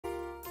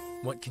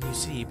What can you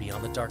see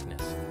beyond the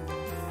darkness?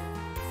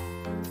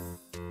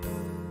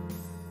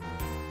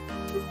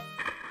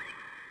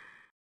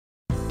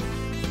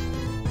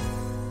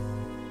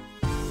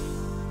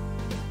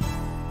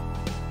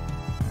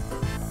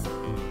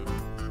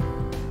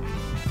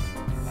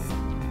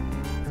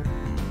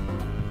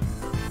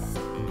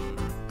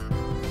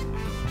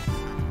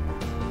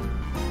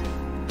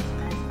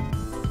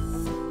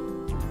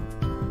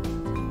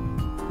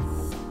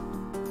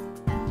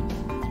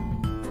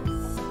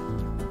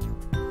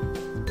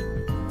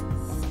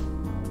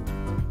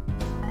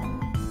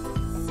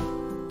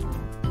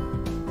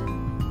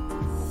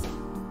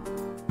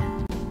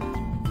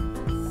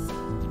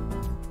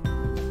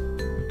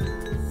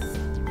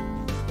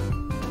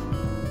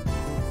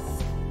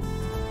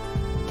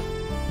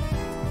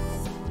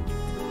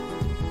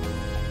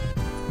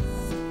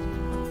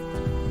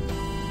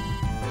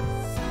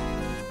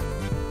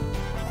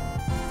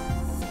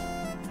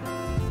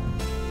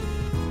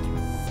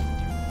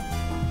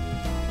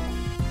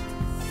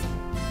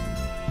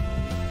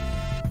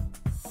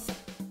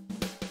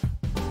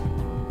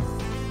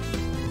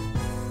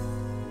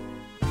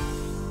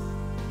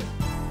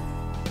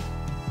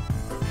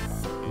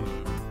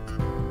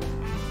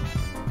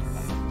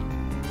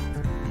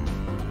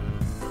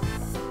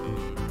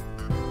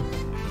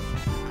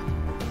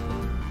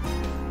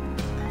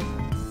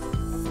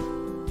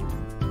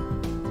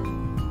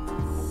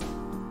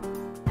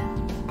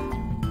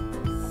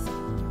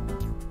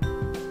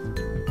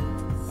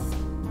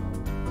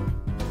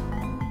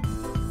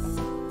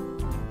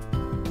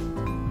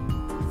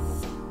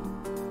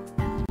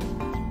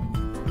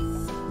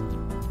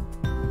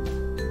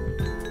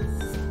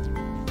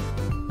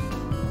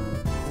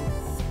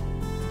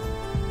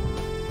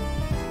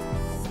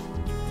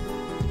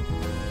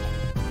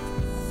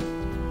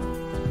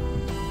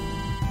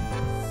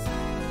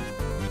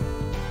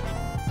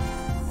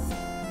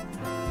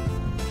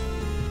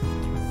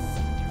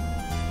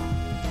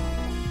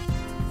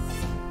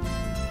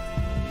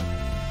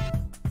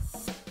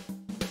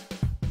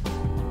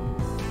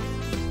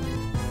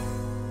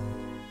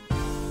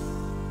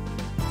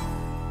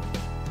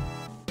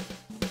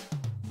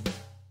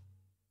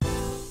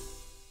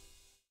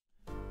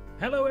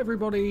 Hello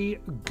everybody,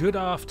 good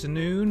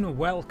afternoon,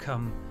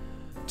 welcome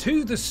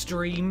to the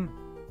stream.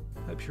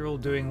 Hope you're all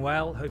doing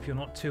well, hope you're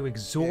not too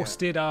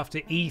exhausted after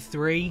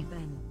E3.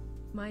 Ben,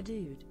 my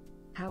dude,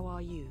 how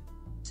are you?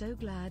 So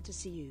glad to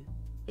see you.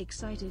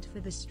 Excited for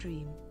the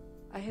stream.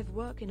 I have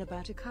work in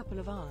about a couple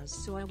of hours,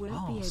 so I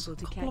won't be able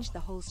to catch the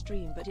whole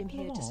stream, but I'm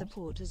here to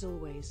support as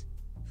always.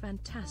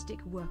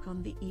 Fantastic work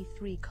on the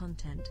E3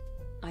 content.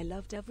 I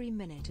loved every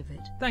minute of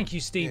it. Thank you,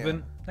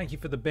 Stephen. Thank you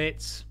for the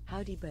bits.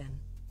 Howdy, Ben.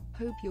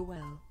 Hope you're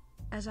well,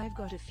 as I've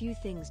got a few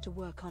things to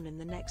work on in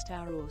the next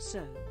hour or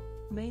so.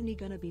 Mainly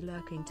gonna be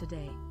lurking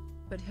today,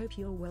 but hope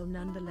you're well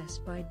nonetheless.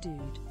 Bye,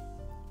 dude.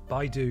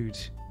 Bye, dude.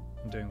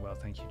 I'm doing well,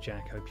 thank you,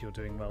 Jack. Hope you're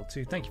doing well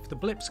too. Thank you for the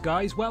blips,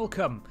 guys.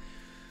 Welcome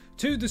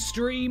to the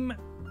stream.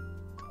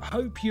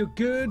 Hope you're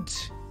good.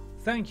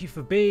 Thank you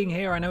for being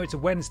here. I know it's a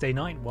Wednesday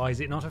night. Why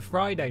is it not a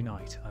Friday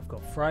night? I've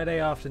got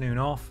Friday afternoon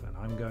off, and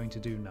I'm going to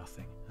do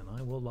nothing, and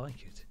I will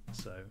like it.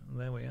 So,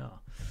 there we are.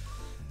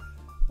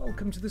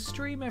 Welcome to the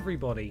stream,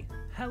 everybody.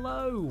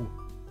 Hello.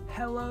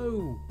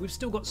 Hello. We've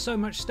still got so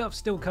much stuff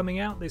still coming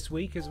out this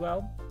week as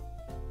well.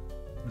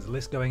 There's a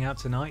list going out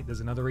tonight. There's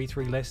another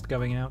E3 list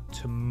going out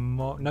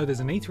tomorrow. No, there's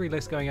an E3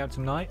 list going out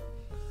tonight.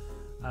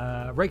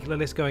 Regular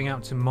list going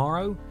out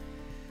tomorrow.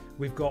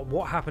 We've got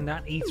what happened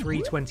at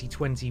E3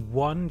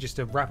 2021, just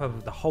a wrap up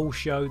of the whole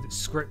show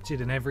that's scripted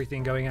and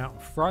everything, going out on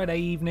Friday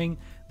evening.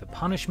 The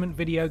punishment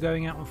video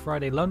going out on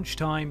Friday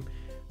lunchtime,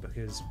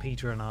 because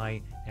Peter and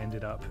I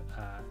ended up,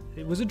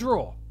 it was a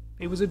draw.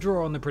 It was a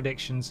draw on the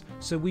predictions,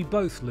 so we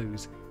both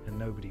lose and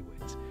nobody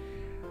wins.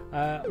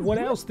 What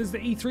else? There's the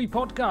E3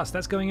 podcast.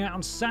 That's going out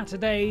on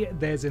Saturday.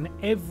 There's an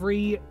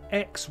every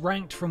X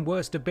ranked from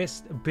worst to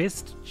best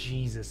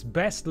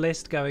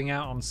list going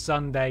out on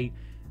Sunday.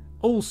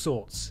 All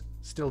sorts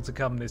still to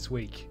come this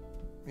week.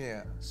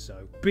 Yeah.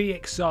 So be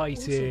excited.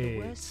 Also, the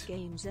worst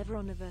games ever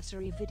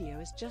anniversary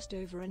video is just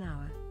over an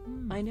hour.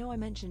 I know I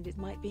mentioned it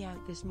might be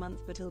out this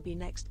month, but it'll be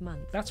next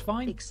month. That's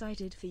fine.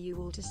 Excited for you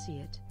all to see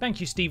it. Thank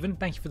you, Stephen.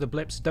 Thank you for the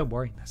blips. Don't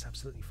worry, that's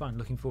absolutely fine.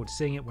 Looking forward to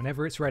seeing it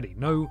whenever it's ready.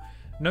 No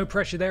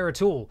pressure there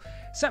at all.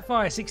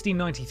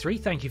 Sapphire1693,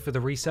 thank you for the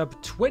resub.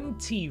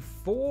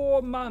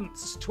 24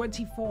 months.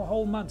 24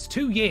 whole months.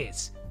 2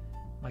 years.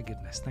 My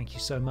goodness, thank you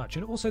so much.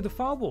 And also the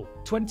Firewall,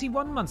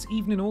 21 months.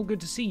 Evening all, good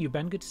to see you,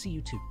 Ben. Good to see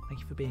you too. Thank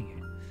you for being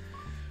here.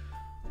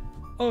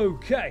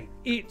 Okay,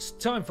 it's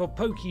time for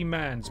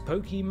Pokemans.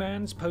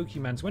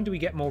 When do we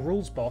get more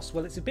rules, boss?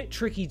 Well, it's a bit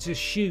tricky to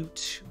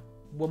shoot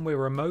when we're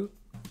remote.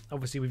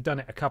 Obviously, we've done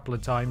it a couple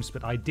of times,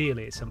 but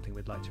ideally it's something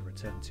we'd like to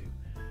return to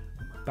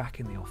when we're back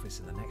in the office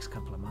in the next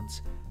couple of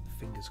months.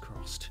 Fingers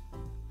crossed.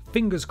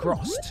 Fingers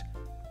crossed.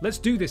 Let's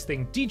do this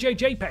thing. DJ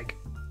JPEG,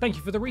 thank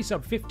you for the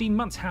resub. 15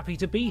 months, happy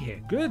to be here.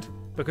 Good,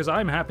 because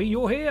I'm happy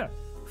you're here.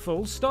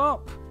 Full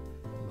stop.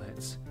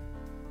 Let's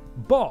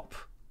bop.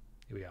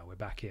 Here we are, we're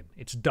back in.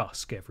 It's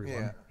dusk, everyone.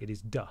 Yeah. It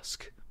is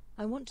dusk.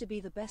 I want to be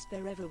the best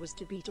there ever was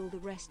to beat all the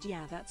rest.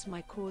 Yeah, that's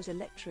my cause.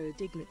 Electro,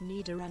 Diglett,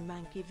 Nidoran,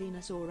 Mankey,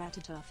 Venusaur,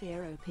 Rattata,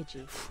 Fiero,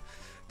 Pidgey.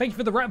 Thank you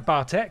for the rap,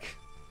 Bartek.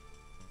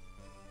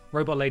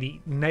 Robot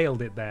Lady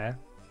nailed it there.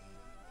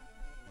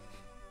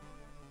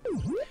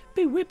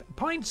 Boo Whip,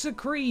 Pints of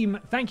Cream.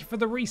 Thank you for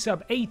the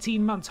resub.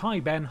 18 months. Hi,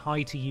 Ben.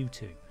 Hi to you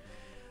too.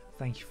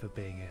 Thank you for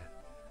being here.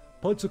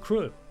 Pints of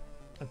Cream.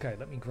 Okay,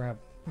 let me grab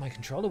my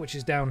controller, which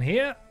is down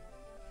here.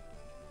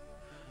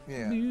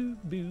 Yeah. Boo,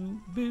 boo,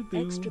 boo,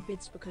 boo. Extra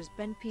bits because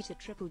Ben, Peter,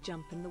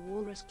 TripleJump and the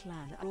Walrus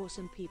Clan are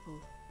awesome people.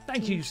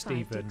 Thank Team you, 5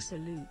 Stephen. Dick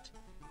salute.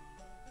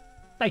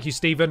 Thank you,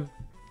 Stephen.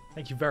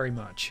 Thank you very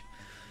much.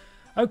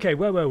 Okay,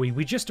 where were we?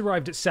 We just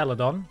arrived at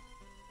Celadon.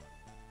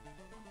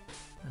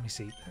 Let me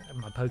see.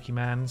 My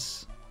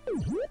Pokemans.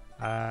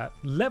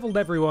 Leveled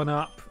everyone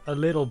up a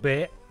little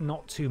bit.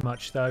 Not too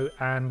much, though.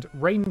 And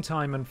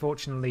Reyntime,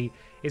 unfortunately,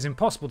 is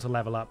impossible to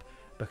level up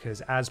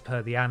because, as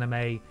per the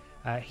anime,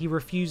 he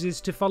refuses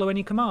to follow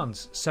any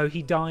commands. So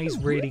he dies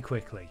really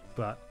quickly.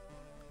 But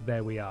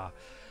there we are.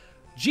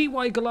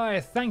 GY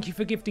Goliath, thank you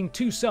for gifting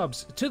 2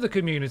 subs to the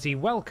community.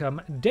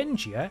 Welcome,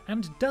 Dengia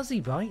and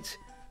Duzzybite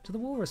to the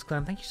Walrus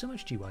Clan. Thank you so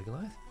much, GY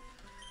Goliath.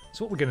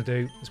 So what we're going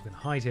to do is we're going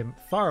to hide him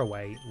far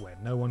away where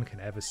no one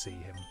can ever see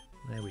him.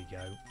 There we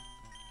go.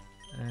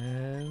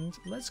 And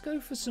let's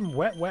go for some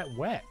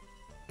WetWetWet.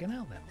 Get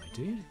out there, my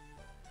dude.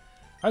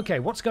 Okay,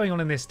 what's going on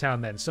in this town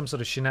then? Some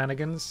sort of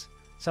shenanigans?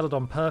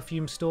 Celadon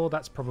perfume store?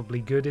 That's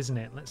probably good, isn't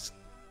it? Let's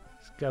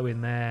go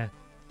in there.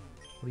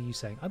 What are you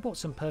saying? I bought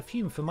some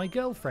perfume for my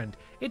girlfriend.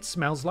 It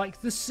smells like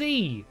the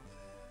sea.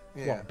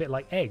 Yeah. What, a bit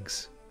like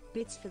eggs?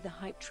 Bits for the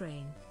hype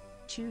train.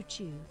 Choo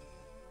choo.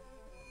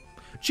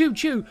 Choo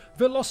choo!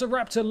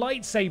 Velociraptor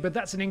lightsaber.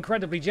 That's an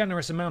incredibly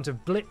generous amount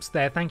of blips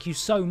there. Thank you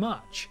so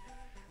much.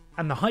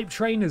 And the hype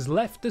train has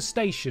left the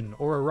station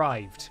or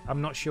arrived.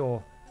 I'm not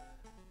sure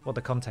what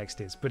the context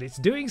is, but it's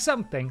doing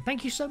something.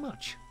 Thank you so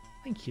much.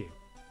 Thank you.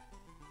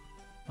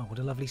 Oh, what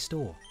a lovely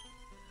store.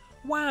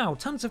 Wow,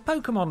 tons of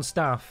Pokemon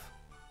stuff.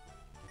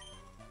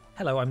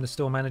 Hello, I'm the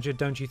store manager.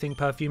 Don't you think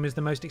perfume is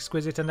the most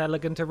exquisite and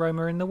elegant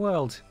aroma in the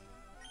world?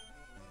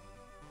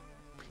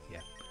 Yeah.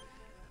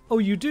 Oh,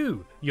 you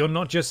do? You're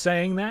not just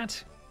saying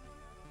that?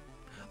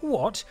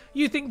 What?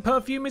 You think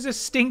perfume is a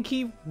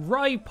stinky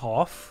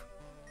ripoff?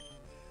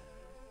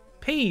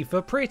 P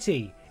for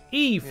pretty.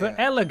 E for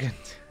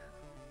elegant.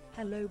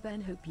 Hello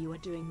Ben, hope you are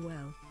doing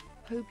well.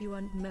 Hope you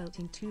aren't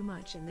melting too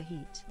much in the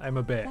heat. I'm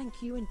a bit.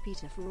 Thank you and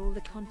Peter for all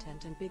the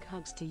content and big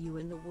hugs to you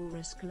and the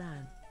Walrus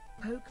Clan.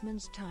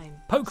 Pokemon's time.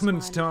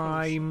 Pokemon's Smiley face.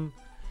 time.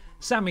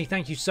 Sammy,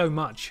 thank you so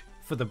much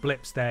for the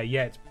blips there.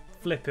 Yeah, it's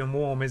flipping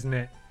warm, isn't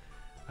it?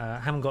 I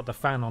haven't got the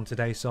fan on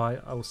today, so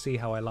I will see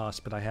how I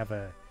last, but I have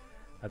a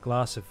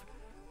glass of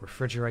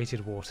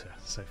refrigerated water,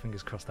 so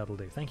fingers crossed that'll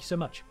do. Thank you so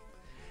much.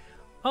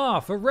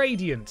 R for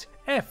Radiant.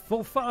 F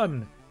for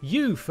Fun.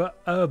 U for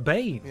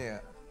Urbane. Yeah.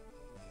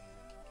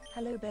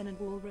 Hello Ben and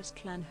Walrus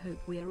Clan, hope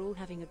we are all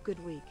having a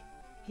good week.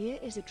 Here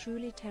is a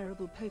truly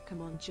terrible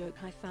Pokemon joke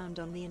I found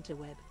on the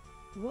interweb.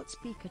 What's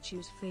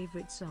Pikachu's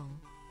favorite song?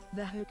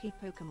 The Hokey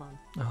Pokemon.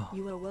 Oh.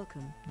 You are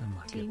welcome. Oh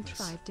my Team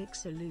goodness. 5 Dick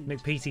salute.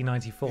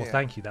 McPeaty94, Yeah.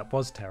 thank you. That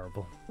was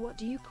terrible. What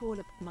do you call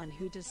a Pokemon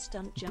who does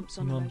stunt jumps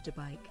on a Pokemon.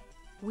 motorbike?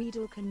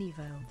 Weedle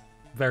Carnival.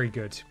 Very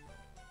good.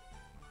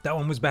 That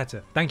one was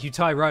better. Thank you,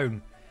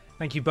 Tyrone.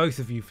 Thank you both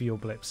of you for your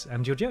blips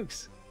and your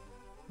jokes.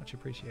 Much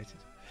appreciated.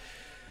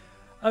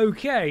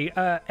 Okay,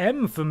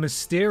 M for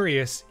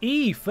mysterious.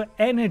 E for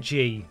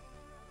energy.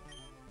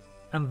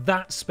 And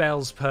that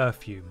spells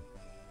perfume.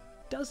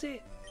 Does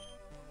it?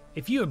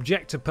 If you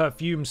object to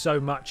perfume so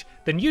much,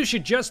 then you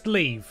should just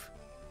leave.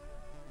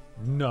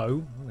 No,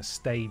 I'm going to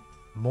stay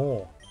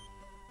more.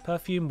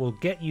 Perfume will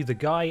get you the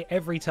guy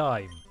every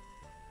time.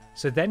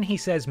 So then he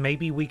says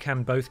maybe we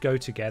can both go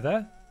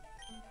together?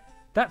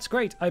 That's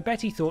great. I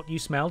bet he thought you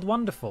smelled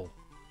wonderful.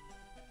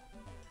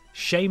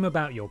 Shame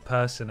about your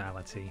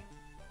personality.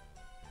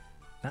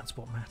 That's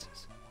what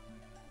matters.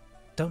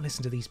 Don't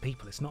listen to these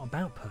people. It's not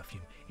about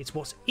perfume. It's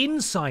what's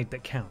inside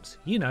that counts.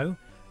 You know,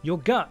 your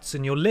guts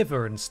and your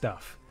liver and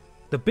stuff.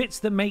 The bits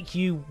that make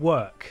you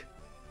work.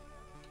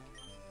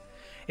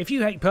 If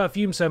you hate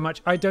perfume so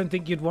much, I don't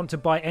think you'd want to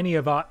buy any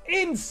of our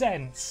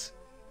incense.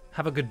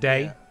 Have a good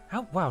day.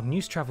 Yeah. Wow,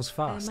 news travels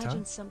fast, I huh?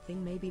 imagine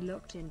something may be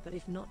locked in, but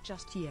if not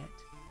just yet.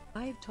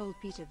 I've told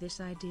Peter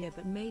this idea,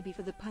 but maybe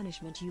for the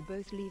punishment you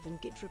both leave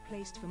and get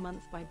replaced for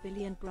month by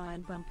Billy and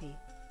Brian Bumpy.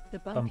 The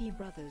Bumpy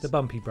Brothers. The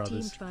Bumpy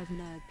Brothers. Team 5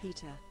 Nerd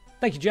Peter.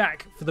 Thank you,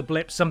 Jack, for the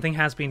blip. Something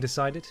has been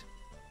decided.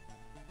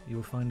 You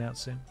will find out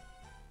soon.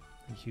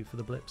 Thank you for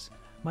the blips.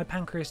 My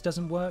pancreas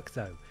doesn't work,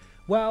 though.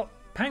 Well,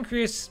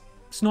 pancreas,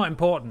 it's not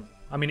important.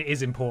 I mean, it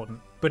is important,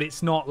 but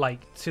it's not,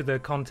 like, to the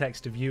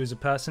context of you as a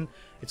person.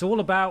 It's all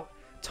about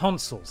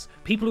tonsils.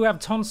 People who have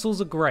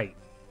tonsils are great,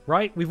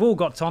 right? We've all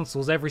got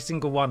tonsils, every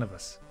single one of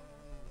us.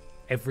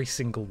 Every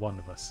single one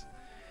of us.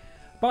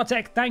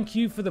 Bartek, thank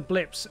you for the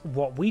blips.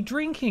 What we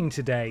drinking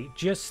today?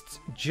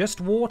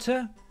 Just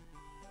water?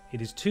 It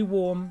is too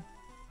warm.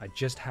 I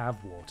just have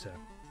water.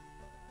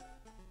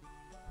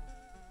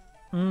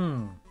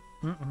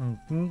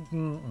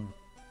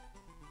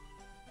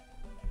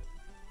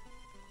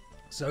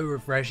 So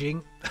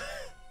refreshing.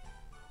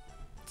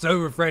 So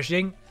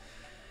refreshing.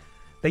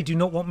 They do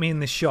not want me in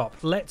the shop.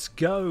 Let's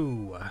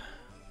go. I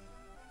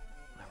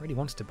really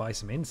wanted to buy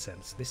some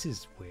incense. This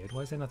is weird.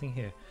 Why is there nothing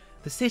here?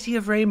 The City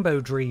of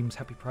Rainbow Dreams.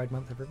 Happy Pride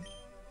Month, everyone.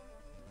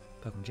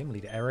 Pokemon Gym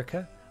Leader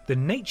Erica. The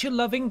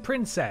nature-loving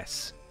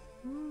princess.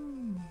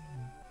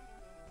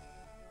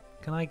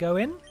 Can I go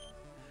in?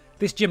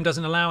 This gym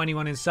doesn't allow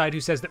anyone inside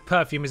who says that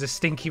perfume is a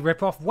stinky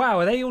rip-off. Wow,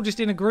 are they all just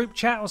in a group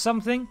chat or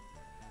something?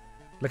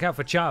 Look out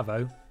for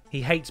Chavo.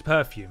 He hates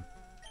perfume.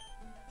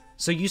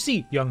 So you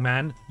see, young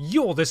man,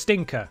 you're the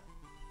stinker.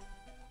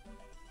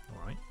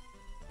 All right.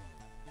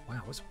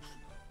 Wow, what's...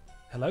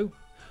 Hello?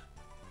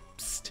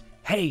 Psst.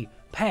 Hey,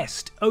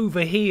 pest,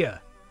 over here.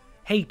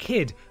 Hey,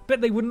 kid,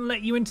 bet they wouldn't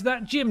let you into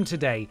that gym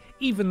today.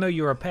 Even though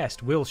you're a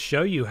pest, we'll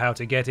show you how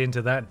to get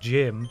into that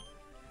gym.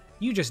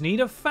 You just need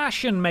a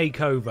fashion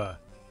makeover.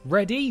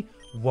 Ready?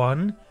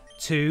 1,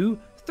 2,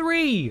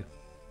 3.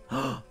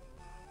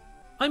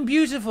 I'm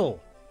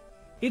beautiful.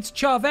 It's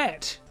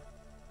Charvette.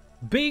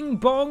 Bing,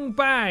 bong,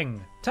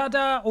 bang.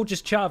 Ta-da! Or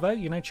just Chavo.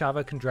 You know,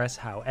 Chavo can dress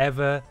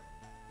however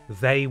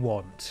they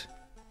want.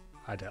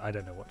 I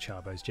don't know what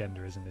Chavo's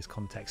gender is in this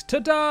context.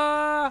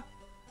 Ta-da!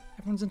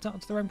 Everyone's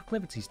entitled to their own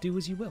proclivities. Do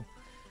as you will.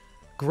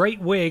 Great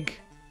wig.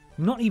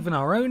 Not even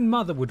our own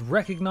mother would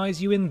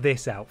recognise you in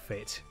this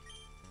outfit.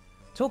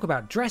 Talk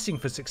about dressing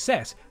for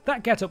success.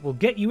 That getup will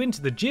get you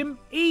into the gym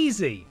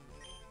easy.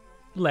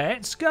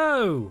 Let's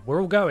go.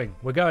 We're all going.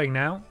 We're going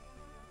now.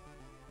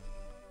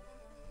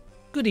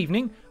 Good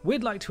evening.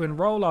 We'd like to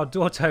enroll our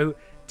daughter...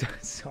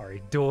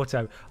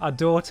 Our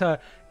daughter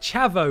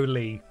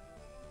Chavo-Lee.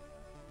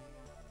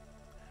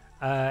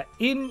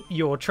 In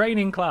your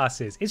training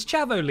classes. It's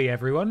Chavo-Lee,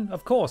 everyone.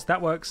 Of course,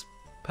 that works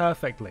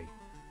perfectly.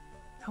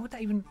 How would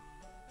that even...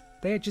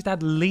 They just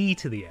add Lee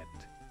to the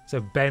end.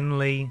 So Ben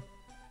Lee.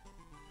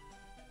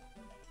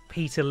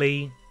 Peter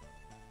Lee.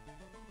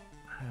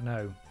 I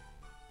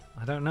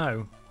don't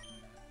know.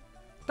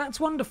 That's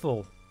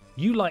wonderful.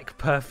 You like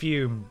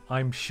perfume,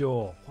 I'm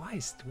sure. What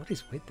is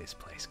with this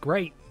place?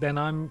 Great, then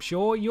I'm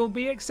sure you'll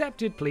be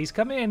accepted. Please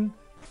come in.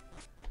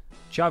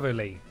 Chavo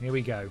Lee, here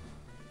we go.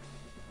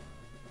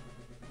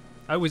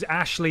 Oh, it was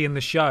Ashley in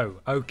the show.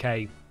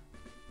 Okay.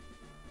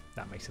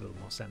 That makes a little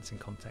more sense in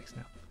context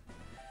now.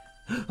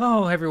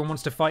 Oh, everyone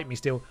wants to fight me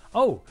still.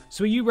 Oh,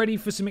 so are you ready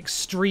for some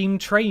extreme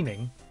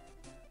training?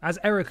 As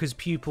Erica's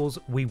pupils,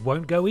 we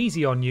won't go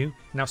easy on you.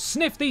 Now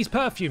sniff these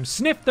perfumes.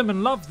 Sniff them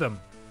and love them.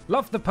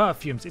 Love the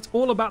perfumes. It's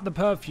all about the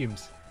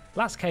perfumes.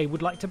 Last K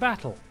would like to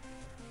battle.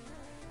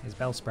 Here's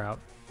Bellsprout.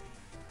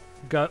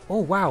 Go.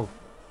 Oh, wow.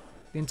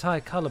 The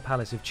entire colour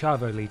palette of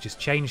Chavo-Lee just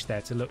changed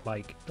there to look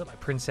like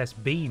Princess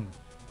Bean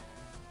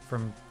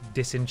from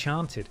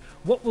Disenchanted.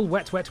 What will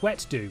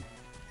WetWetWet do?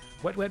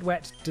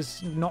 WetWetWet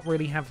does not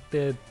really have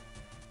the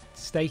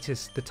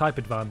status, the type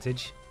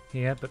advantage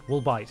here, but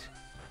will bite.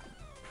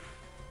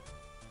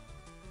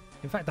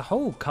 In fact, the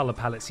whole colour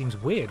palette seems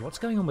weird. What's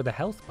going on with the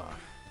health bar?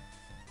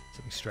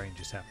 Something strange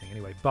is happening.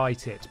 Anyway,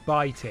 bite it.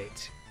 Bite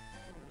it.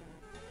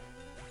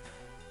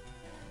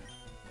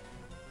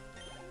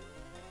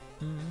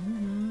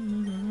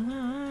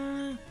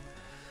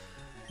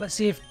 Let's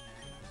see if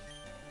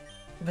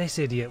this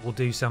idiot will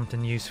do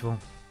something useful.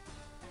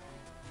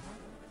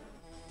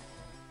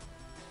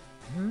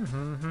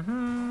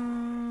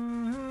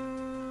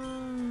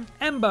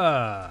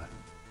 Ember!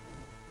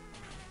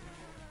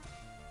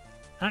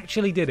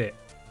 Actually did it.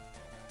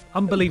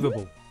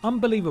 Unbelievable.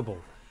 Unbelievable.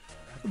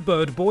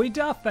 Bird Boy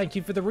Duff, thank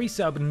you for the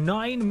resub.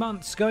 9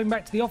 months. Going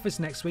back to the office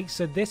next week,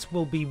 so this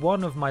will be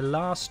one of my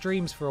last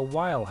streams for a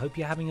while. Hope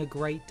you're having a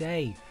great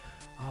day.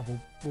 Oh,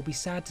 we'll be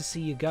sad to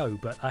see you go,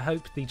 but I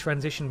hope the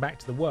transition back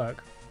to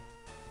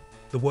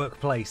the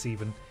workplace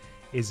even,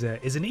 is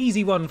an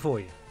easy one for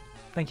you.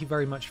 Thank you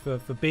very much for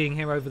being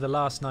here over the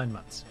last 9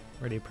 months.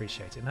 Really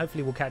appreciate it. And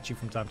hopefully we'll catch you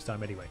from time to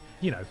time anyway.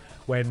 You know,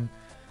 when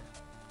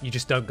you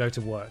just don't go to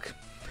work.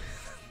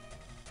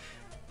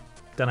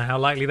 Don't know how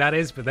likely that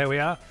is, but there we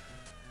are.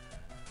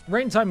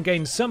 Reyntime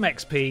gained some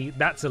XP.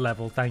 That's a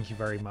level. Thank you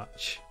very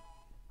much.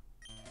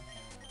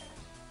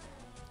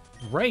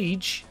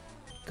 Rage?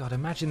 God,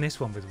 imagine this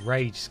one with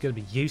Rage. It's going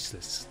to be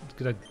useless. It's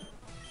going to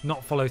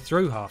not follow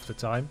through half the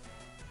time.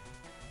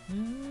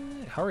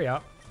 Hurry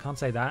up. Can't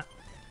say that.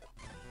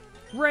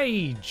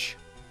 Rage!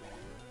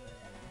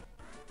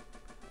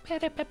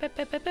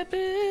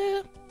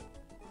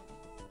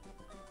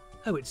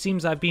 Oh, it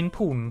seems I've been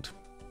pawned.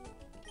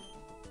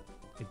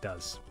 It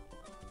does.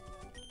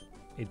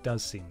 It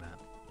does seem that.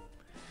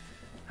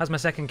 How's my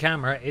second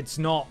camera? It's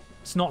not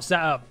set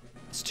up.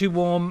 It's too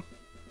warm.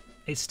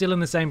 It's still in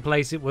the same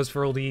place it was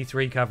for all the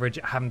E3 coverage.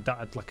 I haven't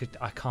done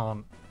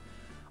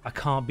I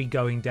can't be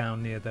going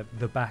down near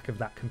the back of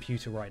that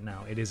computer right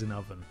now. It is an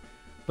oven.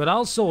 But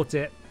I'll sort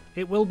it.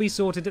 It will be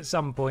sorted at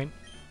some point.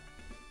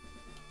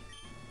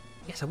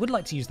 Yes, I would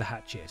like to use the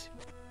hatchet.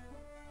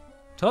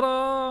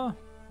 Ta-da!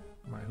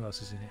 Right, who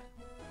else is in here?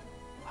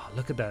 Oh,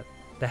 look at that.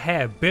 The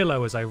hair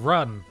billow as I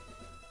run.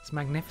 It's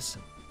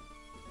magnificent.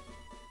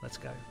 Let's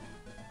go.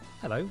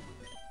 Hello.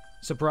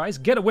 Surprise.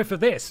 Get a whiff of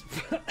this.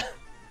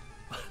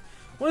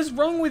 What is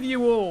wrong with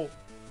you all?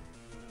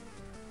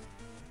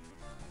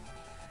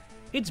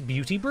 It's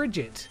Beauty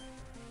Bridget.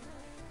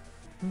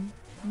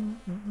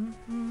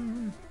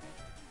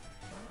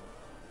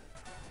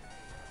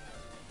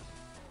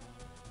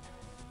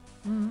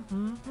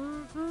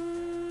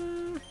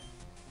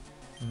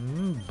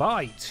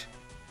 Bite.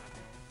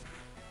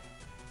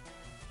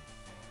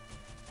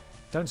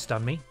 Don't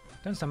stun me.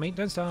 Don't stun me.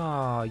 Don't stun.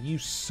 Ah, you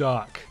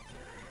suck.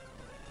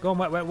 Go on,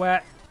 wet, wet,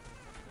 wet.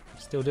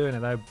 Still doing it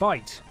though.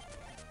 Bite.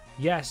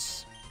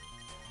 Yes.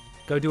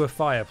 Go do a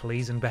fire,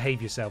 please, and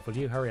behave yourself, will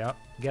you? Hurry up.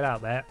 Get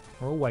out there.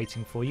 We're all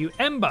waiting for you.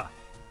 Ember.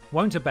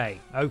 Won't obey.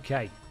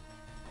 Okay.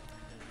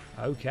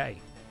 Okay.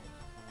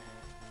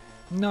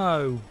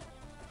 No.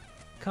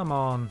 Come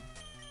on.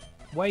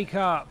 Wake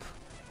up.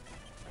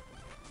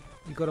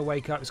 You gotta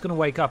wake up. It's gonna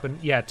wake up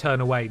and, yeah,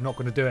 turn away. Not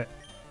gonna do it.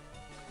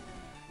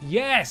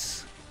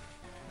 Yes!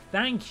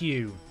 Thank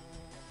you.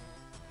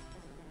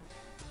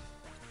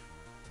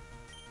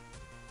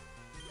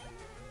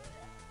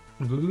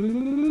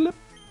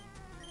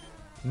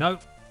 No.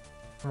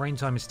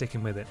 Reyntime is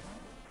sticking with it.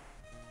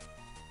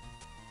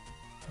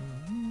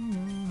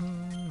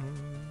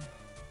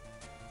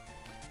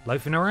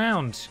 Loafing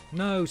around.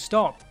 No,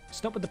 stop.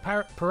 Stop with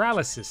the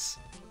paralysis.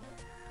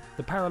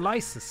 The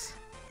paralysis.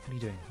 What are you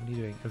doing? What are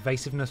you doing?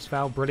 Evasiveness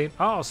foul. Brilliant.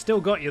 Oh,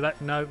 still got you.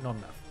 That. No, not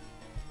enough.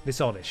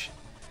 This Oddish.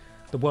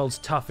 The world's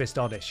toughest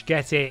Oddish.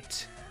 Get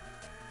it.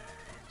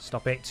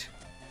 Stop it.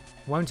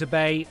 Won't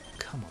obey.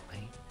 Come on,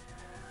 mate.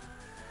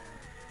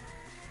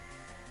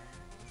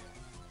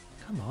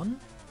 Come on.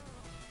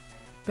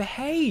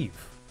 Behave.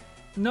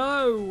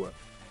 No.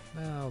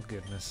 Oh,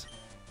 goodness.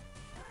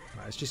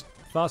 Right, let's just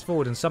fast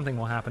forward and something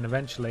will happen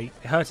eventually.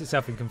 It hurts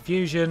itself in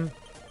confusion.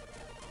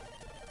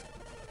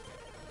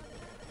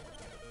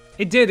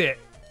 It did it.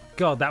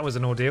 God, that was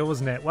an ordeal,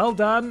 wasn't it? Well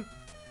done.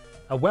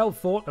 A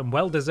well-fought and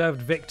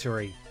well-deserved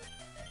victory.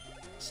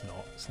 It's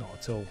not. It's not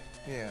at all.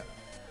 Yeah.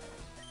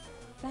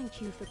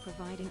 Thank you for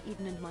providing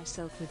Eden and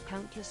myself with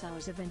countless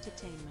hours of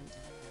entertainment.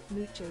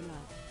 Mucho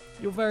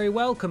love. You're very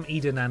welcome,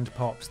 Eden and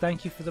Pops.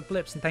 Thank you for the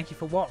blips and thank you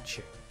for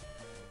watching.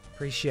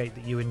 Appreciate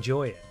that you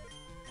enjoy it.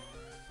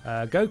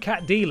 Go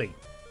CatDeeley.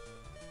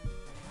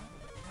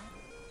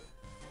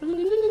 I'm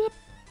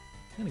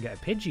going to get a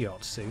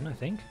Pidgeot soon, I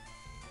think.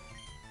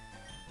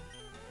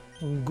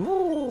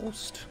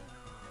 Ghost.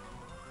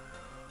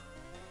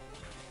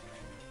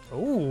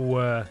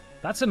 Oh,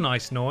 that's a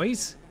nice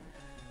noise.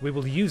 We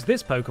will use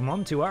this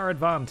Pokemon to our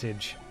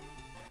advantage.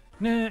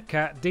 Nah,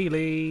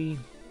 CatDeeley.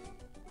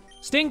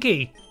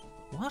 Stinky!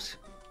 What?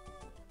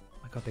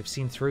 Oh my god, they've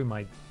seen through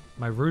my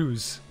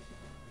ruse.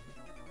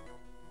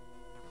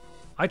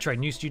 I train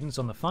new students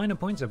on the finer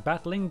points of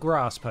battling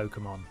grass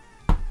Pokemon.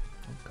 Oh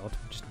god,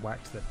 just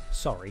whacked the...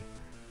 Sorry.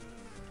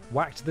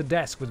 Whacked the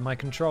desk with my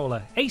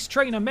controller. Ace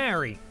Trainer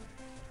Mary!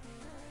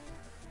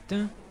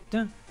 Dun,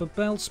 dun,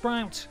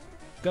 Bellsprout.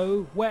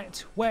 Go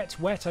wet, wet,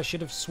 wet. I should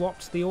have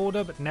swapped the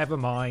order, but never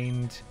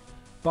mind.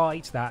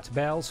 Bite that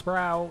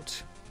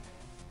Bellsprout.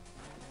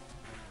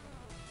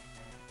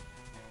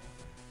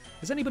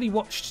 Has anybody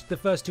watched the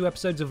first 2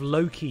 episodes of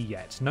Loki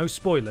yet? No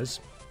spoilers.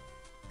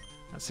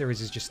 That series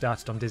has just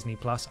started on Disney+.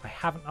 I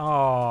haven't...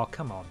 Oh,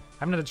 come on. I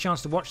haven't had a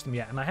chance to watch them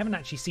yet, and I haven't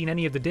actually seen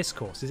any of the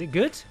discourse. Is it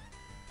good?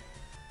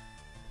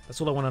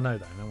 That's all I want to know,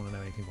 though. I don't want to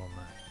know anything more than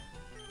that.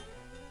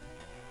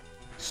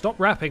 Stop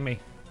rapping me.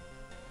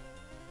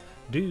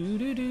 Do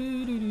do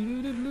do do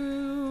do do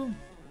do.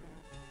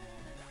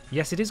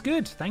 Yes, it is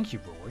good. Thank you,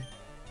 Roy.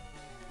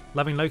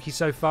 Loving Loki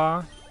so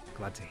far.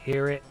 Glad to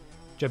hear it.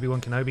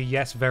 Obi-Wan Kenobi,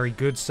 yes, very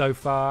good so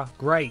far.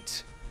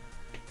 Great.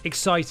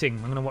 Exciting.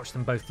 I'm going to watch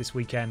them both this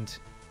weekend.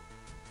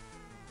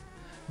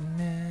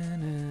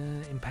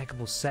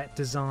 Impeccable set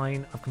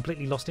design. I've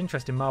completely lost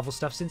interest in Marvel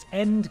stuff since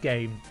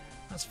Endgame.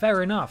 That's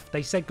fair enough.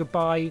 They said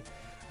goodbye.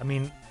 I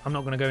mean, I'm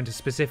not going to go into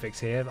specifics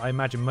here. I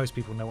imagine most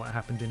people know what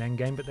happened in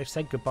Endgame, but they've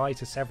said goodbye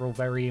to several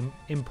very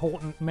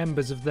important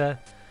members of the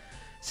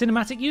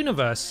cinematic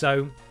universe.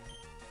 So,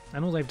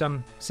 and all they've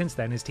done since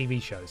then is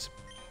TV shows.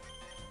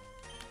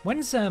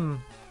 When's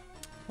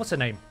what's her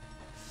name?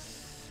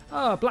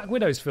 Oh, Black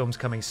Widow's film's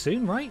coming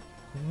soon, right?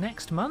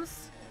 Next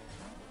month?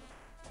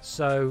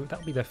 So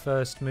that'll be their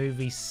first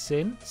movie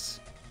since.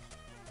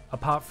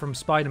 Apart from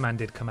Spider-Man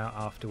did come out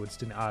afterwards,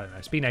 didn't it? I don't know.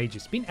 It's been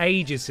ages. It's been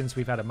ages since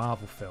we've had a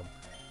Marvel film.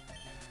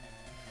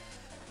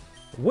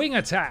 Wing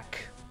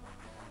Attack.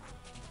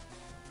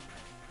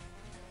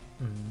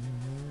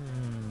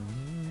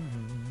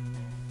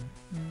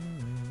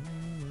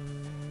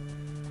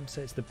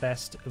 So it's the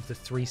best of the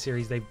 3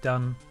 series they've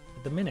done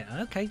at the minute.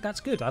 Okay, that's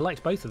good. I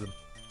liked both of them.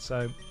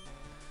 So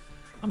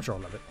I'm sure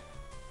I'll love it.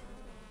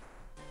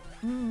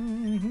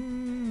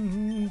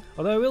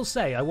 Although I will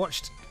say, I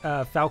watched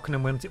Falcon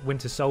and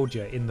Winter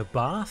Soldier in the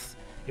bath.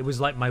 It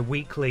was like my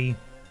weekly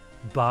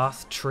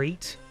bath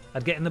treat.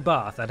 I'd get in the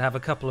bath, I'd have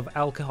a couple of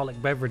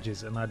alcoholic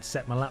beverages, and I'd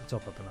set my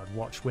laptop up and I'd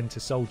watch Winter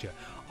Soldier.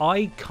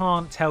 I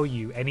can't tell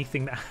you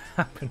anything that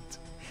happened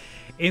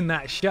in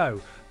that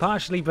show,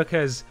 partially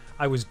because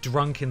I was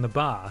drunk in the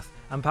bath,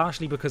 and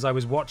partially because I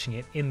was watching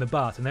it in the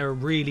bath, and there are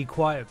really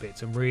quiet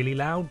bits and really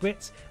loud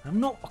bits. I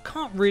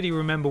can't really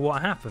remember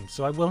what happened,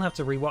 so I will have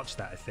to rewatch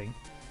that, I think.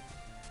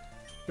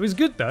 It was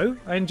good though.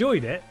 I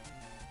enjoyed it.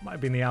 Might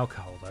have been the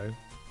alcohol though.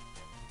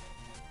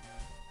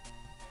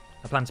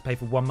 I plan to pay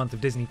for 1 month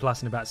of Disney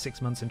Plus in about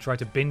 6 months and try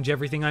to binge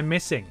everything I'm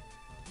missing.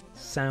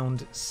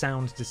 Sound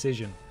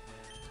decision.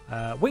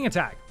 Wing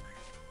attack.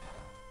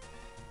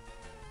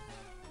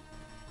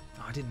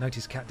 Oh, I didn't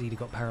notice CatDeeley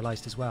got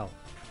paralysed as well.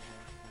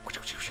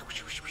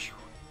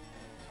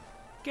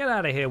 Get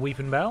out of here,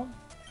 Weeping Bell.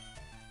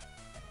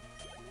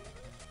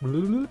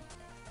 Gloom.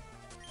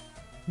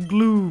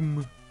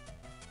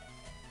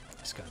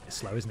 It's going a bit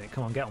slow, isn't it?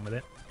 Come on, get on with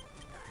it.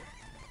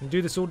 You can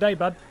do this all day,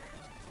 bud.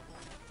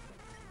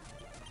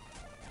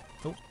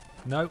 Oh,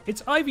 no,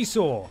 it's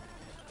Ivysaur.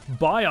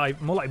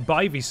 More like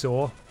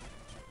Bivysaur.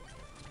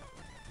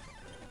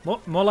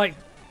 What? More like...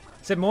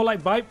 I said more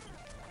like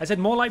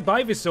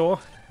Bivysaur.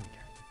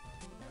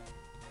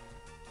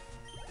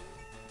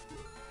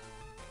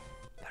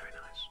 Very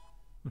nice.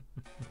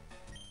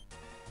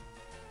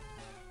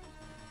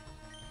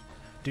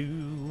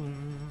 Doom.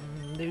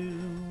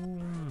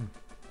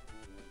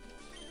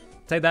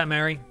 Take that,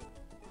 Mary.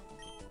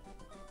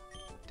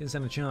 Didn't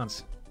stand a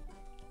chance.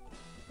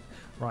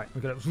 Right,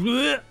 we're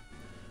gonna...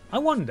 I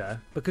wonder,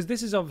 because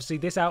this is obviously...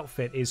 This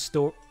outfit is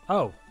Oh.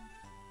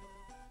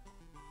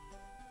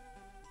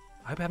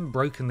 I hope I haven't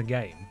broken the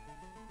game.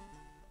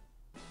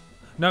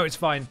 No, it's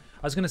fine.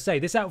 I was going to say,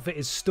 this outfit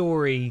is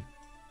story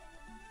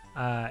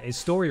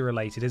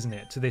related, isn't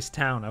it, to this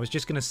town? I was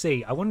just going to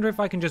see. I wonder if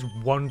I can just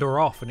wander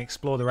off and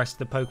explore the rest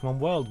of the Pokemon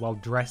world while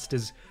dressed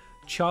as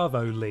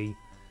Chavo Lee.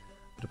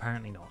 But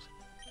apparently not.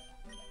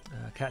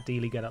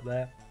 CatDeeley, get up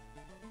there.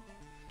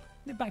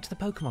 Get back to the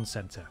Pokemon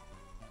Center.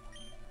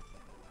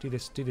 Do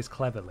this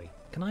cleverly.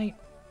 Can I...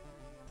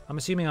 I'm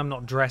assuming I'm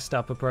not dressed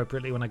up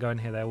appropriately when I go in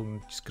here. They're all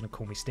just going to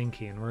call me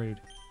stinky and rude.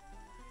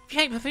 If you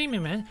hate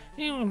perfuming, man,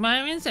 you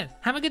buy instant.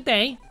 Have a good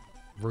day.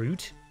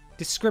 Rude.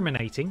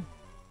 Discriminating.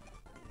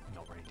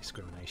 Not really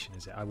discrimination,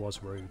 is it? I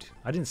was rude.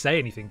 I didn't say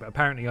anything, but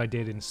apparently I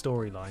did in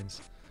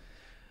storylines.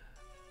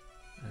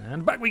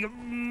 And back we go.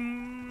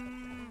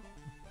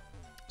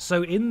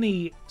 So in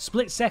the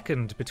split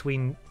second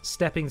between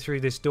stepping through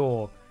this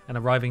door and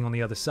arriving on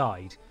the other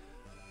side,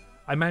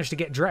 I managed to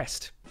get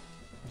dressed,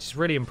 which is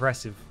really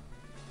impressive.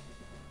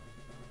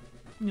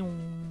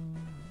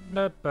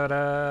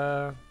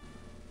 Hello.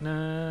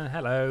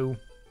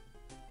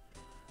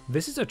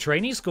 This is a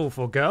trainee school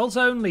for girls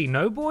only.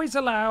 No boys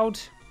allowed.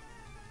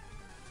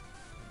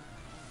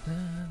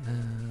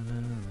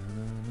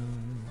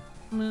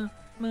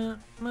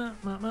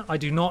 I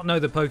do not know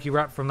the Poke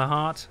Rap from the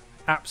heart.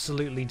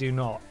 Absolutely do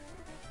not.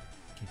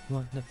 You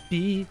wanna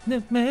be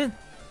the man?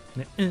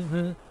 That's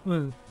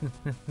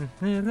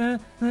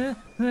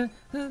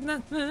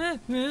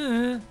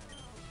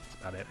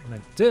about it.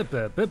 I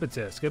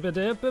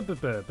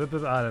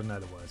don't know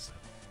the words.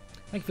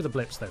 Thank you for the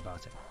blips though,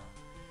 Bartek.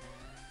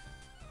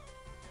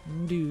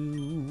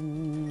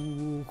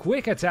 Do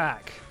quick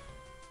attack.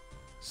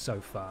 So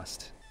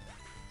fast.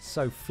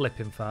 So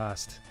flipping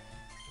fast.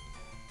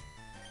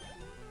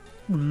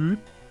 Chavo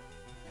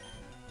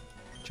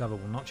will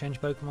not change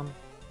Pokemon.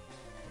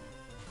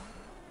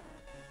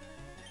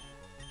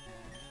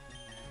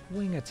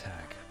 Wing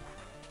attack.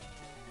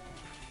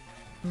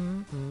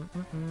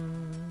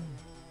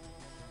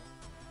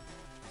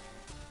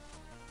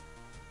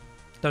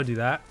 Don't do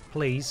that,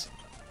 please.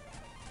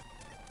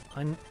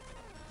 I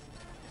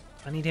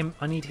need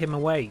him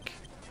awake.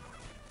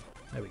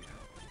 There we go.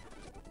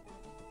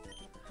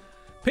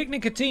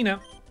 Picnicatina,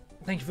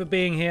 thank you for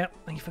being here.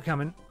 Thank you for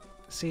coming.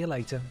 See you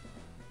later.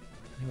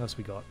 Who else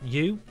we got?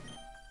 You.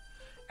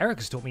 Eric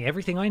has taught me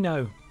everything I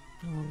know.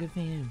 Oh, good for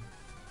you.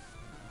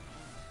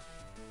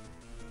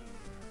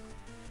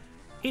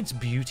 It's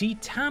Beauty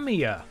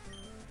Tamiya.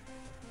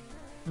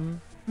 God,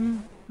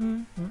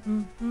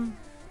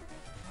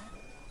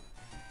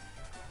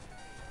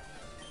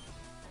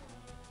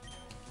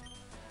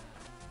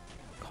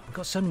 we've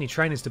got so many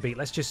trainers to beat.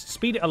 Let's just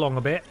speed it along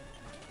a bit.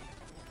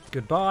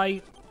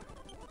 Goodbye.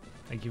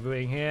 Thank you for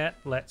being here.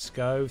 Let's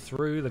go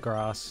through the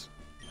grass.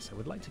 Yes, I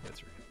would like to go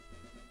through.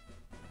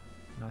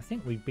 And I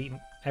think we've beaten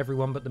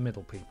everyone but the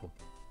middle people.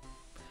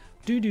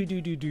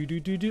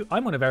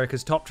 I'm one of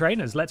Erica's top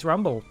trainers. Let's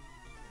rumble.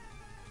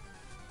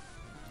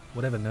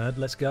 Whatever, nerd.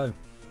 Let's go.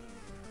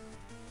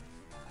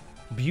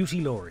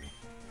 Beauty Laurie.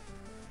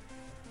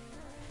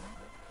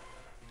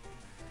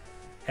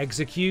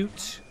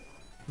 Execute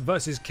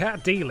versus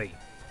CatDeeley.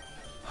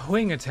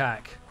 Wing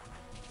attack.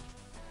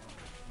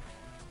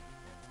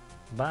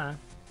 Bye.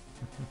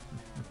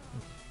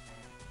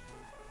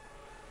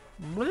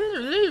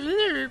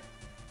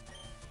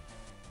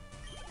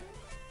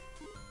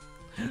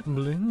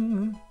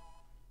 Didn't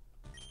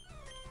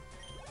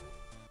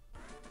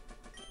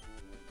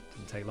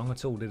take long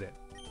at all, did it?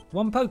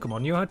 One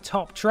Pokemon, you're a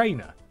top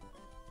trainer.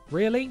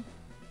 Really?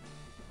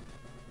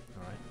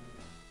 Alright.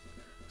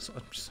 So,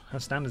 her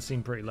standards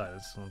seem pretty low,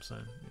 that's what I'm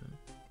saying.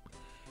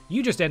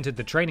 You just entered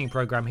the training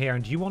program here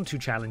and you want to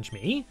challenge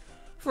me?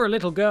 For a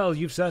little girl,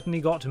 you've certainly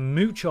got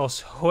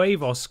muchos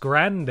huevos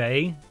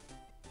grande.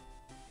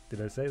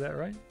 Did I say that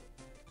right?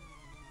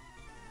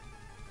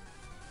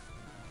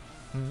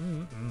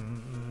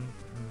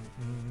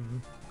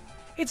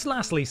 It's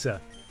last, Lisa.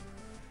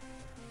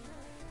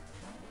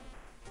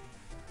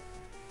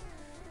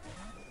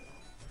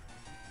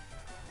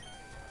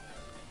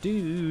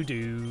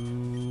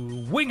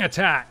 Wing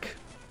attack.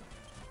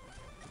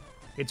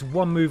 It's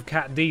one move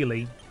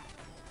CatDeeley.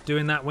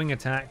 Doing that wing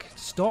attack.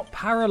 Stop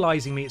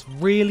paralyzing me. It's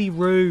really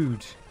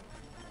rude.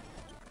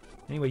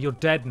 Anyway, you're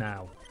dead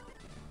now.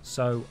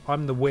 So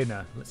I'm the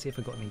winner. Let's see if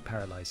I've got any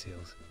paralyzed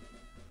heals.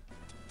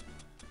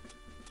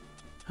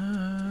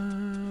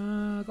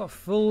 I got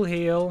full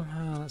heal.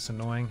 Oh, that's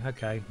annoying.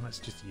 Okay, let's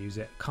just use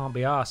it. Can't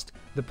be asked.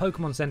 The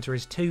Pokemon Center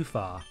is too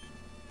far.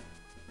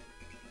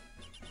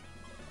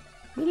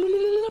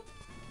 Any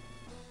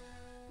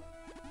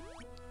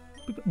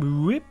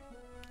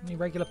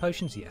regular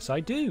potions? Yes,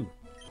 I do.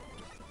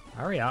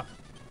 Hurry up.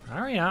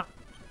 Hurry up.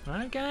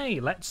 Okay,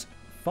 let's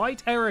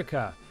fight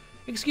Erica.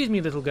 Excuse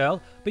me, little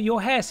girl, but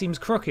your hair seems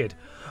crooked.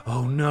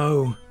 Oh,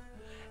 no.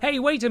 Hey,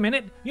 wait a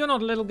minute. You're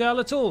not a little girl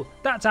at all.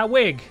 That's our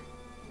wig.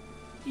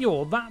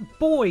 You're that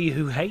boy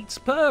who hates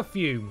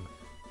perfume.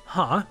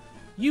 Huh?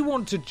 You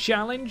want to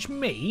challenge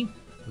me?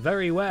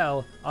 Very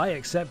well. I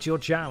accept your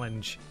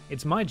challenge.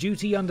 It's my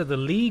duty under the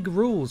league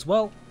rules.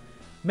 Well,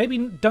 maybe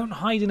don't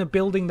hide in a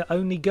building that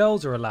only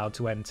girls are allowed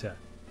to enter.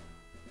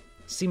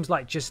 Seems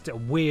like just a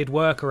weird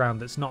workaround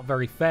that's not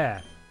very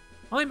fair.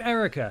 I'm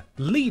Erica,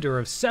 leader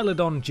of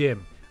CELADON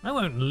Gym. I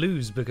won't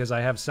lose because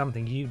I have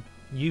something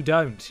you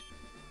don't.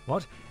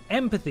 What?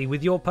 Empathy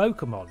with your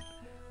Pokemon.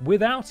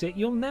 Without it,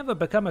 you'll never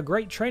become a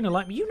great trainer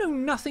like me. You know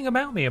nothing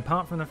about me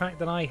apart from the fact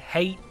that I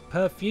hate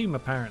perfume,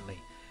 apparently.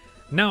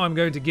 Now I'm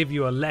going to give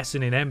you a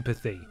lesson in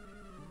empathy.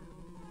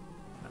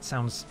 That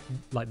sounds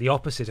like the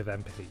opposite of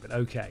empathy, but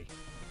okay.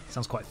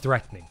 Sounds quite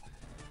threatening.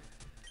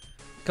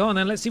 Come on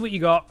then, let's see what you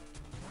got.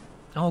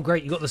 Oh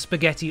great, you got the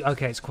spaghetti.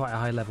 Okay, it's quite a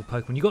high level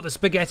Pokemon. You got the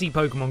spaghetti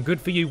Pokemon,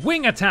 good for you.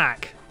 Wing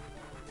attack!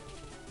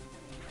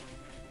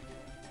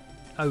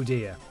 Oh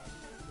dear.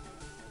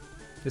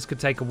 This could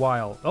take a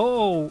while.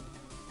 Oh!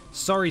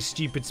 Sorry,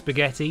 stupid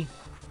spaghetti.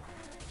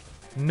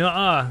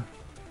 Nuh-uh.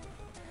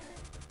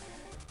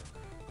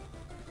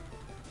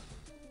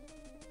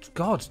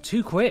 God,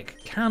 too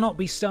quick. Cannot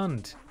be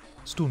stunned.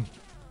 Stun.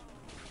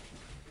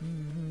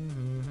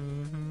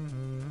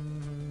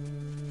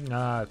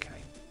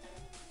 Okay.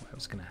 That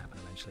was going to happen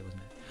eventually,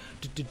 wasn't it?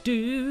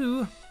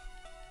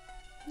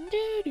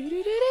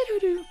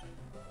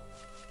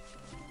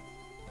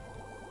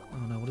 Oh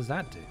no, what does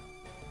that do?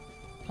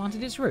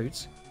 Planted its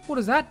roots? What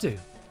does that do?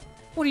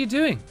 What are you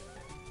doing?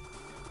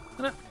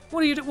 What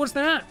are you doing? What's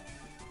that?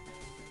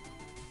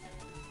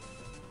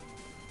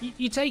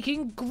 You're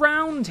taking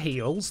ground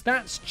heals?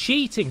 That's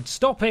cheating.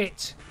 Stop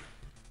it.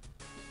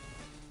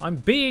 I'm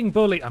being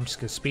bullied. I'm just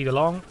going to speed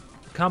along.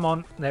 Come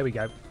on. There we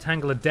go.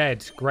 Tangler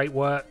dead. Great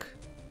work.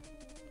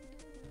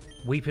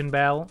 Weeping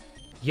Bell.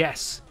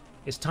 Yes.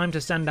 It's time to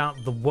send out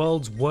the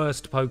world's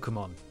worst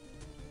Pokemon.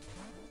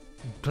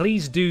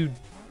 Please do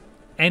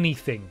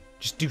anything.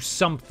 Just do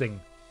something.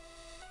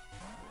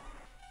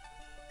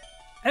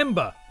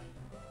 Ember.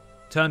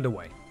 Turned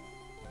away.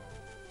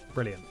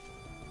 Brilliant.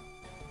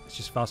 Let's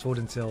just fast forward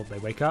until they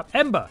wake up.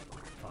 Ember.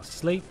 Fast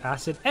asleep.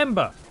 Acid.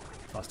 Ember.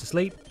 Fast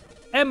asleep.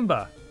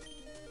 Ember.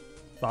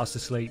 Fast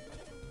asleep.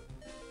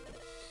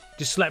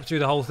 Just slept through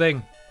the whole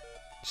thing.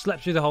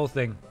 Slept through the whole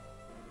thing.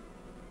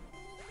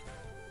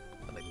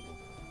 Unbelievable.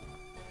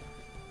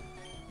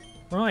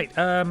 Right.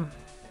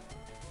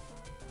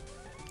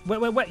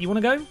 Wet. You want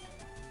to go?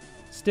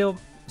 Still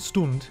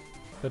stunned.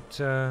 But,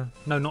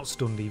 no, not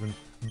stunned even.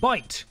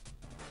 Bite.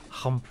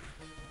 Hump.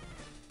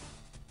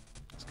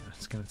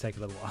 It's going to take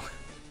a little while.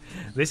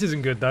 This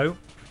isn't good, though.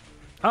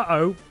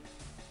 Uh-oh.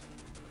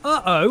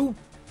 Uh-oh.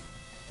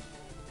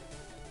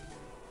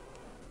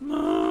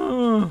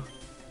 No.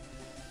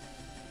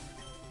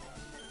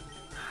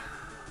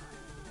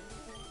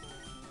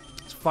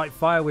 Let's fight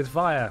fire with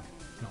fire.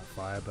 Not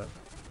fire, but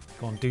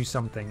go on, do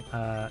something.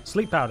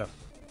 Sleep powder.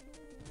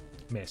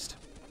 Missed.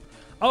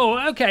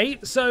 Oh, okay,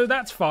 so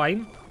that's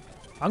fine.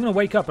 I'm going to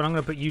wake up and I'm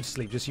going to put you to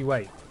sleep. Just you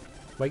wait.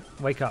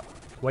 Wake up.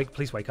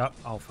 Please wake up.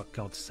 Oh, for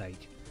God's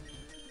sake.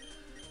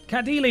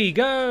 CatDeeley,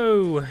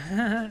 go!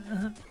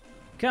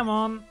 Come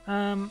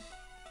on.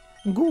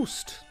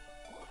 Ghost.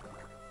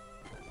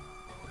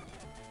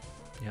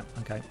 Yep,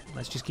 okay.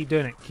 Let's just keep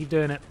doing it. Keep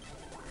doing it.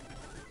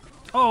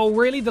 Oh,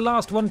 really? The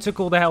last one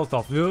took all the health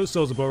off. Yeah,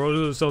 sounds about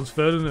right. Sounds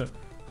fair, doesn't it?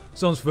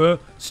 Sounds fair.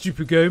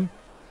 Stupid game.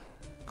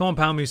 Come on,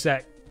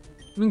 Powmoussek.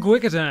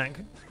 Quick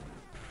attack.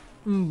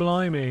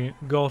 Blimey.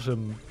 Got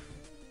him.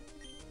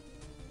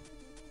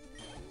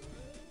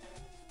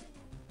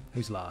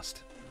 Who's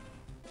last?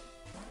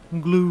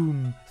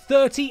 Gloom.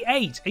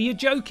 38! Are you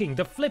joking?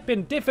 The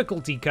flippin'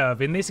 difficulty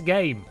curve in this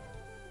game.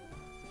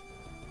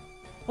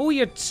 All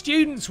your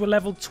students were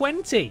level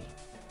 20.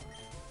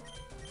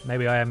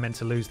 Maybe I am meant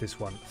to lose this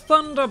one.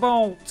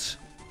 Thunderbolt!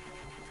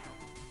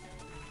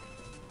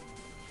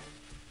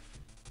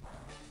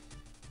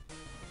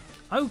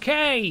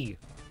 Okay.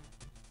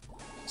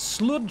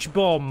 Sludge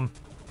Bomb.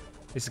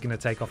 This is going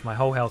to take off my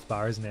whole health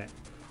bar, isn't it?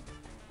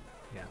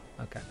 Yeah,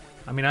 okay.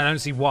 I mean, I don't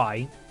see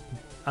why,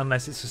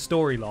 unless it's a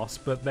story loss,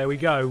 but there we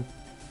go.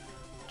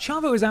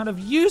 Chavo is out of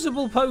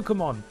usable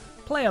Pokemon.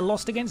 Player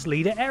lost against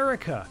leader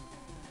Erica.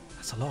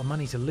 That's a lot of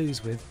money to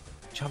lose with.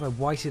 Chavo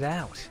whited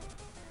out.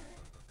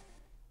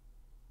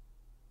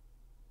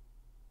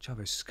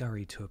 Chavo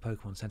scurried to a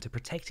Pokemon Center,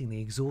 protecting the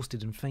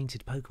exhausted and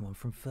fainted Pokemon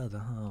from further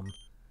harm.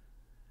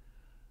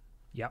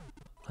 Yep,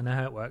 I know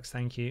how it works,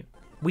 thank you.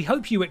 We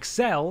hope you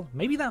excel.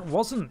 Maybe that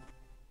wasn't...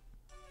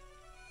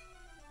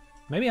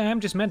 Maybe I am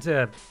just meant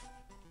to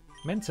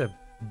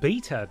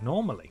beat her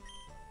normally.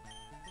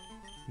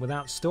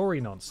 Without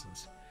story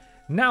nonsense.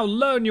 Now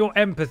learn your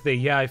empathy.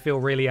 Yeah, I feel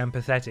really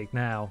empathetic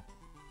now.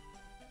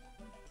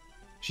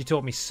 She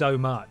taught me so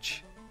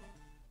much.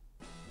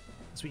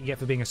 That's what you get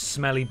for being a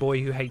smelly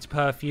boy who hates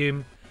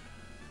perfume.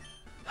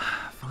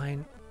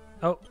 Fine.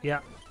 Oh, yeah.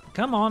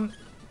 Come on.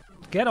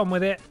 Get on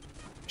with it.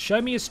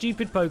 Show me a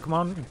stupid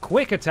Pokemon.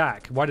 Quick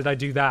attack. Why did I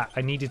do that?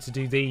 I needed to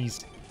do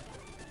these.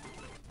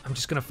 I'm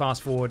just going to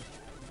fast forward.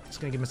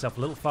 Just going to give myself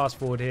a little fast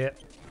forward here.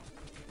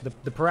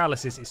 The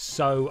paralysis is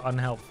so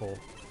unhelpful.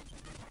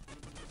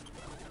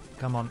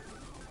 Come on.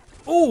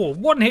 Oh,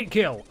 one hit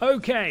kill.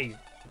 Okay.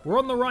 We're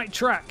on the right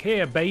track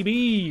here,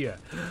 baby.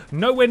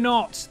 No, we're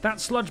not.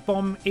 That sludge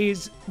bomb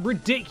is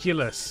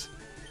ridiculous.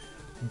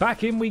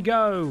 Back in we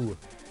go.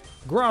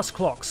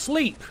 Grassclock,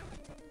 sleep.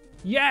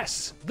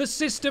 Yes, the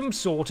system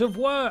sort of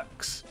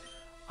works.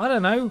 I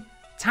don't know.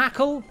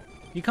 Tackle?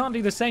 You can't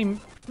do the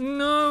same.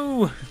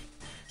 No.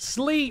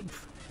 Sleep.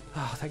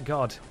 Oh, thank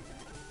God.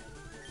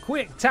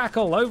 Quick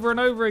tackle over and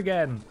over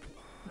again.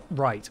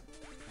 Right.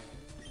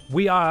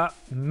 We are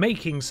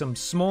making some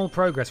small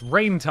progress.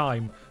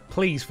 Reyntime,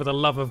 please, for the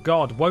love of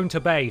God. Won't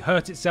obey.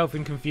 Hurt itself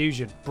in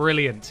confusion.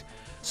 Brilliant.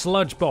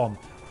 Sludge bomb.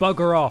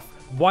 Bugger off.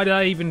 Why did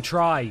I even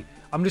try?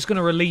 I'm just going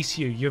to release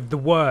you. You're the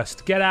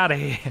worst. Get out of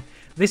here.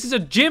 This is a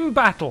gym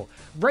battle.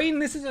 Rain,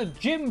 this is a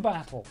gym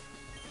battle.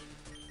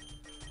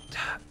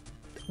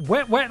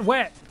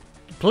 Wet.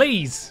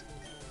 Please.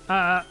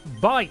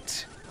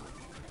 Bite.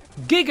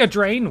 Giga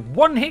Drain.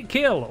 One hit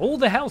kill. All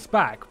the health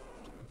back.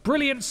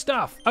 Brilliant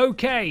stuff.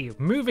 Okay.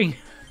 Moving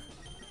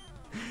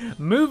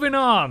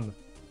on.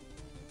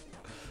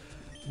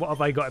 What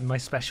have I got in my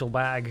special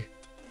bag?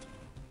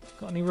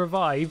 Got any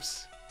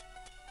revives?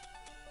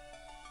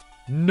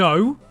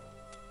 No.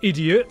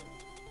 Idiot.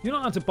 You're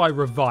not allowed to buy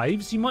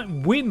revives. You might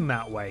win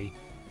that way.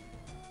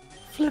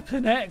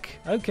 Flippin' heck.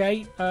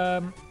 Okay.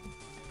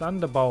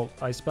 Thunderbolt,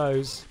 I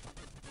suppose.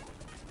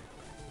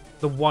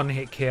 The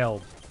one-hit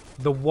kill.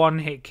 The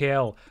one-hit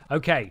kill.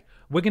 Okay.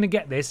 We're going to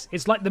get this.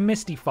 It's like the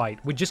Misty fight.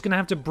 We're just going to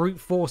have to brute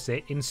force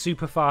it in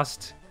super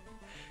fast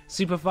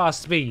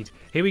speed.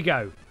 Here we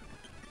go.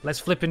 Let's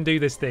flip and do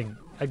this thing.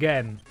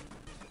 Again.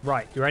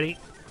 Right, you ready?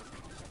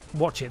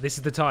 Watch it. This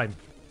is the time.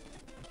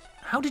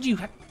 How did you...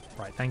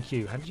 Right, thank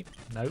you. How did you...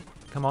 No,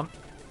 come on.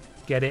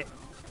 Get it.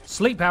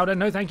 Sleep powder.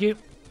 No, thank you.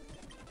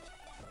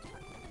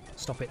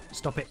 Stop it.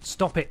 Stop it.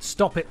 Stop it.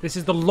 Stop it. This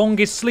is the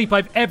longest sleep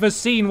I've ever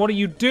seen. What are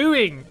you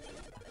doing?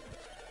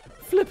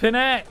 Flippin'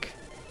 heck.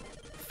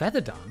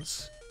 Feather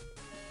Dance?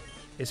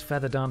 Is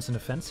Feather Dance an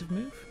offensive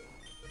move?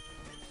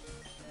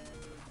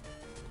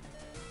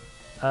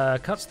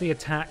 Cuts the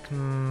attack. I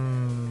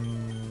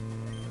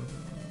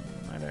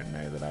don't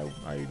know that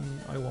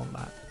I want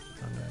that.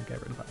 So I'm going to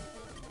get rid of that.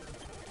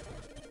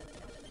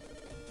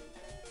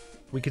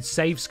 We could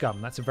save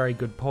Scum. That's a very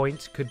good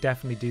point. Could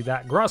definitely do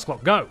that.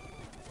 Grassclock, go!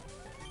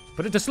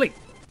 Put it to sleep.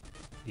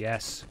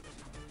 Yes.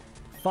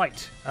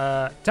 Fight.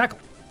 Tackle.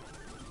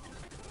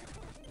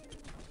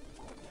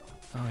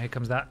 Oh, here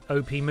comes that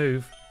OP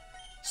move.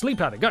 Sleep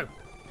powder, go!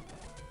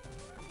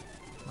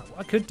 What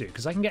I could do,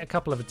 because I can get a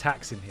couple of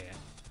attacks in here.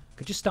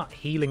 Could just start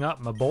healing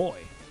up my boy.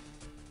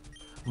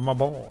 My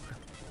boy.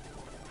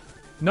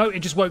 No, it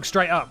just woke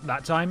straight up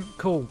that time.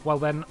 Cool. Well,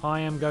 then I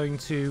am going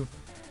to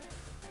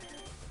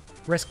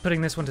risk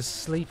putting this one to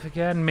sleep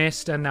again.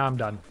 Missed, and now I'm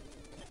done.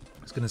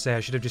 I was going to say I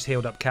should have just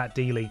healed up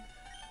CatDeeley.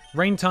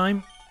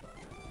 Reyntime,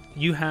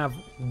 you have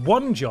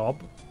one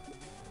job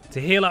to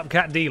heal up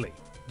CatDeeley.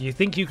 Do you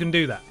think you can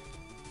do that?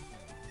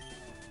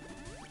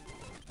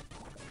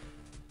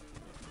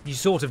 You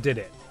sort of did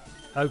it.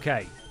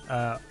 Okay.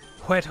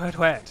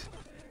 Wet.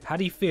 How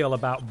do you feel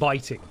about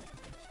biting?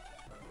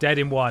 Dead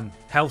in one.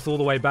 Health all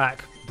the way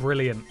back.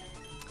 Brilliant.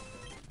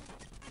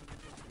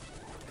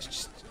 It's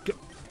just...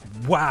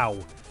 Wow.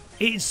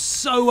 It's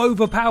so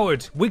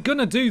overpowered. We're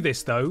gonna do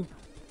this, though.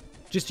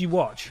 Just you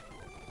watch.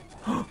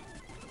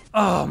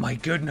 Oh, my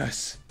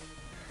goodness.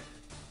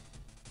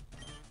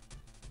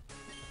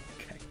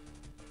 Okay.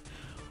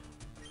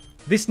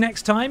 This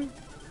next time,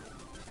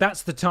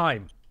 that's the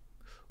time.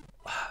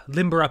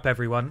 Limber up,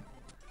 everyone.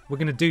 We're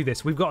going to do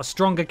this. We've got a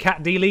stronger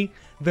CatDeeley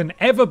than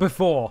ever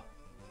before.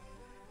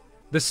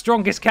 The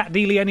strongest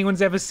CatDeeley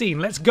anyone's ever seen.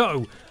 Let's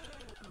go.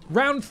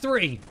 Round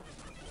 3.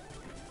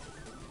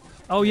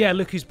 Oh yeah,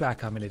 look who's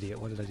back. I'm an idiot.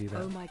 What did I do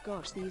there? Oh my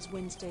gosh, these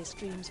Wednesday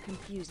streams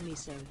confuse me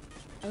so.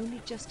 Only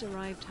just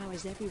arrived. How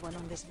is everyone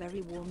on this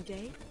very warm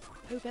day?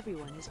 Hope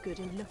everyone is good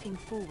and looking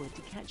forward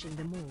to catching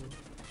them all.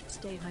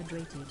 Stay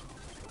hydrated.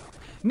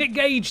 Nick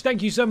Gage,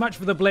 thank you so much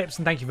for the blips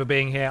and thank you for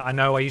being here. I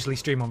know I usually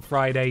stream on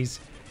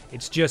Fridays.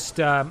 It's just,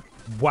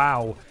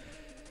 wow.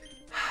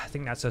 I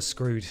think that's us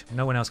screwed.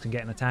 No one else can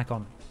get an attack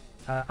on.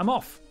 I'm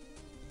off.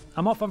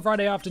 I'm off on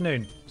Friday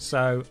afternoon,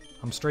 so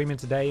I'm streaming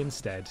today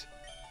instead.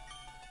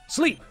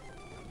 Sleep.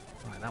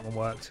 Right, that one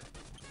worked.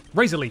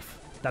 Razor Leaf.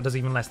 That does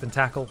even less than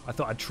tackle. I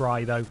thought I'd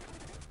try, though.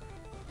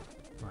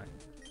 Right,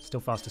 still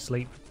fast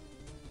asleep.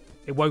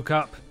 It woke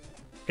up.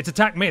 Its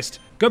attack missed.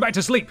 Go back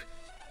to sleep.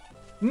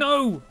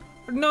 No!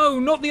 No,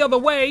 not the other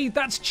way.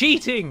 That's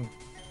cheating.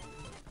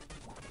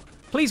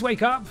 Please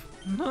wake up.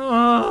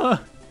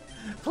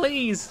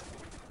 Please.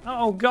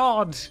 Oh,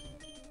 God.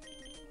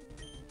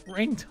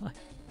 Reyntime.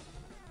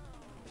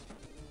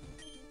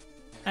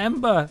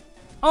 Ember.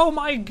 Oh,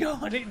 my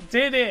God. It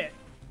did it.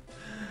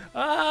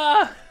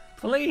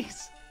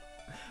 Please.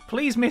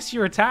 Please miss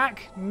your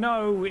attack.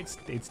 No, it's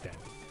dead.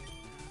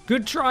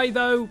 Good try,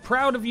 though.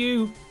 Proud of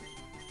you.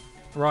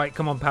 Right,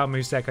 come on,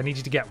 Powmoussek. I need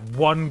you to get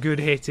one good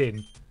hit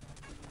in.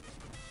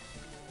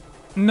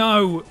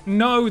 No,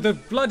 no, the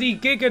bloody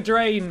Giga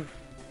Drain.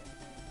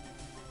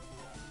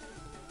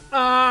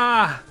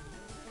 Oh,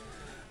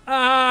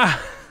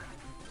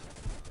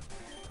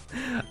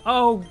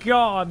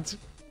 God.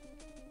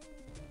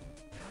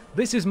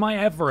 This is my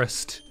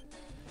Everest.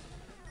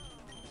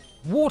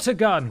 Water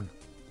gun.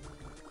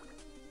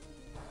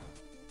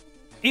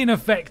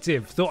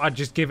 Ineffective. Thought I'd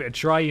just give it a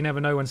try. You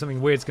never know when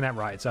something weird's gonna happen.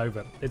 Right, it's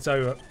over. It's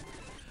over.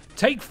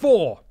 Take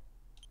 4.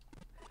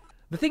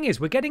 The thing is,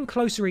 we're getting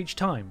closer each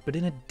time, but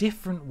in a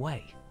different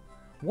way.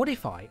 What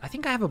if I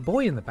think I have a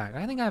boy in the back.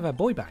 I think I have a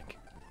boy bank.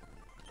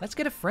 Let's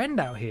get a friend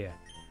out here.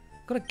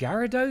 Got a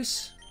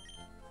Gyarados.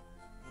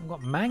 I've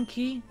got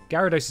Mankey.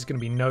 Gyarados is going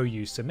to be no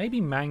use, so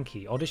maybe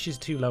Mankey. Oddish is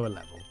too low a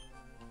level.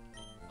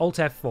 Alt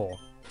F4.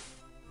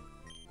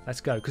 Let's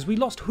go, because we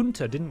lost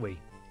Hunter, didn't we?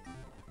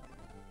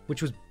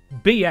 Which was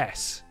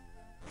BS.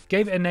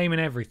 Gave it a name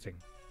and everything.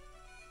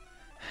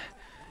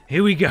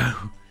 Here we go.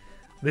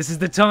 This is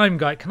the time,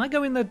 guy. Can I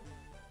go in the...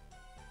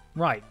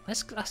 Right,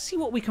 let's see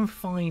what we can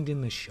find in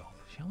the shop,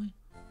 shall we?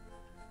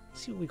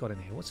 Let's see what we got in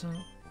here. What's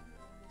a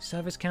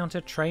service counter,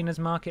 trainer's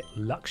market,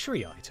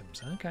 luxury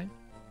items. Okay.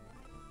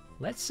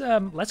 Let's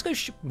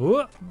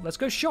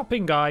go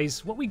shopping,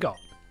 guys. What we got?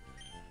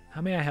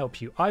 How may I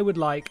help you? I would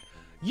like...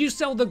 You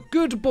sell the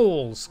good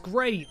balls.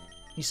 Great.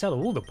 You sell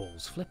all the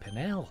balls. Flippin'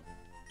 hell.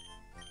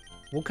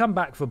 We'll come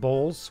back for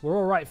balls. We're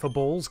all right for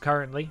balls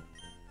currently.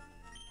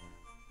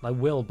 I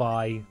will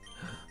buy...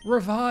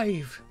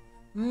 Revive.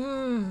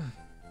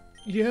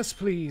 Yes,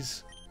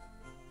 please.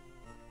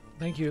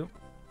 Thank you.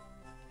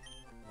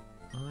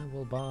 I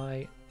will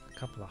buy a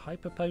couple of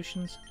hyper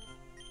potions.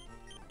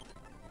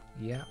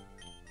 Yeah.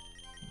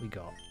 We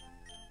got.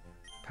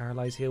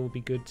 Paralyze heal will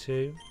be good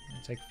too.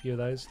 I'll take a few of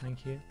those.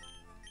 Thank you.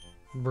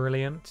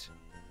 Brilliant.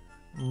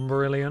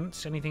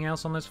 Brilliant. Anything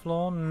else on this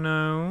floor?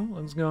 No.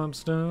 Let's go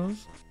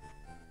upstairs.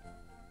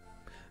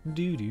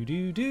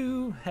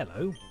 Do.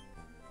 Hello.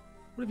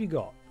 What have you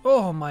got?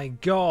 Oh my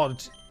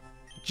god.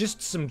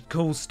 Just some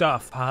cool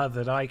stuff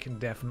that I can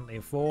definitely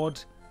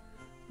afford.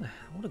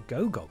 What are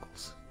Go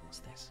Goggles? What's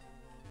this?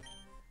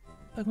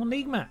 Pokemon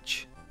League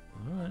match.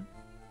 Alright.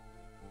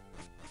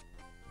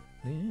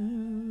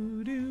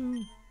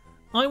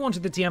 I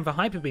wanted the TM for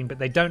Hyper Beam, but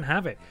they don't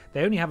have it.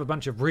 They only have a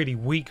bunch of really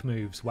weak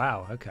moves.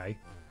 Wow, okay.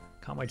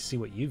 Can't wait to see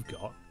what you've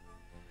got.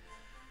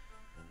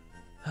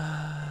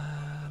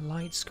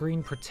 Light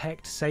screen,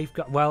 protect,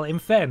 safeguard. Well, in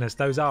fairness,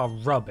 those are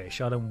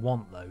rubbish. I don't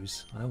want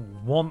those. I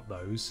don't want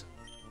those.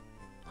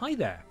 Hi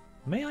there.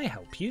 May I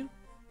help you?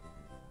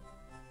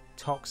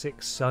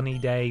 Toxic, sunny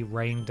day,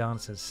 rain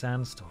dancer,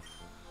 sandstorm.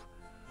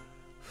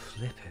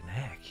 Flippin'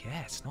 heck.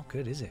 Yeah, it's not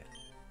good, is it?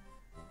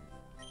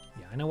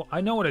 Yeah,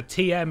 I know what a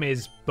TM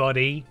is,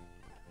 buddy.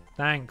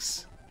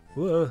 Thanks.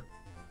 Whoa.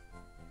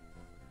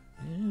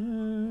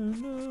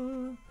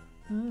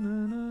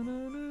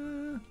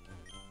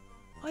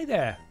 Hi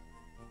there.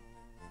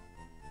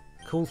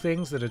 Cool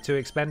things that are too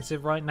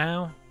expensive right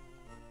now.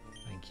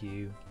 Thank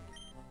you.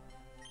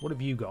 What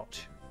have you got?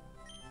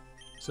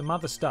 Some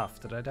other stuff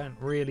that I don't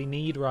really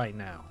need right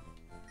now.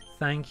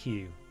 Thank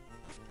you.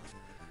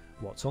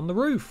 What's on the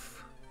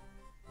roof?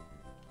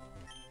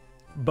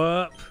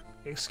 Burp.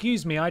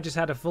 Excuse me, I just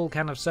had a full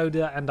can of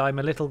soda and I'm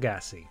a little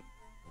gassy.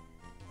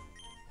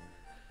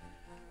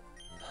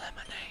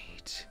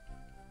 Lemonade.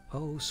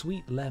 Oh,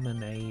 sweet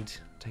lemonade.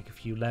 Take a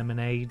few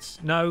lemonades.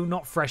 No,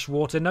 not fresh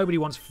water. Nobody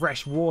wants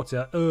fresh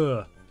water.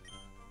 Ugh.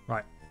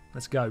 Right,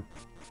 let's go.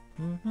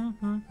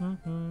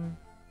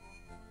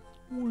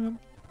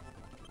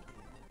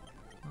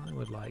 I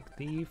would like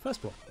the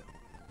first one.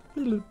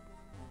 Do.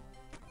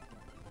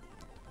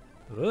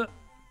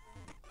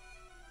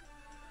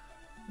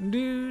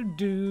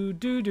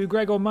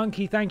 Gregor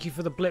Monkey, thank you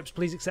for the blips.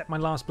 Please accept my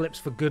last blips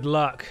for good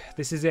luck.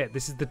 This is it.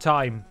 This is the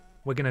time.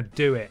 We're going to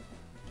do it.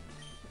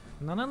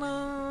 Na na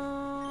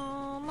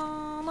na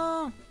na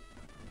na.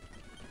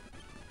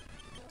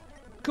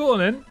 Go on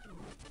then.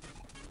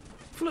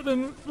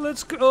 Flippin',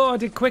 let's go. Oh, I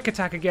did quick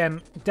attack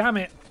again. Damn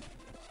it.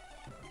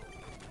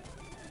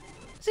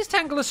 Is this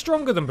Tangler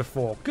stronger than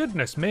before?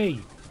 Goodness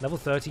me. Level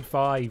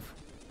 35.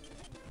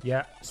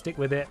 Yeah, stick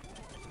with it.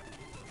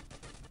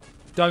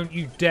 Don't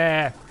you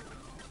dare.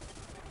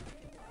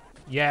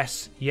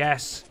 Yes,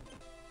 yes.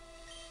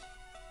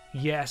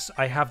 Yes,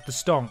 I have the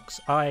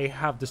stonks. I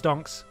have the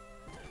stonks.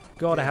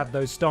 God, I have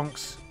those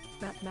stonks.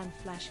 Batman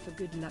Flash for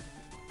good luck.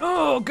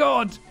 Oh,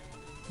 God.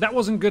 That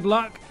wasn't good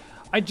luck.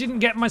 I didn't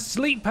get my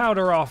sleep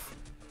powder off.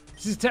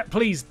 This is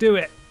please do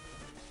it.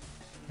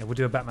 Yeah, we'll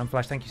do a Batman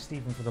Flash. Thank you,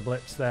 Stephen, for the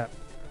blips there.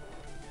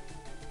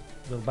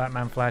 Little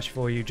Batman Flash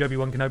for you.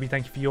 Joby1 Kenobi,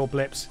 thank you for your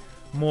blips.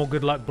 More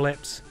good luck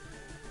blips.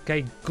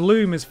 Okay,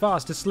 Gloom is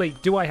fast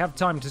asleep. Do I have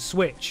time to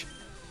switch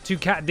to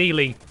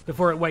CatDeeley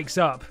before it wakes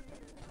up?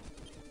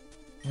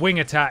 Wing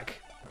attack.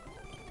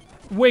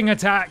 Wing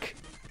attack.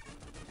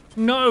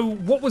 No,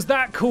 what was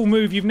that cool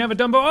move you've never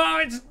done before?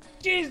 Oh,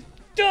 it's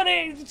done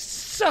it.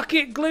 Suck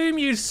it, Gloom,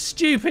 you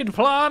stupid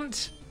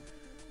plant.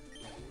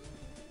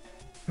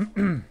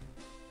 I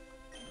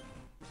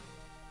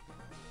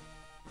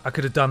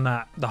could have done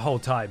that the whole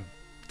time.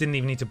 Didn't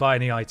even need to buy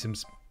any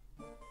items.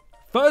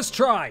 First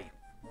try.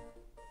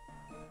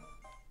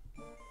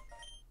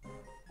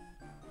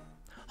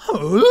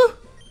 Huh?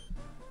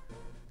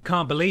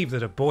 Can't believe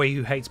that a boy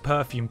who hates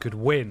perfume could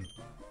win.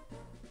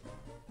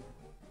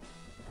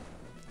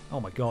 Oh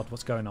my god,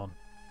 what's going on?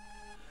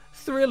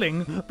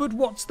 Thrilling, but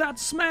what's that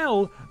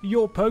smell?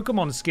 Your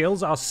Pokemon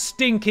skills are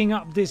stinking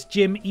up this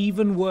gym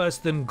even worse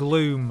than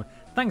Gloom.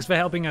 Thanks for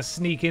helping us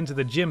sneak into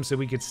the gym so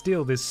we could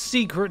steal this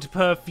secret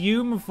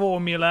perfume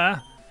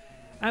formula.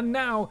 And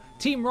now,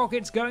 Team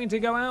Rocket's going to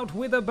go out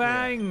with a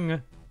bang. Yeah.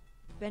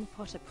 Ben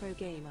Potter Pro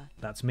Gamer.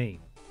 That's me.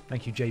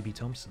 Thank you, JB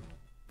Thompson,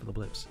 for the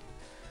blips.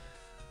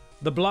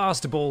 The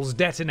blast balls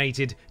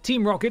detonated.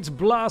 Team Rocket's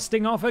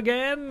blasting off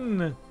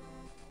again.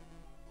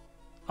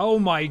 Oh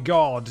my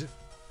god.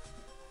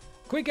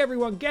 Quick,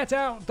 everyone, get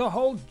out. The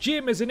whole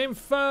gym is an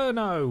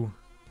inferno.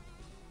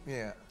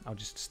 Yeah. I'll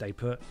just stay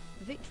put.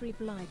 Victory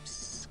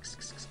Blipes.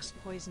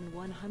 Poison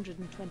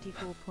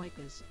 124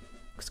 poikers.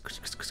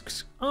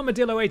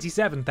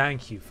 Armadillo87,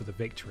 thank you for the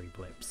victory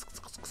blips.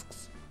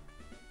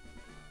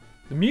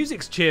 The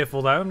music's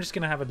cheerful though. I'm just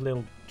going to have a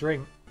little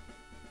drink.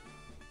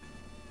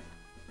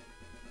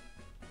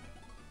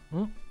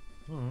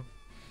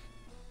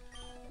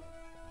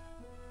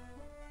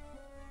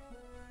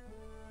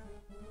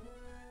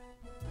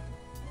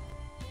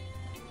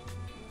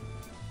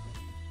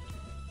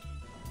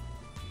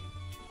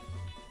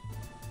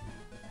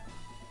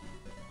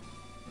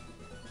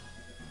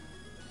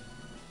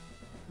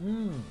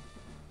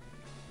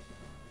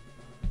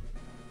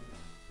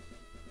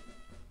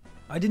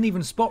 I didn't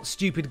even spot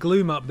stupid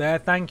Gloom up there.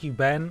 Thank you,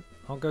 Ben.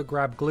 I'll go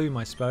grab Gloom,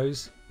 I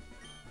suppose.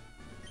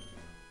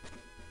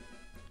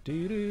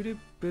 Hello,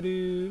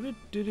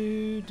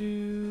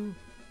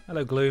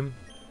 Gloom.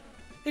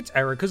 It's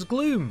Erica's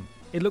Gloom.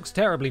 It looks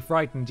terribly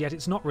frightened, yet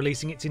it's not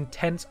releasing its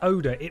intense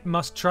odour. It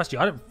must trust you.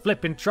 I don't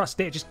flippin' trust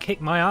it. Just kick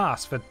my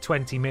ass for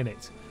 20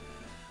 minutes.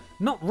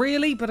 Not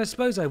really, but I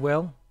suppose I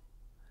will.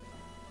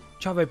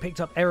 Chavo picked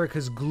up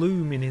Erica's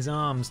Gloom in his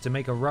arms to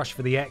make a rush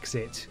for the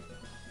exit.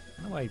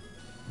 Oh,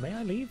 may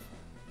I leave?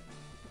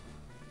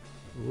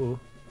 Ooh.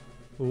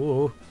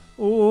 Ooh.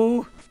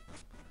 Ooh.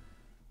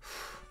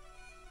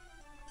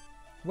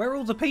 Where are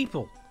all the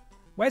people?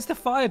 Where's the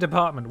fire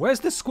department? Where's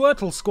the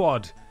Squirtle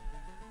squad?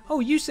 Oh,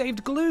 you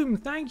saved Gloom.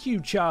 Thank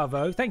you,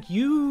 Chavo. Thank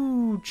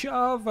you,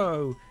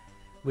 Chavo.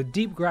 With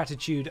deep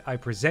gratitude, I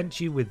present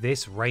you with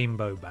this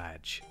rainbow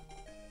badge.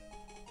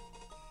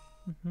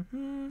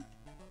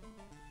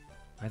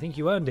 I think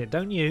you earned it,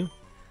 don't you?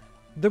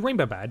 The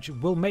rainbow badge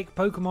will make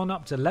Pokemon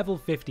up to level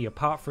 50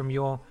 apart from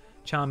your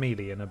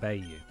Charmeleon obey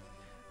you.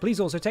 Please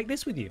also take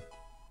this with you.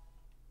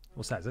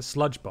 What's that? Is that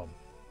Sludge Bomb?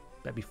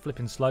 Better be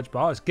flipping Sludge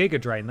Bomb. Oh, it's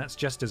Giga Drain. That's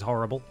just as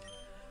horrible.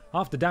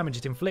 Half the damage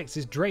it inflicts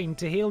is drained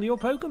to heal your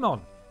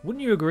Pokemon.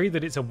 Wouldn't you agree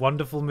that it's a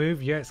wonderful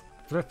move? Yeah, it's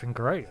flipping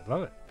great. I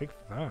love it. Big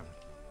fan.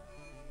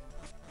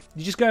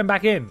 You're just going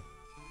back in.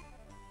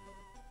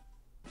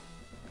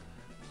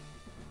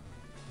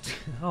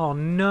 Oh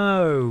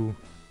no.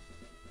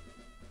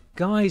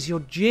 Guys,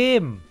 your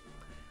gym.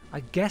 I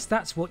guess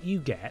that's what you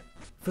get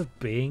for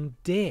being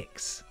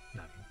dicks.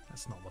 No,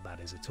 that's not what that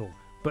is at all.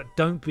 But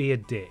don't be a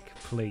dick,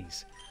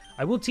 please.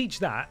 I will teach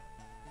that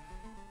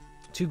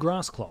to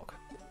Grassclock.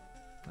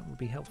 That would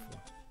be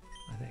helpful,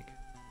 I think.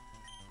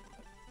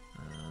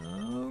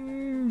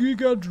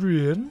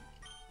 Gigadrian?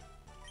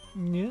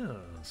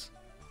 Yes.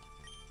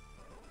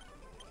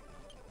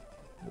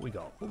 What we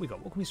got? What we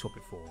got? What can we swap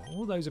it for?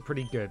 All those are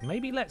pretty good.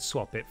 Maybe let's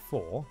swap it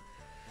for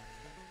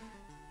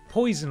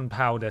poison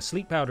powder.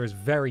 Sleep powder is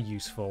very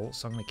useful,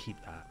 so I'm going to keep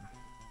that.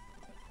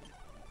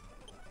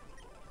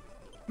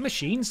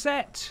 Machine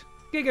set!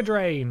 Giga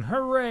Drain!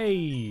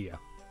 Hooray!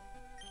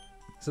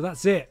 So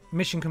that's it.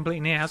 Mission complete.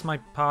 And here, how's my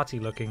party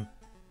looking?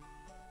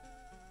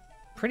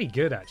 Pretty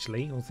good,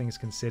 actually, all things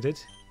considered.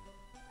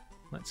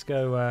 Let's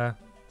go...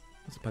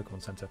 what's the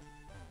Pokemon Center?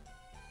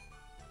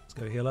 Let's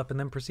go heal up and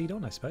then proceed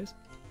on, I suppose.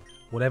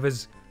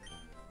 Whatever's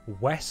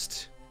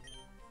west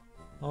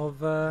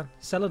of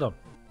Celadon.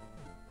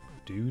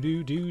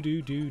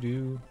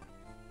 Do.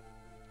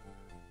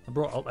 I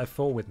brought Alt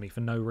F4 with me for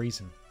no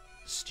reason.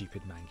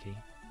 Stupid Mankey.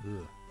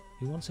 Ugh.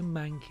 Who wants a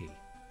Mankey?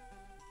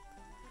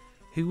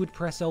 Who would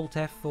press Alt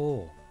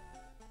F4?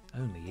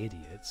 Only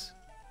idiots.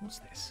 What's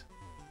this?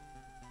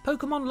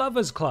 Pokemon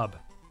Lovers Club.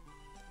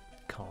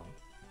 Can't.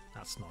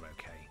 That's not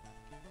okay.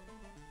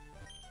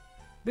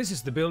 This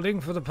is the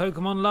building for the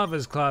Pokemon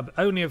Lovers Club.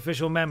 Only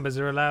official members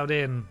are allowed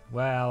in.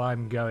 Well,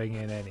 I'm going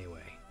in anyway.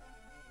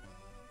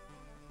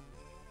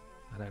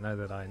 I don't know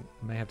that I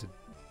may have to...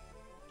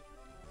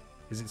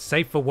 Is it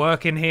safe for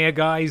work in here,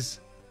 guys?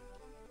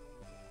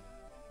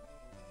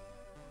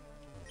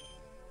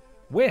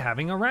 We're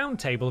having a round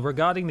table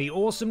regarding the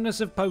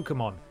awesomeness of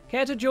Pokemon.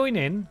 Care to join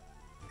in?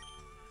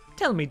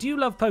 Tell me, do you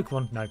love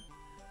Pokemon? No.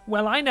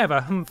 Well, I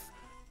never.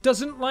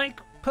 Doesn't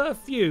like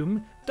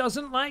perfume.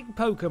 Doesn't like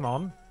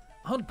Pokemon.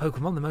 Aren't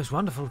Pokemon the most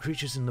wonderful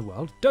creatures in the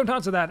world? Don't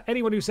answer that.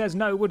 Anyone who says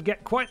no would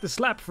get quite the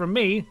slap from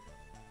me.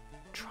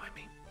 Try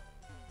me.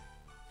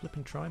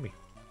 Flippin' try me.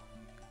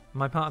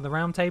 Am I part of the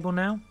round table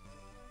now?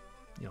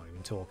 You're not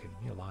even talking.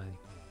 You're lying.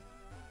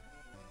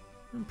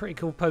 Pretty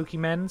cool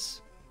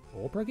Pokemons.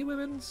 Or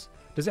Pokewomen's.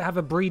 Does it have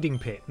a breeding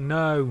pit?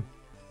 No.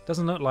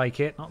 Doesn't look like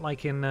it. Not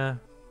like in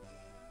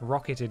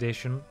Rocket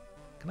Edition.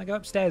 Can I go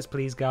upstairs,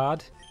 please,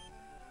 guard?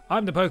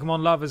 I'm the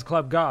Pokemon Lovers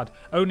Club guard.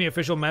 Only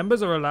official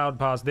members are allowed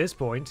past this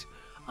point.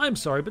 I'm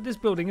sorry, but this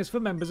building is for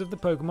members of the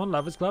Pokemon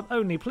Lovers Club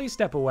only. Please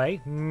step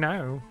away.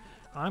 No.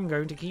 I'm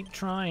going to keep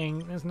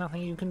trying. There's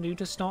nothing you can do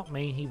to stop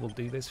me. He will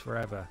do this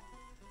forever.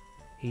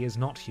 He is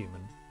not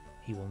human.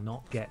 He will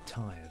not get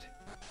tired.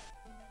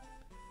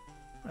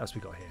 What else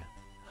we got here?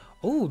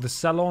 Oh, the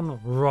Salon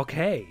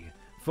Roque.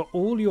 For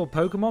all your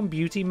Pokemon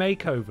beauty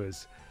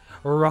makeovers.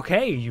 Roque,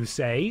 you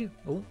say?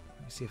 Oh, let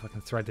me see if I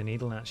can thread the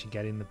needle and actually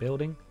get in the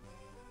building.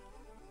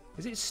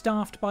 Is it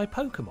staffed by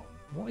Pokemon?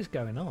 What is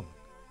going on?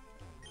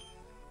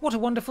 What a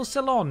wonderful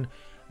salon!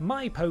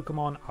 My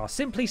Pokemon are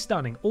simply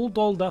stunning, all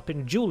dolled up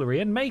in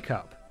jewellery and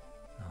makeup.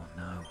 Oh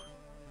no.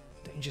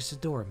 Don't just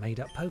adore a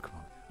made-up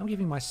Pokemon. I'm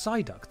giving my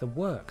Psyduck the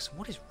works.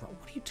 What is wrong?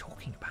 What are you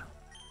talking about?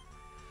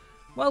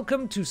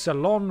 Welcome to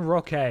Salon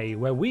Roque,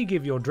 where we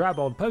give your drab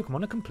old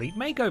Pokemon a complete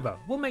makeover.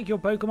 We'll make your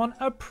Pokemon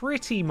a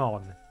pretty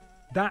mon.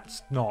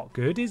 That's not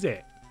good, is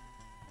it?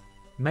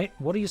 Mate,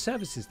 what are your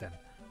services then?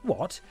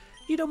 What?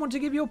 You don't want to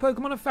give your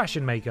Pokemon a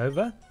fashion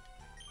makeover?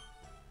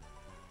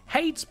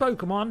 Hates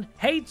Pokemon,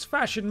 hates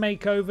fashion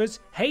makeovers,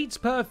 hates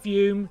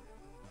perfume.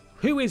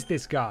 Who is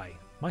this guy?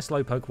 My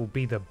Slowpoke will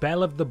be the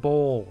belle of the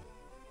ball.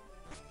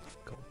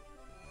 Cool.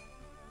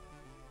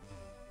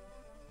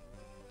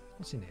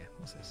 What's in here?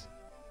 What's this?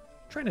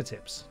 Trainer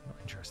tips. Not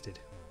interested.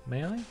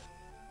 May I?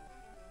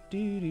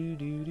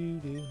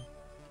 Do.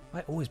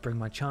 I always bring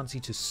my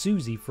Chansey to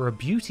Susie for a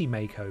beauty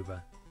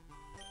makeover.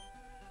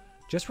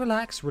 Just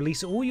relax,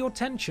 release all your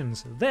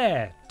tensions.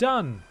 There,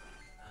 done.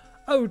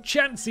 Oh,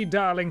 Chansey,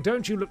 darling,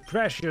 don't you look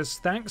precious.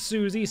 Thanks,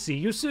 Susie. See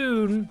you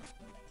soon.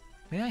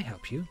 May I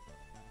help you?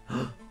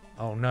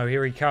 Oh no,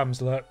 here he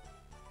comes, look.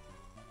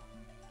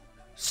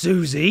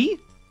 Susie?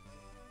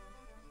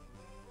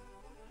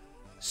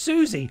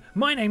 Susie,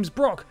 my name's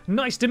Brock.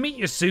 Nice to meet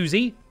you,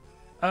 Susie.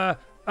 I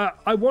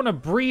want to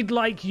breed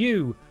like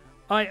you.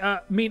 I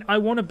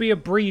want to be a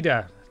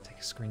breeder. Take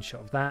a screenshot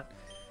of that.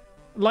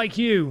 Like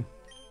you.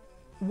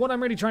 What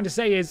I'm really trying to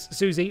say is,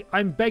 Susie,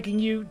 I'm begging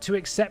you to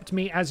accept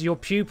me as your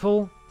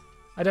pupil.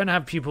 I don't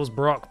have pupils,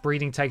 Brock.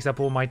 Breeding takes up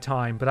all my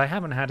time, but I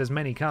haven't had as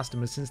many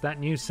customers since that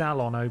new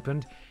salon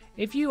opened.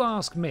 If you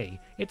ask me,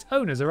 its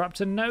owners are up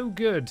to no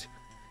good.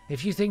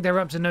 If you think they're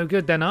up to no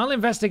good, then I'll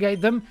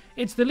investigate them.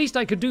 It's the least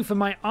I could do for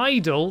my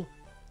idol.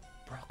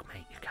 Brock,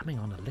 mate, you're coming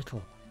on a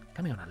little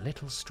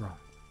strong.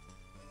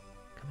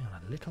 Coming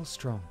on a little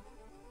strong.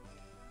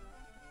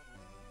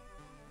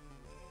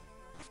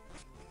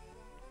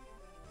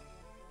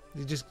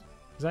 Is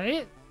that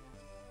it?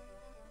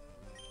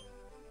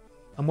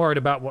 I'm worried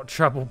about what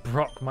trouble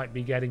Brock might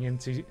be getting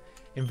into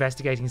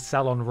investigating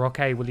Salon Roque.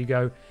 Will you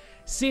go,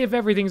 see if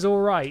everything's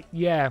alright?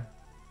 Yeah.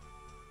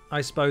 I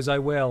suppose I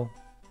will.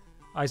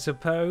 I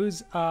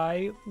suppose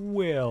I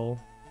will.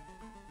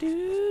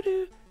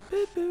 Doo-doo,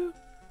 boo-boo.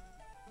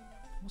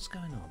 What's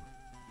going on?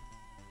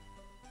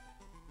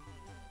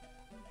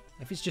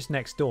 If it's just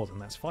next door, then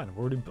that's fine. I've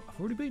already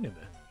been in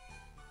there.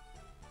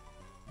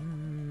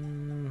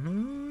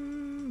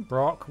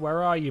 Brock,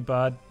 where are you,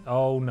 bud?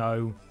 Oh,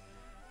 no.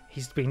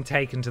 He's been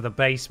taken to the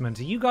basement.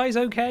 Are you guys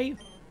okay?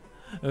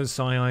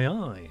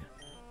 Sigh.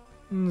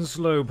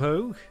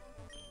 Slowpoke.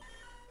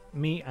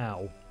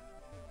 Meow.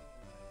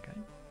 Okay.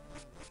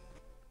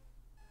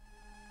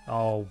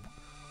 Oh,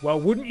 well,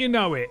 wouldn't you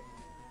know it?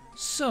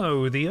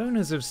 So, the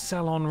owners of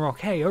Salon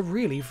Roque are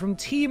really from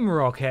Team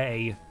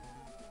Roque.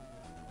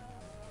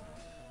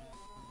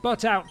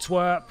 Butt out,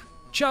 twerp.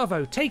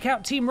 Chavo, take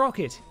out Team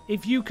Rocket.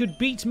 If you could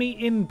beat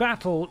me in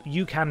battle,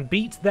 you can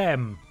beat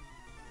them.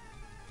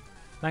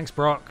 Thanks,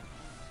 Brock.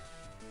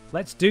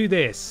 Let's do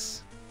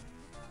this.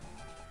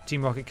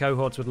 Team Rocket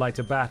cohorts would like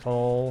to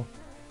battle.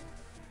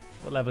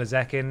 What level is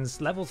Ekans?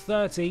 Level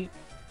 30.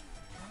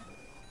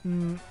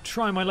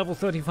 Try my level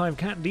 35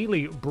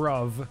 CatDeeley,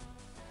 bruv.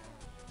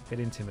 Bit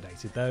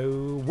intimidated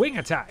though. Wing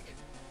attack.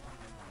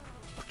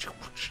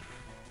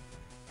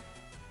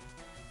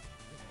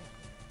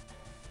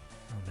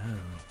 Oh no.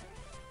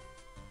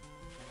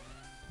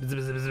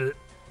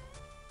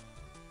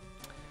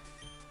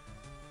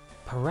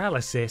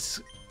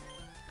 Paralysis.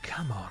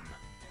 Come on.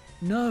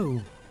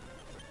 No.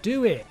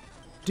 Do it.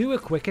 Do a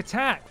quick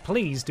attack.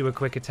 Please do a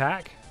quick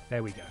attack.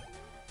 There we go.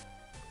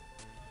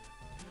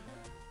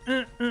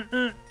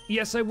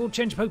 Yes, I will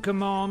change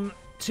Pokemon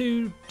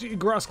to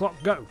Grassclock.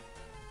 Go.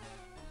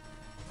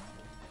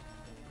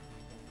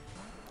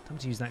 Time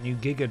to use that new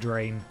Giga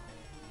Drain.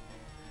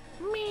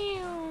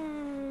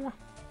 Meow.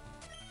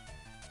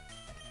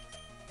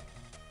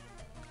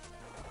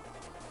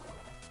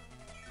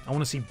 I want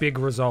to see big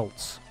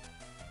results.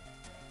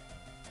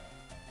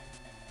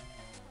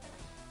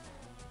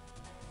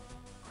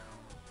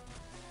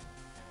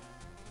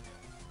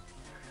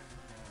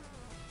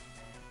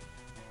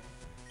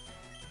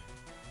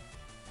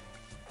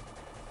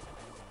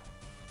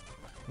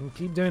 We'll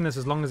keep doing this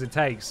as long as it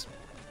takes.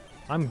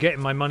 I'm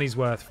getting my money's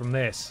worth from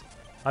this.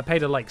 I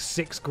paid her like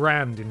 6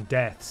 grand in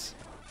deaths.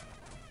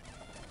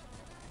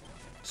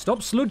 Stop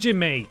sludging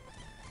me!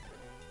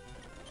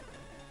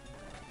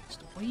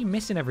 Why are you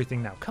missing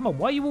everything now? Come on,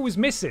 why are you always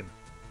missing?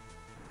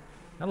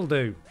 That'll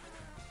do.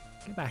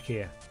 Get back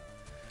here.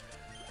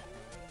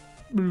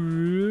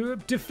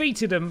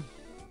 Defeated him.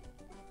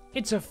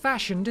 It's a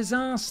fashion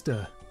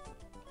disaster.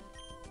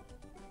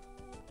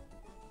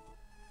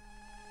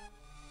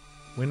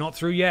 We're not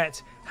through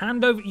yet.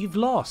 Hand over... You've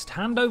lost.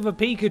 Hand over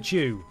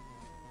Pikachu.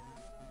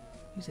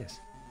 Who's this?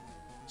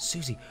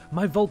 Susie.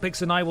 My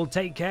Vulpix and I will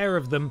take care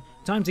of them.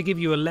 Time to give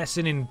you a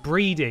lesson in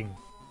breeding.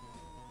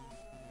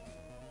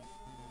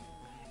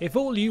 If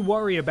all you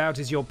worry about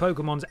is your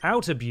Pokemon's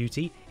outer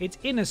beauty, its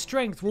inner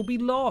strength will be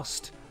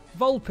lost.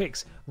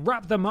 Vulpix,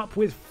 wrap them up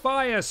with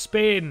Fire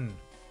Spin.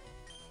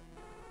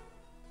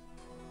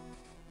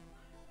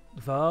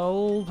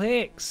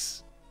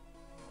 Vulpix.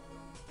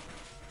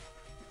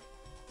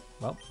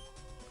 Well,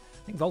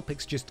 I think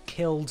Vulpix just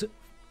killed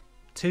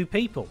 2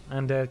 people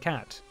and a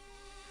cat.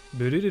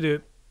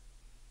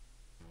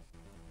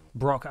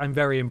 Brock, I'm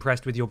very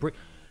impressed with your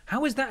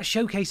How is that a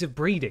showcase of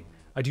breeding?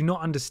 I do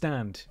not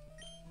understand.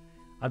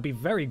 I'd be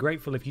very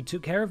grateful if you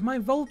took care of my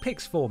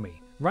Vulpix for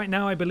me. Right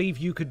now I believe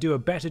you could do a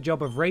better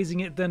job of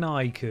raising it than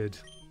I could.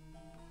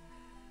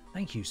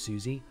 Thank you,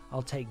 Susie.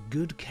 I'll take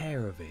good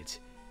care of it.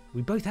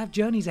 We both have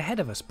journeys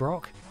ahead of us,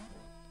 Brock.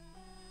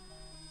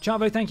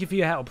 Chavo, thank you for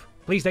your help.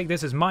 Please take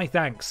this as my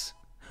thanks.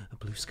 A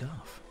blue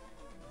scarf.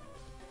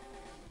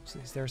 So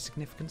is there a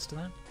significance to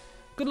that?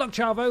 Good luck,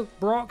 Chavo.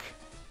 Brock.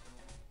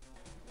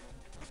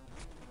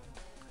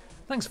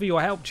 Thanks for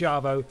your help,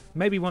 Chavo.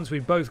 Maybe once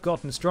we've both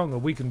gotten stronger,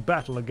 we can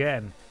battle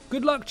again.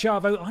 Good luck,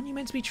 Chavo. Aren't you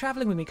meant to be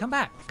travelling with me? Come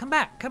back. Come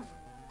back. Come.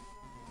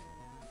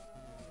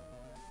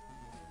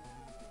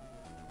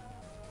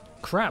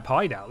 Crap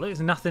hideout. Look,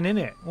 there's nothing in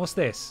it. What's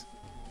this?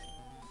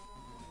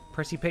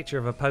 Pretty picture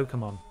of a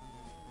Pokemon.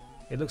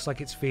 It looks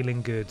like it's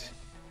feeling good.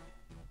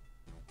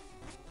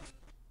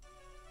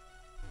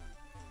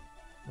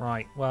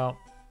 Right, well,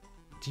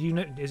 do you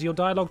know, is your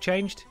dialogue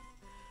changed?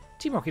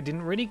 Team Rocket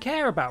didn't really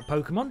care about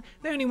Pokemon.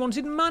 They only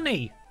wanted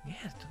money.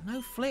 Yeah,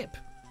 no flip.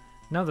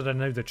 Now that I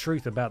know the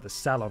truth about the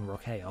Salon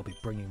Rocket, I'll be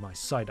bringing my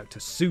Psyduck to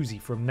Susie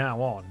from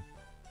now on.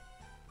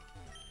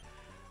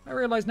 I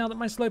realise now that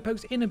my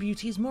Slowpoke's inner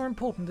beauty is more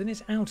important than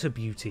its outer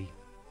beauty.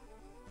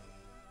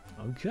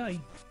 Okay.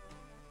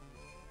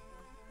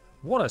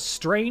 What a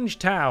strange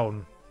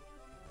town.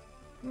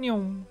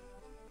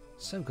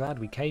 So glad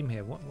we came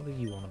here. What are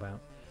you on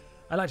about?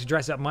 I like to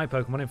dress up my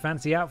Pokemon in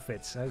fancy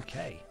outfits.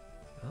 Okay.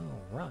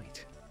 Oh,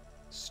 right.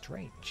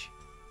 Strange.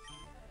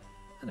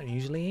 I don't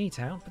usually eat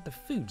out, but the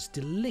food's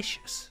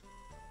delicious.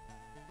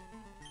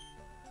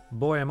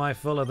 Boy, am I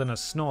fuller than a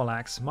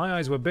Snorlax. My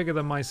eyes were bigger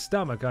than my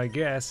stomach, I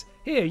guess.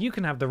 Here, you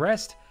can have the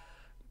rest.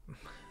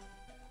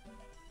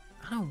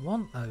 I don't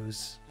want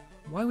those.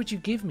 Why would you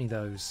give me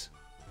those?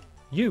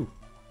 You.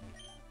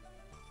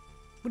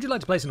 Would you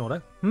like to place an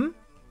order?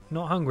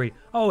 Not hungry.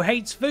 Oh,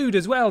 hates food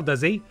as well,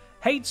 does he?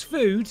 Hates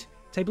food?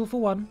 Table for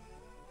one.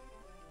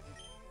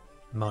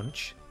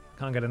 Munch.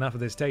 Can't get enough of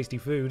this tasty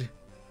food.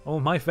 Oh,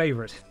 my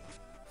favourite.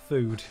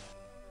 Food.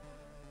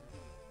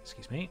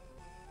 Excuse me.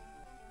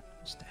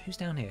 Who's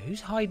down here?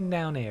 Who's hiding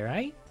down here,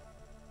 eh?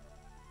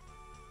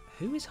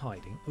 Who is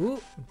hiding? Ooh,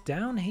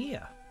 down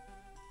here.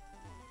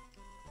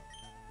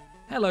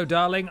 Hello,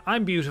 darling.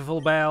 I'm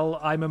Beautiful Belle.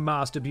 I'm a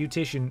master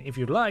beautician. If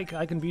you'd like,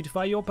 I can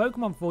beautify your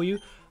Pokemon for you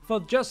for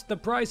just the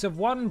price of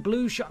one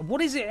blue shard.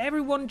 What is it?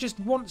 Everyone just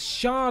wants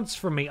shards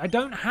from me. I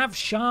don't have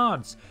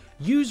shards.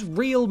 Use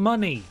real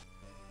money.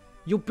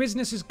 Your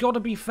business has got to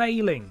be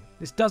failing.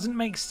 This doesn't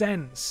make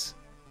sense.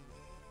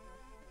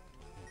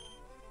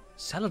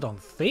 CELADON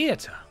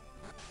Theatre.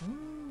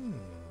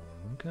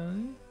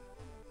 Okay.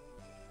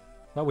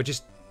 Well, we're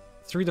just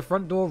through the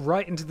front door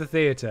right into the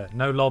theatre.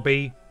 No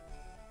lobby.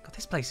 God,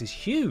 this place is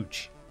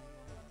huge.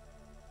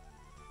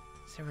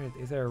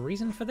 Is there a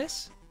reason for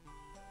this?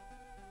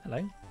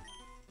 Hello.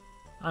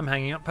 I'm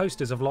hanging up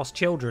posters of lost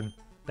children.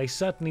 They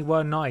certainly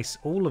were nice,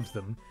 all of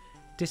them.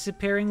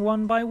 Disappearing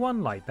one by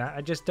one like that,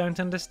 I just don't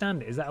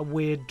understand it. Is that a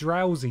weird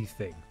drowsy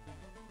thing?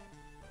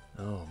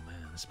 Oh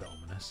man, that's a bit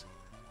ominous.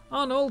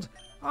 Arnold!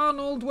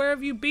 Arnold, where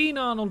have you been,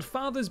 Arnold?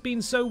 Father's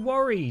been so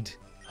worried.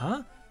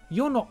 Huh?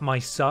 You're not my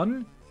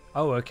son?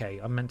 Oh, okay,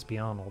 I'm meant to be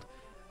Arnold.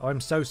 Oh, I'm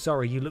so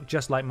sorry, you look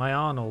just like my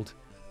Arnold.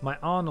 My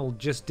Arnold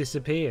just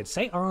disappeared.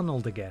 Say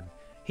Arnold again.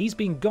 He's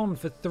been gone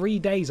for 3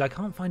 days. I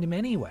can't find him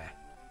anywhere.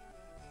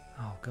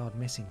 Oh God,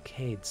 missing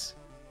kids.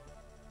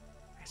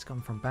 It's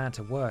gone from bad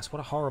to worse. What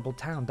a horrible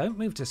town. Don't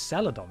move to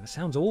CELADON. It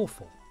sounds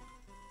awful.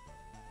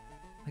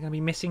 They're going to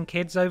be missing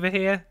kids over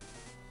here?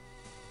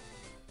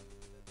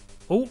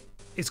 Oh,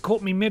 it's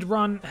caught me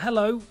mid-run.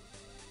 Hello.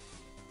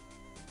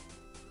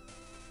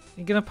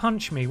 You're going to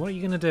punch me. What are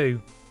you going to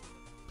do?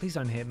 Please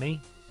don't hit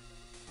me.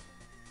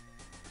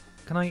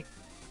 Can I... I'm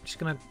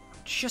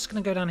just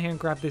going to go down here and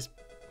grab this...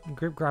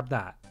 Grab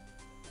that.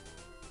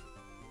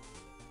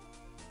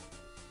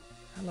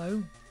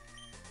 Hello.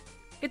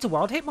 It's a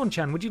wild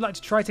Hitmonchan. Would you like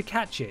to try to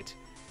catch it?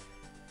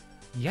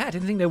 Yeah, I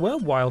didn't think there were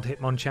wild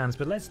Hitmonchans,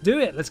 but let's do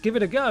it. Let's give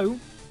it a go.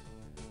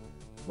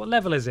 What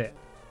level is it?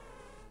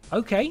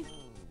 Okay.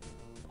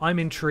 I'm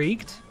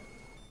intrigued.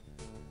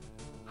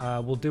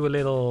 We'll do a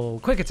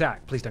little quick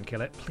attack. Please don't kill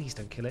it. Please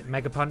don't kill it.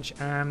 Mega Punch,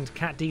 and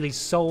CatDeeley's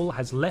soul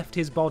has left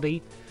his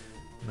body.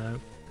 No,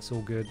 it's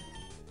all good.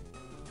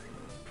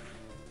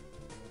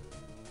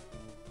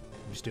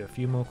 Just do a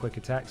few more quick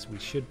attacks. We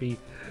should be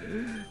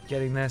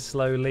getting there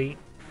slowly.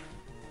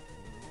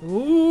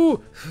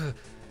 Ooh!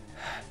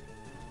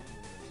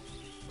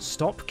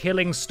 Stop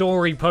killing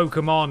story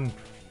Pokemon.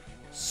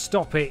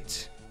 Stop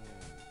it.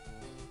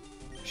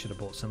 Should have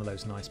bought some of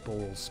those nice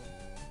balls.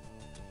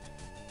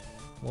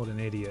 What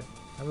an idiot.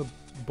 Have a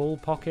ball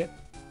pocket.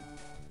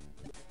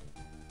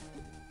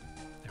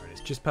 There it is.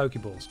 Just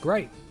Pokeballs.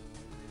 Great.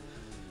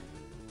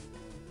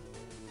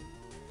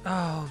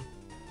 Oh.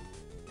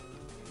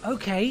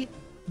 Okay.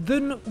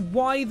 Then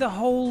why the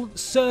whole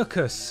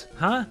circus,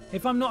 huh?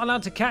 If I'm not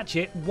allowed to catch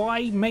it,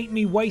 why make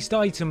me waste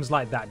items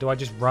like that? Do I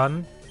just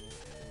run?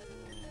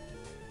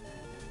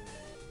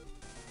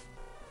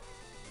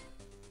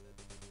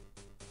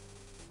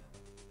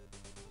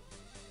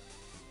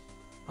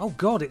 Oh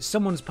God, it's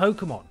someone's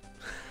Pokemon.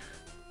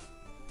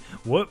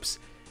 Whoops.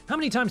 How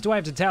many times do I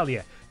have to tell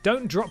you?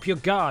 Don't drop your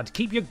guard.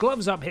 Keep your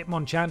gloves up,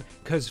 Hitmonchan,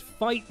 because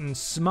fighting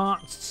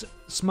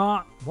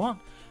what?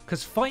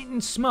 Because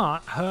fighting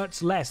smart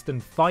hurts less than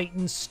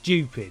fighting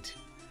stupid.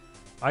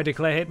 I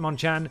declare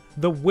Hitmonchan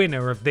the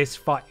winner of this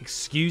fight.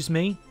 Excuse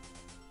me?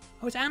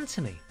 Oh, it's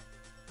Anthony.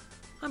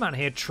 I'm out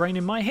here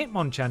training my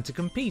Hitmonchan to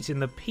compete in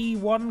the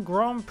P1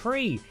 Grand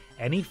Prix.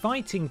 Any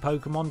fighting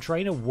Pokemon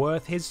trainer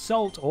worth his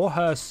salt or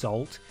her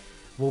salt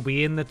will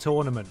be in the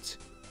tournament.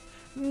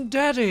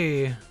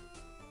 Daddy!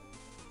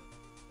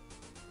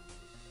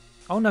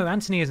 Oh no,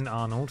 Anthony isn't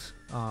Arnold.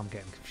 Oh, I'm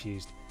getting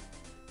confused.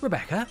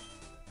 Rebecca?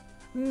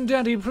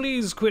 Daddy,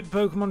 please quit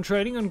Pokemon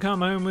training and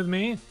come home with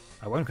me.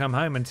 I won't come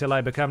home until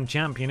I become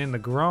champion in the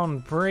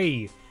Grand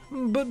Prix.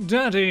 But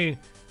Daddy...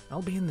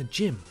 I'll be in the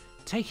gym,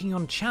 taking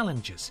on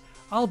challenges.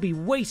 I'll be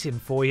waiting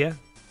for you.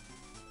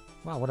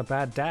 Wow, what a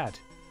bad dad.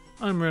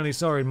 I'm really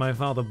sorry my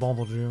father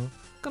bothered you.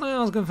 Can I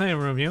ask a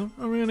favour of you?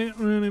 A really,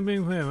 really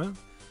big favour?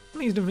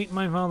 Please defeat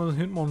my father's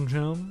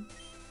Hitmonchan.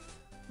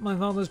 My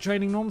father's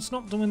training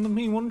non-stop to win the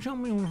P1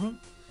 championship.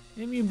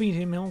 If you beat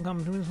him, he'll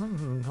come to his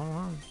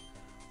home.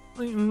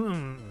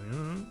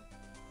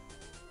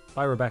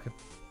 Bye, Rebecca.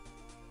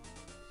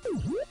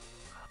 Look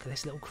at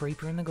this little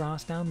creeper in the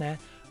grass down there.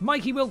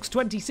 Mikey Wilkes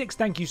 26,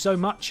 thank you so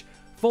much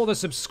for the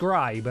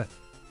subscribe.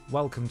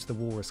 Welcome to the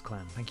Walrus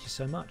Clan. Thank you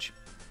so much.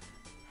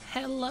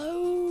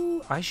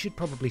 Hello. I should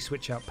probably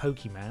switch out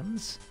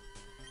Pokemans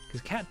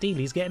because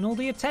CatDeeley's getting all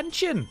the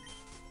attention.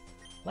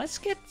 Let's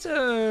get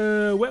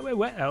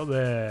WetWetWet out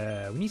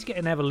there. We need to get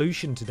an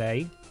evolution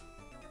today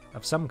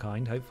of some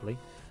kind, hopefully.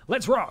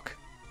 Let's rock.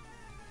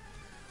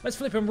 Let's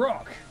flip and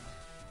rock.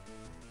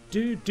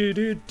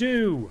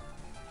 Do.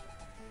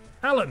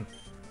 Alan.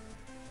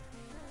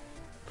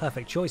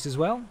 Perfect choice as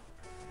well.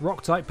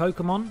 Rock-type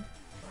Pokemon.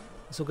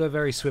 This will go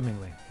very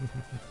swimmingly.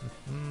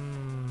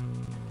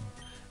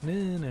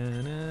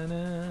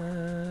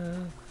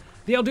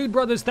 The Aldude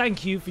Brothers,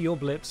 thank you for your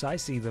blips. I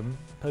see them.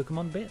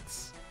 Pokemon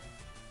bits.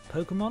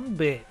 Pokemon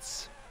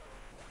bits.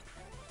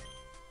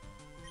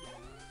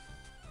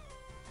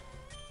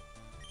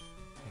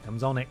 Here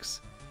comes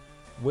Onyx.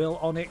 Will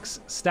Onyx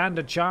stand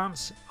a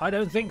chance? I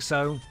don't think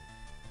so.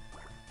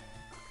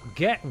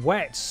 Get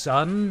wet,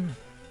 son.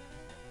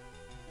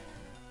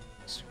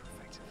 Super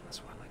effective.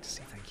 That's what I like to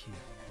see. Thank you.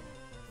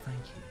 Thank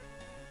you.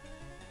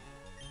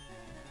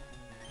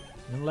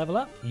 Gonna level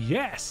up?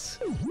 Yes!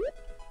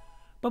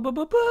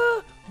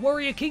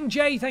 Warrior King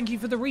J, thank you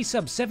for the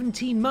resub.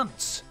 17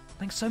 months.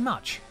 Thanks so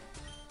much.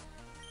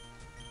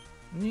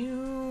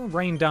 New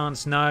Rain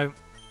Dance, no.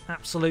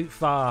 Absolute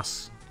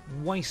farce.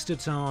 Waste of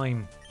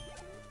time.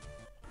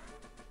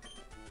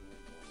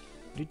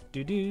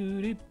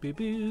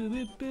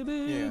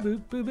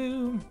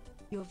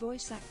 Your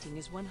voice acting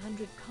is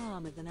 100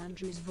 calmer than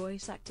Andrew's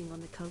voice acting on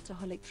the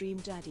Cultaholic Dream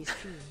Daddy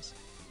streams.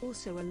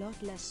 Also a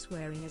lot less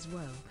swearing as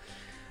well.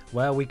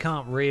 Well, we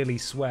can't really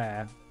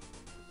swear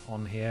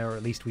on here, or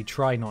at least we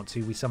try not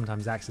to. We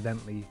sometimes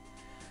accidentally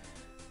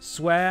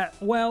swear.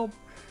 Well,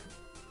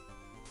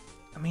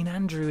 I mean,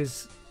 Andrew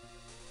is...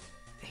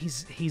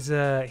 He's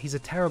a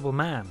terrible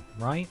man,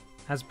 right?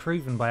 As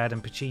proven by Adam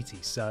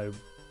Pacitti, so...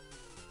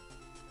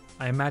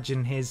 I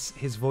imagine his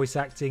voice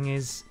acting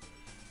is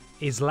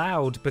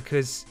loud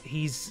because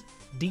he's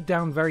deep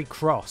down very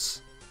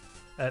cross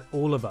at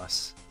all of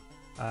us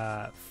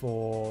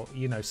for,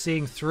 you know,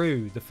 seeing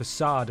through the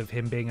facade of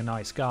him being a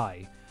nice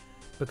guy,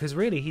 because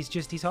really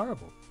he's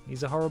horrible.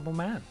 He's a horrible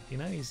man, you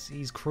know.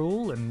 He's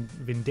cruel and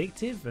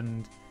vindictive,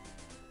 and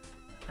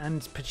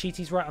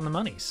Pacitti's right on the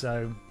money.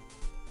 So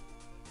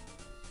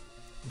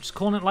I'm just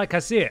calling it like I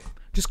see it.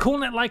 Just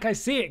calling it like I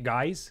see it,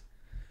 guys.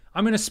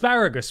 I'm an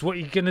asparagus. What are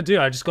you going to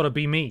do? I just got to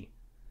be me.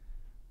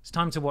 It's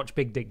time to watch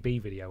Big Dick B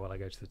video while I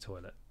go to the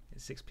toilet.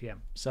 It's 6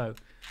 p.m. So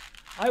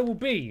I will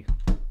be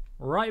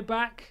right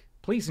back.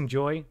 Please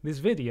enjoy this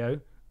video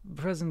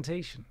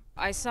presentation.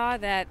 I saw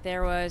that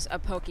there was a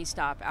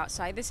Pokestop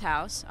outside this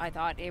house. I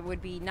thought it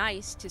would be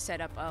nice to set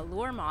up a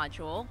lure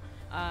module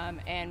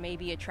and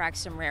maybe attract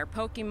some rare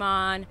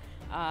Pokemon,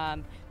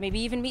 maybe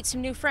even meet some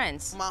new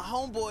friends. My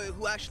homeboy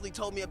who actually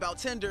told me about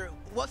Tinder,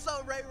 what's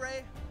up,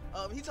 Ray?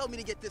 He told me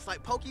to get this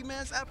like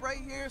Pokemon's app right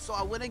here, so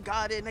I went and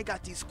got it, and they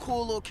got these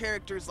cool little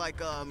characters like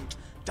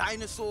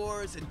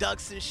dinosaurs and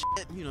ducks and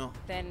shit, you know.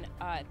 Then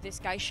this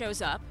guy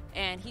shows up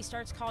and he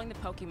starts calling the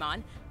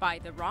Pokemon by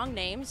the wrong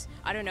names.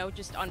 I don't know,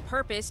 just on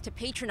purpose to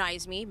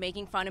patronize me,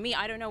 making fun of me.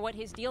 I don't know what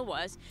his deal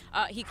was.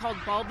 He called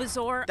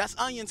Bulbasaur. That's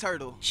Onion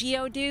Turtle.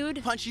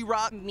 Geodude. Punchy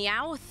Rock.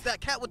 Meowth. That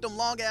cat with them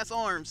long ass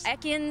arms.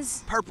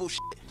 Ekans. Purple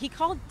shit. He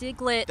called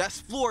Diglett.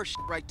 That's floor shit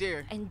right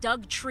there. And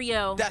Doug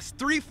Trio. That's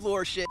 3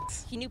 floor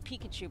shits. He knew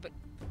Pikachu, but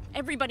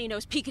everybody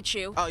knows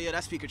Pikachu. Oh yeah,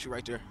 that's Pikachu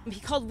right there. He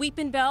called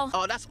Weepin' Bell.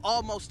 Oh, that's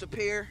almost a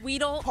pair.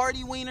 Weedle.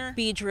 Party Wiener.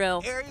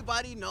 Beedrill.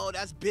 Everybody know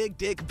that's Big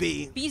Dick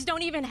B. Bees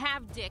don't even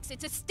have dicks.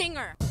 It's a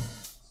stinger.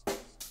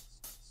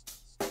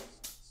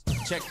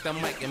 Check the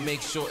mic and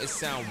make sure it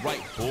sound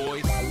right,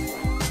 boys.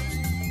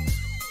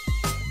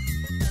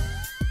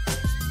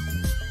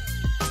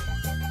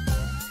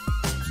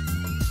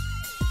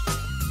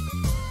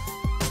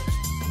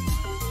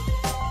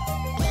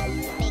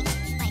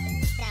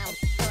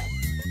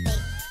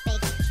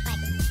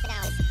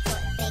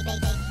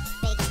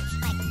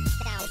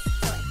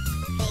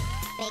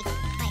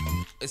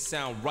 It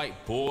sound right,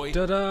 boy.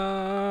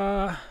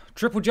 Ta-da!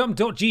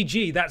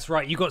 TripleJump.gg. That's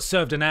right. You got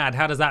served an ad.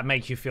 How does that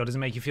make you feel? Does it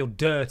make you feel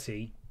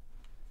dirty?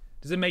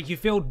 Does it make you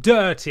feel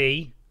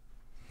dirty?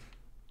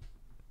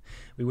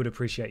 We would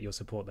appreciate your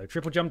support, though.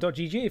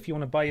 TripleJump.gg if you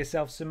want to buy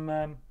yourself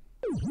some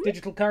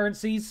digital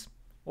currencies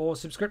or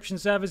subscription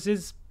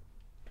services.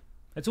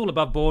 It's all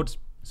above board.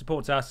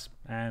 Supports us.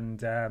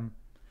 And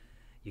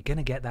you're going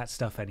to get that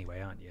stuff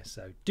anyway, aren't you?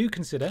 So do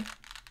consider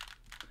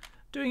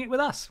doing it with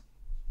us.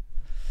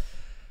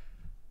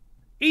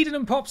 Eden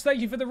and Pops,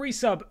 thank you for the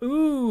resub.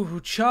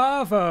 Ooh,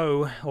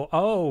 Chavo.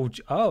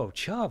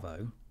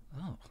 Chavo.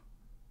 Oh,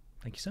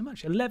 thank you so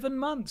much. 11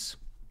 months.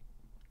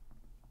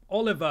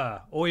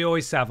 Oliver. Oi, oi,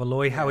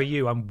 Savaloy. How are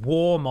you? I'm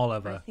warm,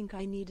 Oliver. I think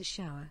I need a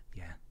shower.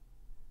 Yeah.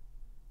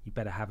 You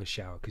better have a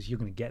shower because you're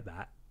going to get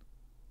that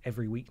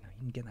every week now.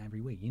 You can get that every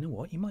week. You know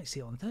what? You might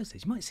see it on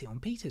Thursdays. You might see it on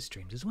Peter's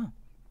streams as well.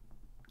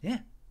 Yeah.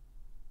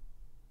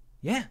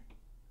 Yeah.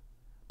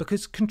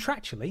 Because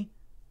contractually,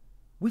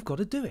 we've got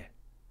to do it.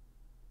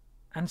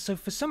 And so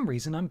for some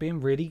reason, I'm being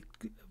really,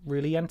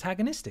 really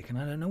antagonistic, and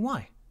I don't know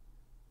why.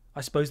 I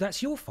suppose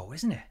that's your fault,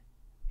 isn't it?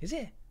 Is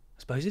it? I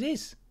suppose it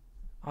is.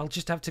 I'll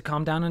just have to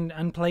calm down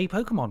and play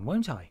Pokemon,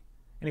 won't I?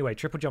 Anyway,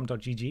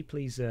 TripleJump.gg,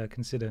 please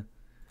consider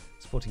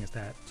supporting us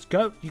there. Let's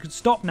go. You can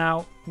stop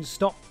now. You can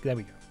stop. There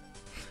we go.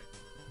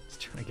 Just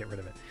trying to get rid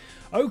of it.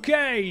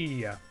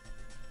 Okay.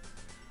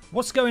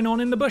 What's going on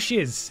in the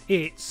bushes?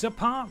 It's a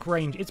park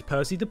range. It's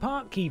Percy the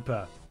Park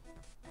Keeper.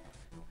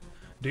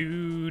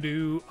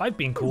 I've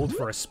been called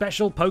for a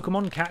special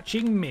Pokemon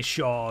catching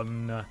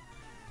mission.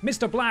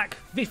 Mr. Black,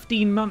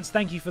 15 months,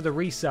 thank you for the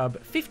resub.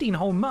 15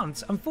 whole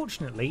months?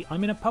 Unfortunately,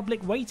 I'm in a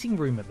public waiting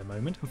room at the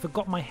moment and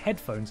forgot my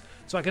headphones,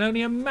 so I can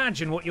only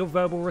imagine what your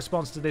verbal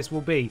response to this will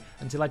be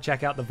until I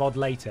check out the VOD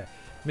later.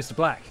 Mr.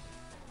 Black,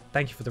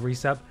 thank you for the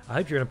resub. I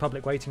hope you're in a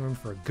public waiting room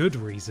for a good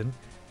reason,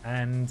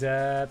 and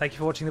thank you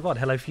for watching the VOD.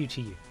 Hello,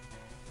 future you.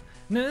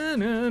 Na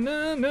na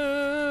na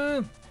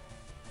na.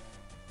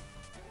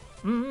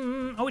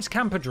 Oh, it's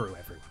Campadrew,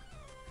 everyone.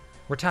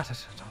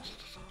 Ratata.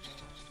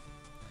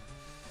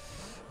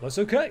 That's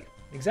okay.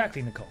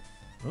 Exactly, Nicole.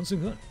 That's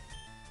okay.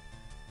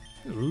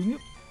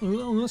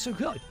 That's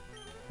okay.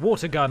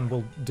 Water gun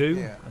will do,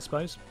 yeah. I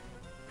suppose.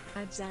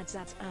 Ads,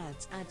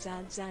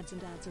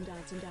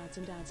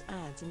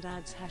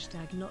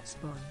 hashtag not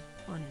spawn.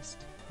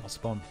 Honest. Not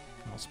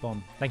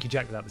spawn. Thank you,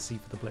 Jack, without the C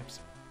for the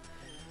blips.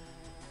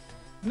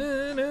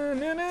 Na na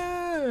na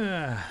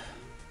na.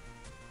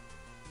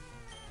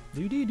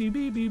 Will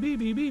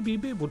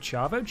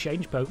Chavo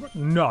change Pokemon?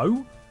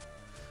 No.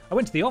 I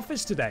went to the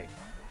office today.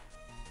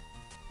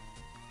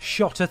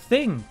 Shot a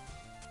thing.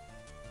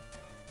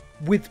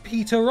 With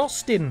Peter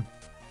Austin.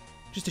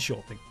 Just a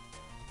short thing.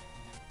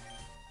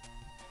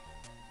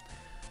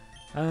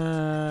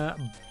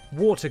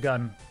 Water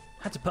gun.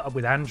 Had to put up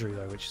with Andrew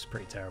though, which is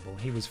pretty terrible.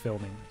 He was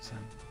filming, so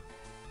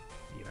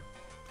you know,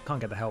 can't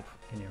get the help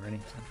in here really.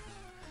 So.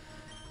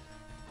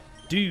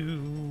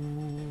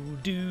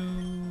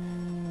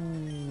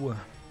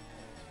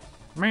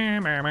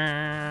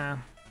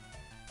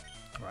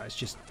 Right, let's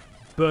just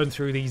burn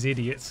through these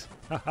idiots.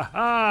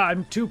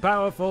 I'm too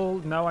powerful.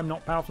 No, I'm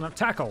not powerful enough.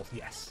 Tackle.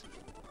 Yes.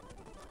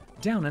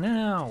 Down and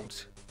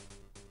out.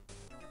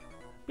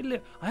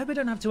 I hope I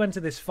don't have to enter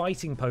this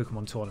fighting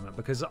Pokemon tournament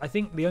because I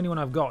think the only one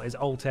I've got is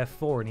Alt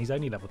F4 and he's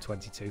only level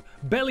 22.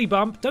 Belly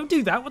bump. Don't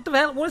do that. What the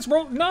hell? What is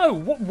wrong? No.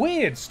 What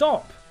weird.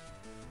 Stop.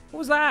 What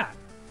was that?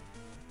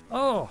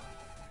 Oh.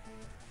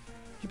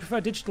 You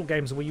prefer digital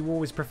games or will you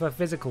always prefer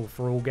physical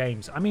for all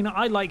games? I mean,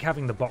 I like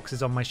having the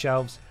boxes on my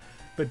shelves,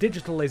 but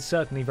digital is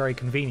certainly very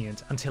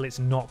convenient until it's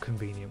not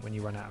convenient when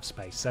you run out of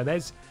space. So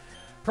there's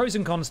pros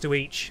and cons to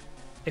each.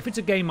 If it's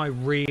a game I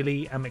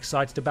really am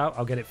excited about,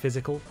 I'll get it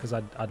physical because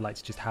I'd like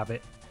to just have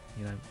it,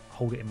 you know,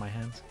 hold it in my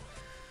hands.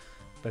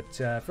 But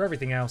for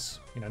everything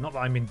else, you know, not that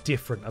I'm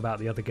indifferent about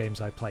the other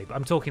games I play, but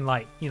I'm talking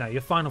like, you know,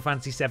 your Final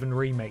Fantasy VII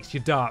remakes,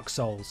 your Dark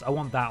Souls. I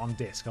want that on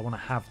disc. I want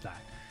to have that.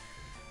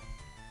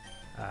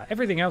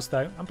 Everything else,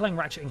 though, I'm playing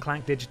Ratchet &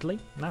 Clank digitally,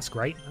 and that's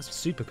great. That's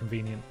super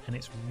convenient, and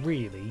it's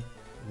really,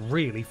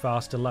 really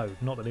fast to load.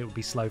 Not that it would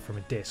be slow from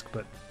a disc,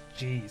 but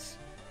jeez.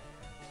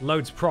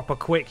 Loads proper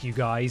quick, you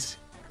guys.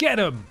 Get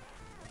 'em!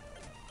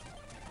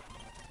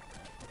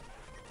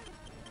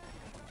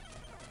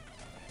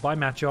 Bye,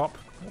 Machop.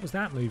 What was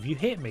that move? You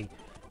hit me.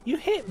 You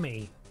hit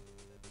me!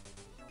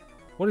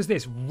 What is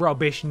this?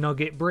 Rubbish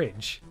Nugget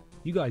Bridge?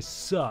 You guys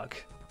suck.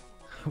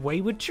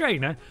 Wayward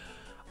Trainer?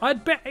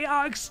 I'd bet...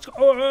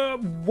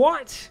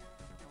 what?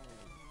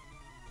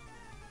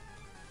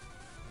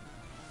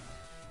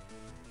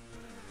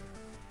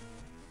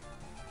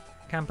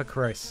 Camper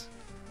Chris.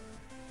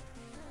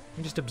 Can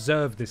you just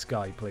observe this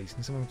guy, please?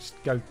 Can someone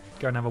just go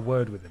and have a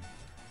word with him?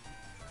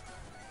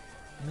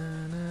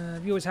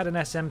 Have you always had an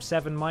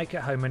SM7 mic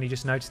at home and you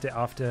just noticed it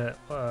after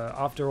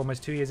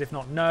almost 2 years? If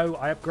not, no.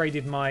 I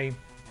upgraded my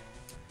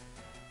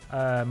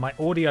my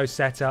audio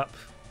setup.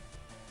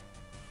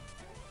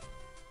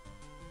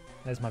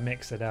 There's my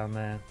mixer down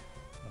there.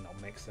 Well,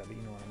 not mixer, but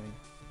you know what I mean.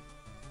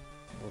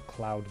 A little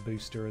cloud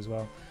booster as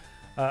well.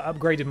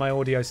 Upgraded my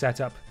audio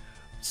setup.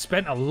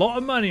 Spent a lot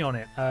of money on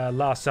it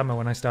last summer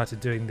when I started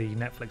doing the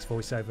Netflix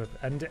voiceover.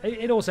 And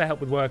it also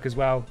helped with work as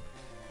well.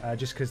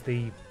 Just because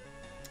the...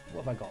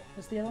 What have I got?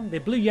 What's the other one? The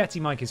Blue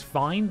Yeti mic is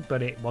fine,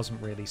 but it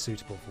wasn't really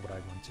suitable for what I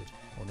wanted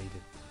or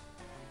needed.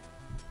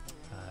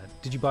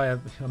 Did you buy a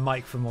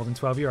mic for more than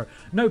 €12?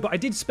 No, but I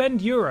did spend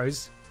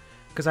euros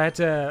because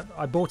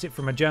I bought it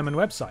from a German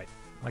website,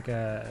 like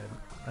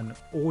an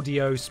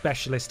audio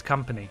specialist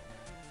company,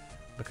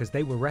 because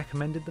they were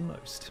recommended the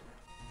most.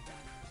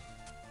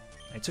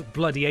 It took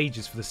bloody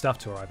ages for the stuff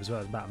to arrive as well.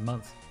 It was about a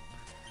month.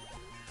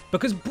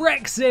 Because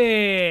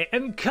Brexit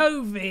and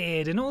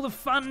COVID and all the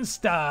fun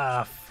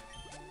stuff.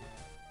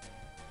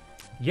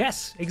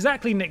 Yes,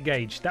 exactly, Nick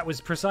Gage. That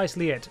was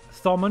precisely it.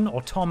 Thommen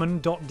or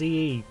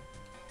Tommen.de.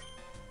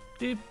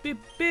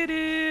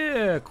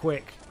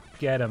 Quick,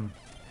 get him.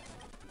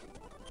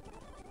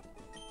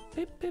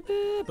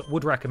 But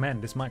would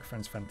recommend. This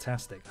microphone's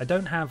fantastic. I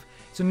don't have...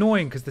 It's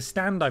annoying because the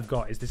stand I've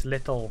got is this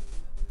little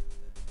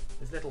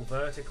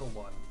vertical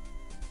one.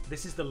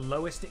 This is the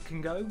lowest it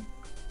can go.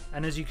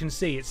 And as you can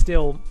see, it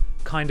still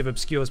kind of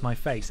obscures my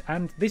face.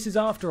 And this is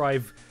after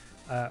I've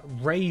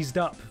raised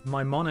up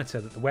my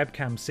monitor that the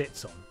webcam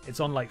sits on. It's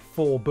on like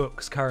 4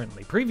 books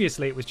currently.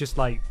 Previously, it was just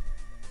like,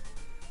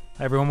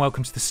 hey everyone,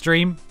 welcome to the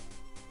stream.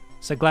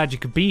 So glad you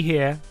could be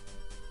here.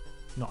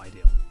 Not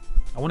ideal.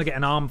 I want to get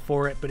an arm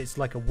for it, but it's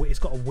like it's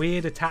got a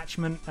weird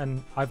attachment,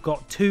 and I've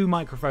got 2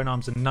 microphone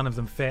arms and none of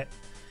them fit.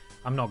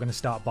 I'm not going to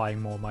start buying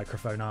more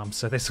microphone arms,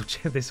 so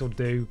this will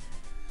do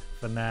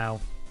for now.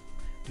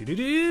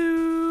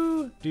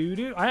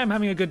 Do-do-do! I am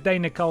having a good day,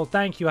 Nicole.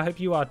 Thank you. I hope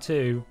you are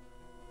too.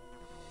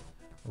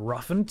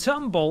 Rough and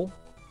tumble.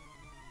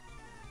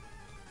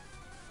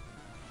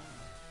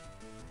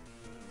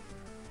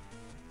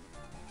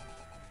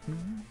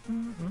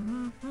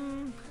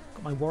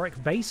 Got my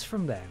Warwick bass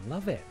from there.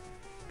 Love it.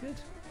 Good.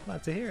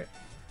 Glad to hear it.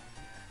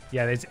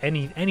 Yeah, there's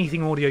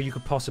anything audio you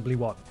could possibly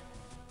want.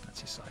 That's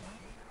your side.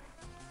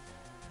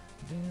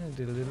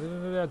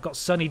 Got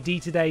Sunny D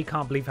today.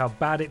 Can't believe how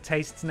bad it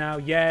tastes now.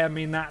 Yeah, I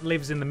mean that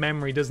lives in the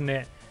memory, doesn't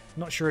it?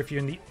 Not sure if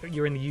you're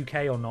in the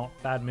UK or not,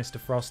 bad Mr.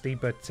 Frosty,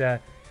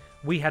 but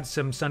we had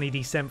some Sunny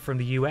D sent from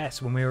the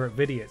US when we were at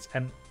Vidiots,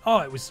 and oh,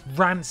 it was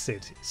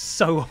rancid. It's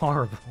so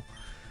horrible.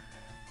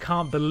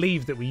 Can't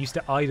believe that we used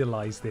to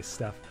idolize this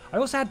stuff. I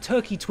also had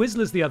turkey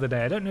Twizzlers the other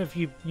day. I don't know if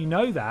you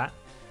know that.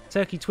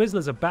 Turkey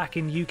Twizzlers are back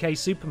in UK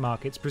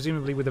supermarkets,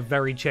 presumably with a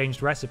very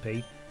changed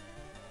recipe.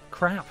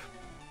 Crap.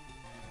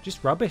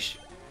 Just rubbish.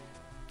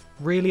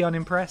 Really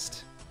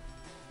unimpressed.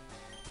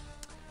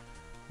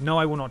 No,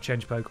 I will not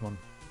change Pokemon.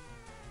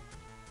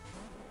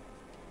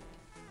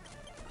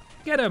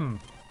 Get him!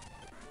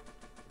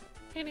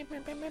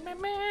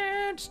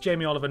 Does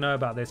Jamie Oliver know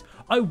about this?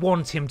 I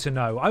want him to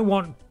know. I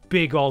want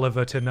Big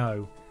Oliver to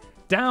know.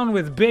 Down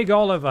with Big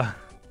Oliver.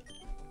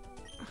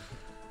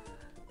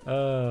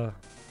 I've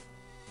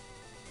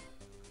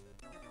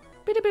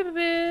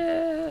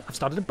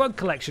started a bug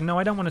collection. No,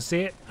 I don't want to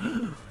see it.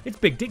 It's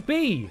Big Dick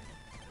B.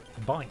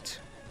 Bite.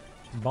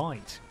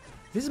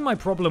 This is my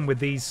problem with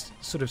these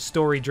sort of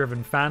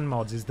story-driven fan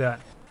mods, is that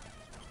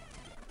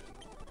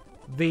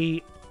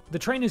the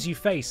trainers you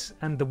face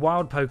and the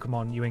wild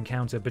Pokemon you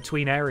encounter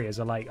between areas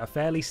are like a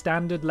fairly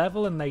standard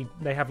level, and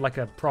they have like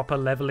a proper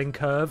leveling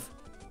curve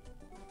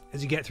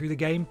as you get through the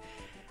game.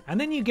 And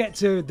then you get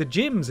to the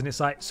gyms and it's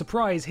like,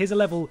 surprise, here's a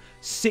level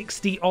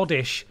 60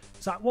 oddish.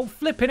 It's like, well,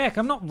 flipping heck,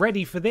 I'm not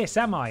ready for this,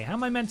 am I? How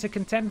am I meant to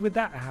contend with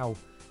that? How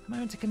am I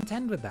meant to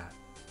contend with that?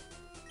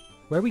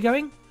 Where are we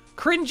going?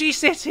 Cringy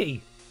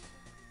City!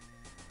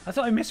 I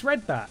thought I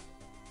misread that.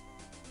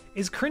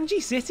 Is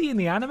Cringy City in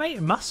the anime?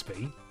 It must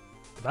be.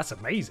 That's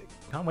amazing.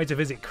 Can't wait to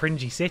visit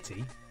Cringy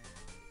City.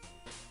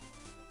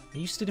 Are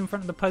you stood in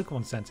front of the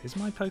Pokemon Center? Is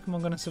my Pokemon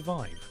going to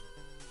survive?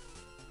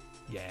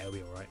 Yeah, it'll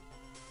be alright.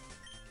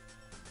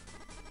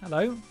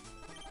 Hello?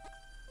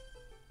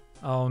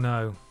 Oh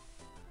no.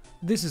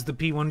 This is the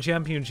P1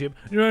 Championship.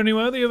 You're only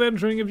worthy of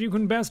entering if you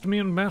can best me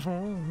in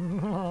battle.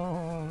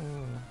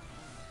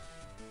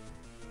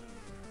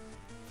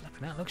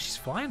 Flipping out, look, she's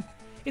flying.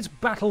 It's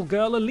Battle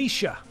Girl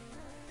Alicia.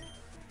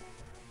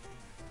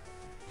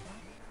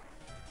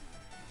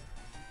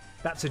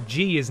 That's a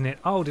G, isn't it?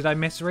 Oh, did I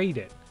misread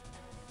it?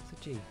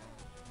 It's a G.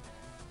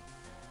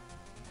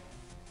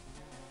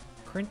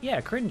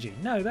 Yeah, cringy.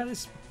 No, that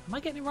is... Am I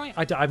getting it right?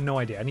 I have no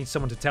idea. I need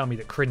someone to tell me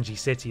that Cringy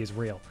City is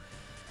real.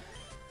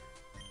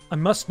 I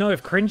must know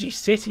if Cringy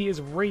City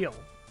is real.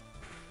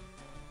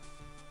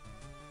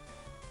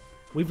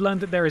 We've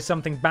learned that there is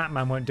something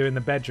Batman won't do in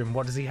the bedroom.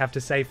 What does he have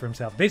to say for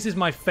himself? This is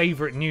my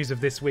favourite news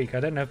of this week. I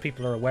don't know if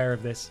people are aware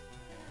of this.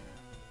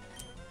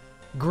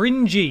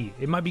 Gringy.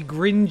 It might be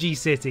Gringy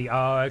City.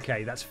 Oh,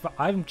 okay.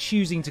 I'm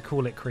choosing to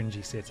call it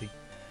Cringy City.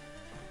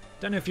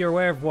 Don't know if you're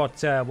aware of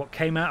what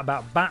came out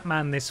about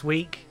Batman this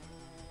week.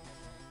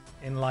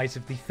 In light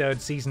of the third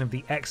season of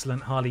the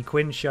excellent Harley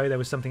Quinn show, there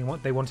was something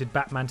they wanted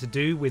Batman to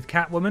do with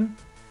Catwoman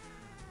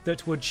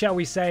that would, shall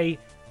we say,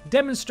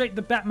 demonstrate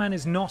that Batman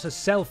is not a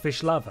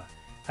selfish lover.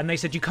 And they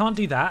said, you can't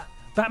do that.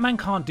 Batman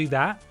can't do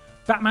that.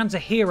 Batman's a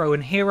hero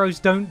and heroes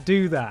don't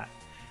do that.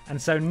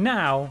 And so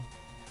now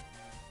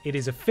it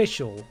is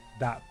official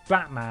that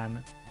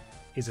Batman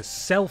is a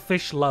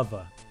selfish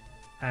lover.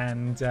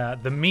 And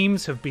the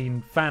memes have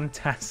been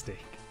fantastic.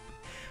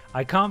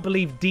 I can't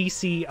believe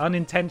DC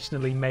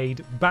unintentionally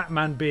made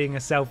Batman being a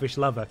selfish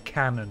lover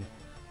canon.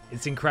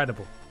 It's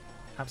incredible.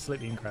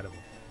 Absolutely incredible.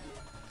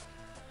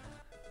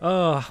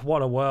 Oh,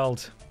 what a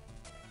world.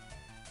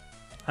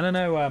 I don't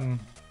know, I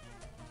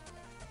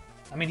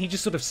mean, he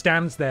just sort of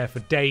stands there for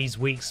days,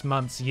 weeks,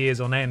 months,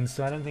 years on end,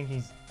 so I don't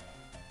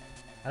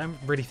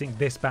really think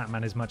this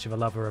Batman is much of a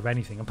lover of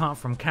anything, apart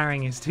from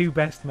carrying his two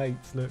best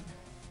mates, look.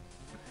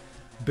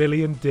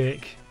 Billy and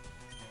Dick.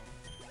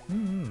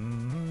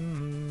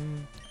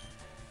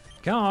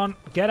 Come on,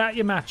 get out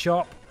your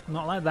Machop.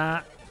 Not like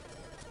that.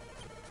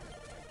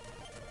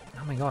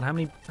 Oh my god, how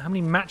many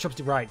Machops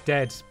did... Right,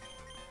 dead.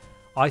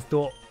 I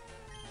thought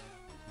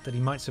that he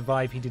might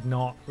survive. He did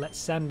not. Let's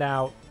send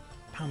out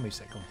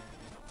Powmoussek.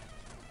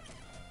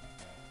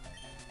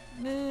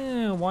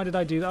 Why did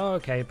I do that? Oh,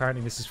 okay,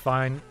 apparently this is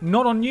fine.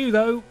 Not on you,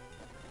 though.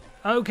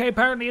 Okay,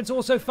 apparently it's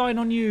also fine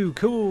on you.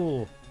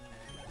 Cool.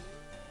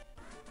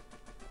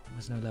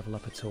 There's no level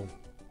up at all.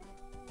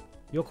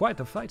 You're quite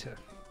the fighter.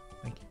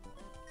 Thank you.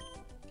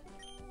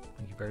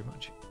 Thank you very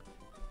much.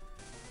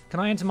 Can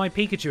I enter my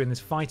Pikachu in this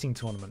fighting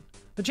tournament?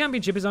 The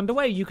championship is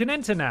underway. You can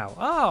enter now.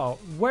 Oh,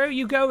 where are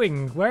you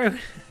going? Where?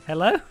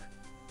 Hello?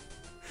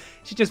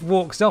 She just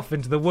walks off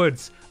into the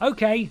woods.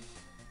 Okay.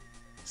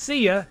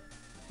 See ya.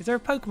 Is there a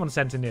Pokemon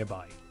Center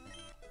nearby?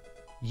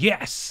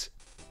 Yes!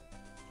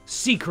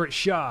 Secret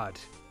Shard.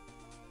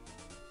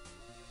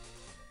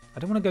 I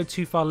don't want to go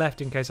too far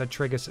left in case I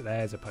trigger...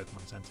 There's a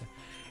Pokemon Center.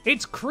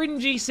 It's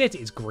Cringy City.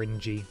 It's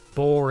Gringy.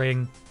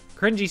 Boring.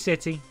 Cringy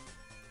City.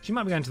 She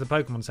might be going to the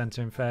Pokemon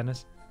Center, in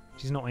fairness.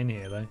 She's not in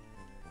here, though.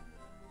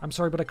 I'm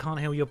sorry, but I can't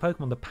heal your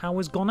Pokemon. The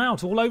power's gone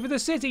out all over the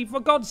city.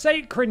 For God's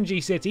sake,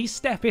 Cringy City,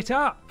 step it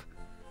up.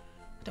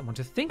 I don't want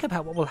to think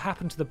about what will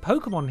happen to the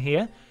Pokemon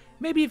here.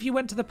 Maybe if you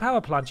went to the power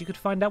plant, you could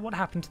find out what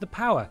happened to the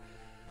power.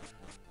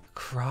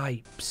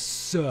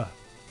 Cripes.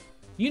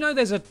 You know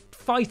there's a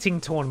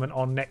fighting tournament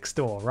on next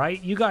door, right?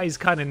 You guys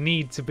kind of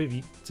need to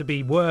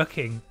be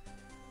working.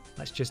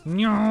 Let's just...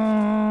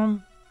 where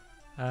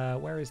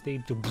is the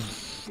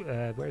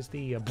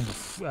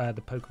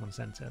Pokemon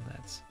Center?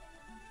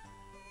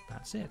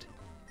 That's it.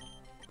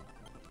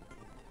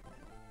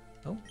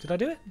 Oh, did I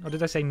do it? Or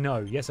did I say no?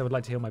 Yes, I would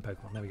like to heal my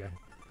Pokemon. There we go.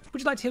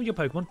 Would you like to heal your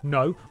Pokemon?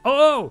 No.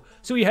 Oh!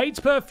 So he hates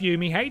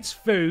perfume, he hates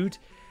food,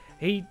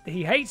 he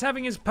hates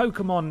having his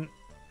Pokemon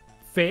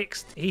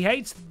fixed, he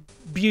hates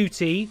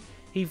beauty,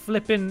 he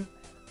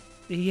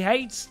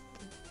hates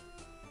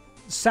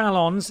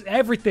salons,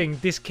 everything,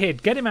 this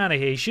kid. Get him out of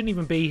here, he shouldn't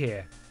even be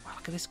here. Wow,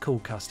 look at this cool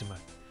customer.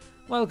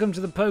 Welcome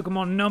to the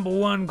Pokemon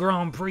 #1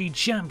 Grand Prix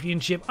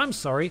Championship. I'm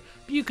sorry,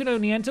 but you can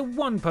only enter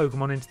one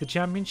Pokemon into the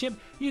championship.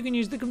 You can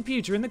use the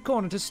computer in the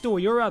corner to store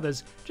your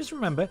others. Just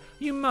remember,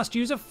 you must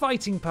use a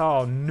fighting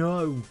power.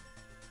 No.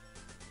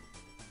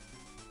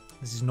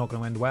 This is not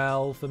going to end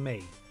well for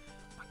me.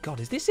 Oh my god,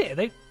 is this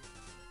it?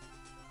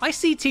 I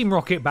see Team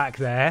Rocket back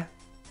there.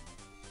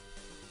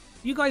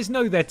 You guys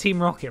know they're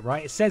Team Rocket,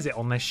 right? It says it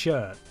on their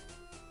shirt.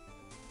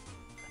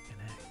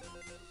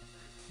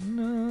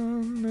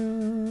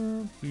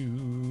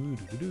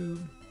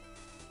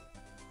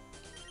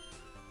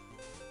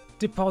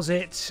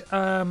 Deposit.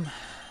 Are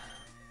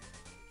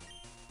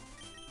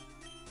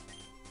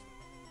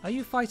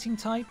you fighting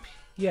type?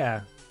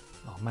 Yeah.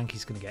 Oh,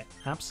 Mankey's gonna get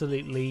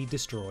absolutely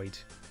destroyed.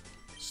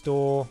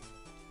 Store.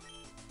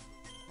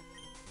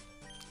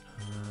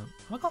 Oh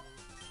my god.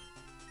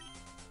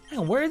 Hang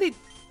on, where are they?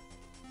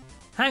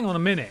 Hang on a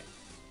minute.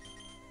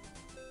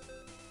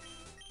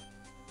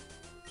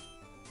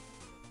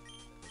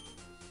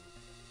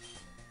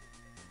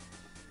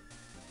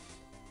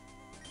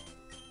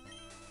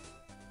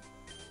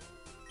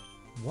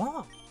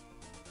 What?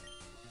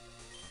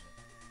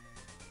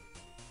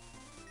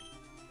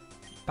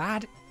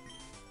 Bad?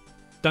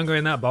 Don't go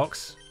in that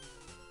box.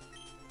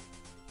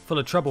 Full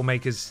of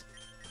troublemakers.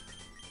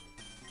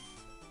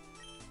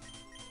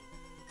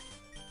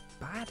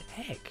 Bad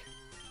egg.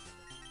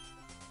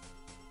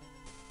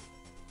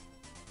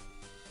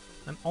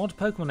 An odd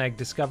Pokemon egg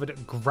discovered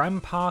at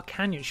Grandpa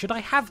Canyon. Should I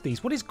have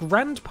these? What is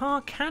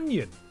Grandpa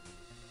Canyon?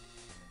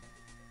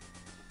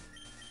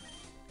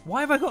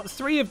 Why have I got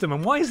 3 of them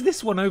and why is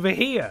this one over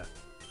here?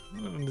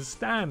 I don't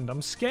understand.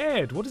 I'm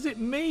scared. What does it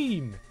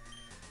mean?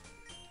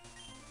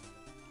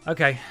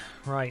 Okay,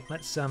 right.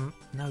 Let's,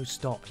 no,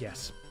 stop.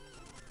 Yes.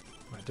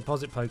 Right,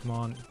 deposit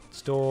Pokemon.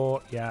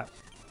 Store. Yeah.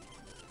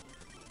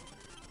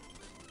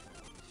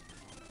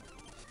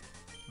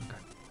 Okay.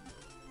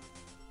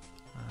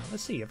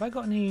 Let's see. Have I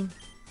got any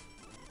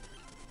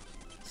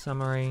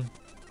summary?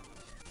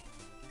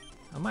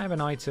 I might have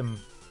an item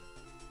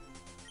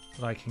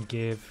that I can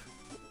give.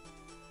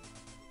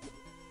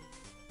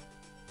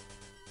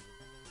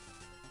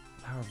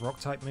 Power of rock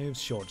type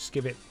moves? Sure, just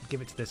give it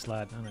to this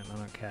lad. I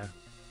don't care.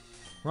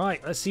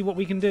 Right, let's see what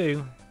we can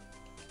do.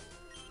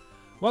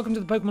 Welcome to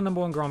the Pokemon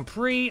 #1 Grand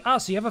Prix. Ah,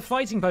 so you have a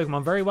fighting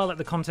Pokemon. Very well, let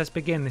the contest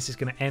begin. This is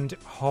going to end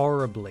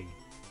horribly.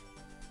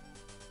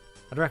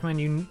 I'd recommend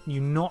you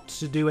not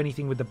to do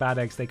anything with the bad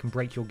eggs. They can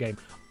break your game.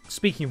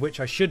 Speaking of which,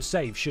 I should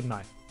save, shouldn't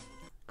I?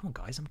 Come on,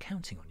 guys, I'm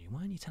counting on you.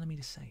 Why aren't you telling me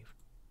to save?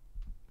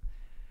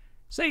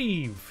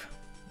 Save!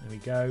 There we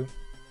go.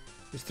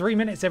 It's 3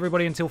 minutes,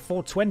 everybody, until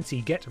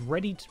 4:20. Get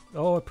ready to...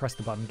 Oh, press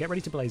the button. Get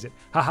ready to blaze it.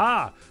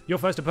 Haha! Your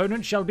first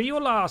opponent shall be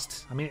your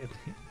last. I mean,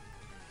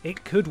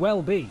 it could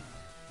well be.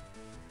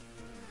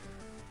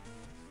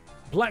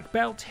 Black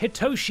Belt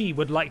Hitoshi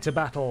would like to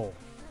battle.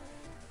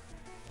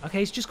 Okay,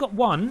 he's just got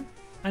one,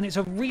 and it's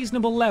a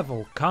reasonable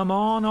level. Come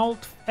on,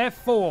 Alt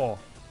F4.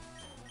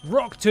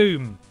 Rock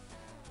Tomb.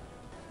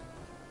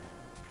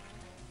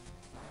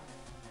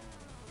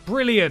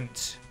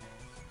 Brilliant.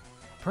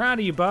 Proud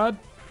of you, bud.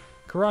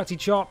 Karate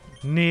Chop,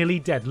 nearly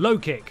dead. Low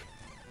Kick.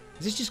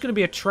 Is this just going to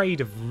be a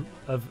trade of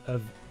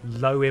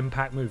low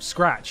impact moves?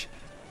 Scratch.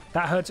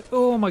 That hurts.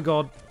 Oh my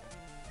god.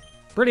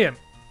 Brilliant.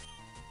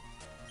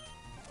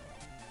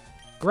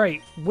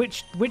 Great.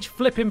 Which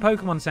flipping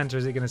Pokemon Center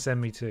is it going to send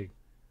me to?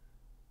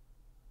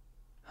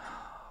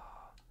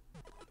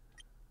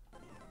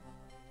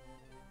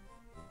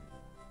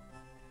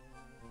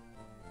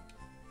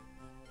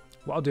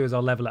 What I'll do is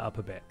I'll level it up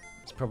a bit.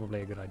 It's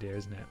probably a good idea,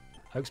 isn't it?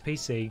 Oaks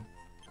PC.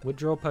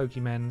 Withdraw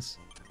Pokemons.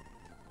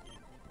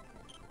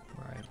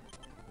 Right.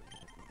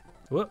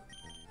 Whoop.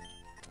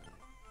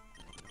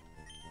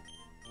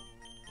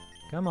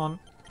 Come on.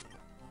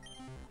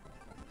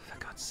 For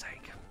God's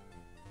sake.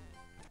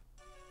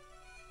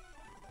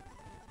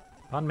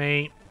 Pardon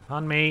me.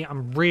 Pardon me.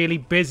 I'm really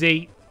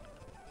busy.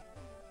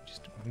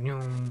 Just...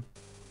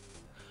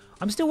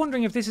 I'm still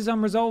wondering if this is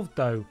unresolved,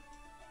 though.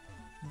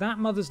 That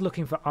mother's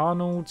looking for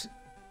Arnold.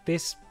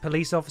 This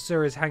police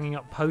officer is hanging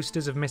up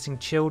posters of missing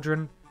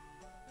children.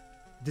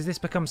 Does this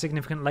become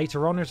significant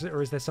later on,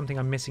 or is there something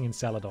I'm missing in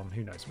Celadon?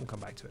 Who knows? We'll come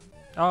back to it.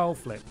 Oh,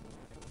 flip.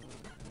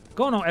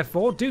 Go on,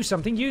 F4. Do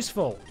something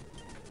useful.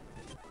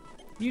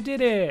 You did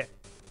it.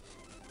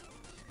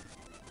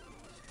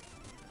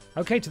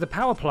 Okay, to the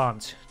power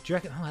plant. Do you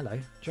reckon... Oh, hello. Do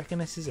you reckon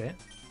this is it?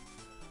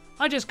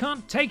 I just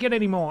can't take it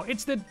anymore.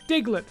 It's the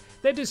Diglett.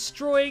 They're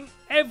destroying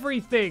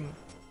everything.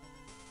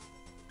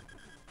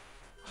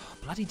 Oh,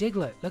 bloody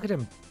Diglett. Look at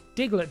him.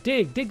 Diglett,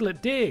 dig.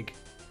 Diglett, dig.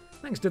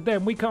 Thanks to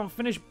them, we can't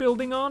finish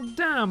building our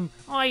dam.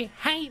 I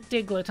hate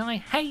Diglett. I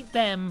hate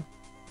them.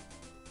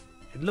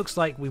 it looks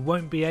like we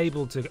won't be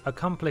able to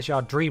accomplish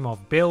our dream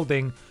of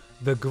building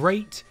the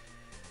great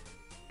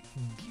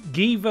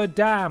Giva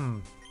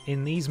Dam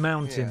in these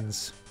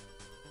mountains.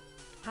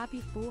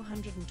 Happy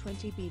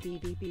 420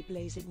 BBBB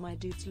blazing my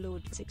dudes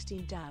Lord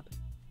 16 dab.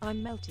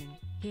 I'm melting.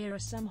 Here are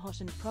some hot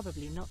and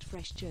probably not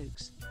fresh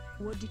jokes.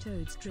 What do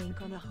toads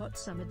drink on a hot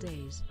summer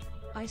days?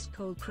 Ice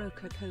cold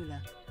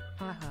Coca-Cola.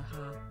 Ha ha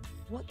ha.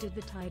 What did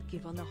the tide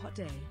give on the hot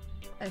day?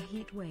 A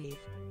heat wave.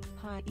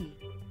 Hi E.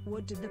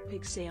 What did the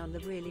pig say on the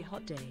really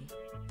hot day?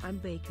 I'm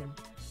bacon.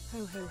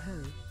 Ho ho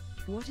ho.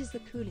 What is the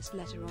coolest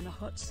letter on a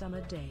hot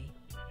summer day?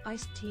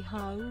 Iced tea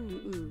ha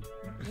ooh ooh.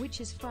 Which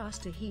is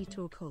faster, heat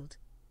or cold?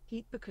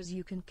 Heat, because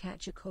you can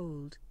catch a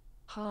cold.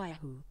 Hi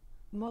hoo.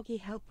 Moggy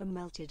helper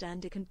melted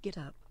and it can't get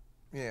up.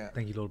 Yeah.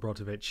 Thank you, Lord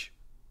Brotovich.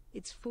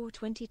 It's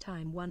 420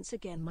 time once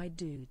again, my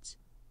dudes.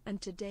 And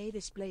today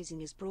this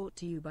blazing is brought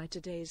to you by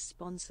today's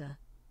sponsor,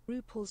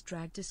 RuPaul's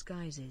Drag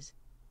Disguises.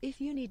 If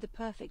you need the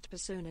perfect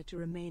persona to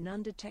remain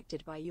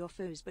undetected by your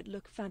foes but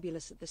look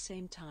fabulous at the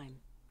same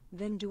time,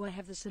 then do I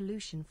have the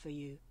solution for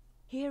you.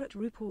 Here at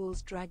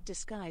RuPaul's Drag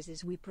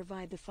Disguises we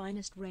provide the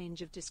finest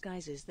range of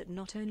disguises that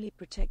not only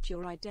protect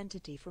your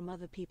identity from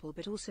other people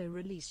but also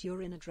release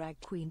your inner drag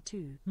queen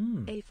too.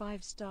 A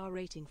 5-star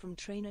rating from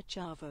trainer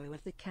Chavo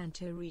of the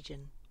Kanto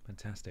region.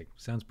 Fantastic.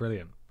 Sounds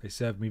brilliant. They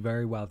served me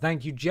very well.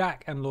 Thank you,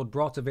 Jack and Lord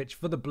Brotovich,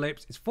 for the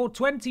blips. It's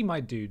 420, my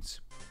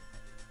dudes.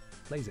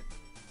 Blaze it.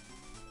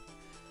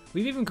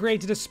 We've even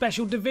created a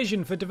special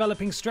division for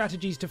developing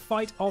strategies to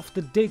fight off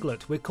the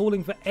Diglett. We're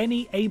calling for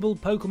any able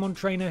Pokemon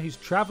trainer who's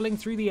traveling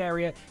through the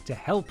area to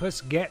help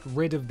us get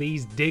rid of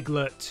these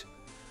Diglett.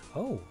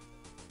 Oh.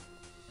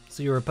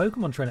 So you're a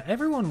Pokemon trainer.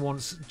 Everyone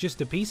wants just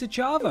a piece of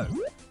Chavo.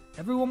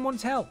 Everyone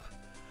wants help.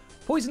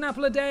 Poison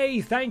Apple a Day,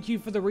 thank you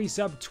for the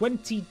resub.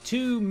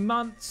 22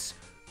 months.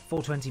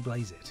 420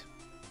 blaze it.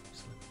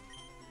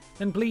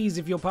 Then please,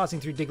 if you're passing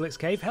through Diglett's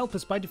cave, help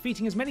us by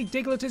defeating as many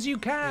Diglett as you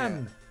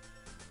can.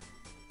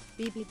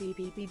 Blaze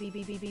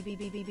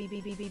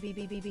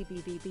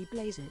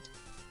it.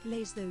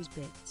 Blaze those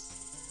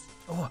bits.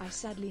 I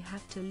sadly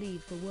have to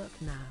leave for work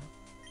now.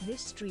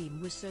 This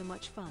stream was so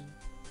much fun.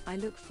 I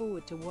look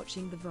forward to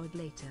watching the VOD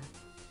later.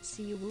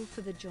 See you all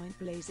for the joint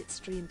Blaze It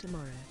stream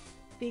tomorrow.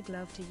 Big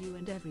love to you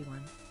and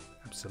everyone.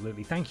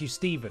 Absolutely. Thank you,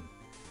 Stephen,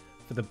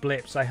 for the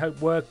blips. I hope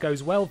work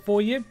goes well for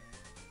you.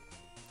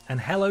 And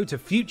hello to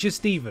future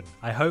Stephen.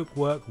 I hope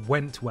work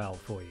went well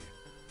for you.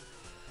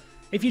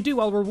 If you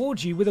do, I'll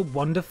reward you with a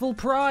wonderful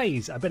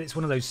prize. I bet it's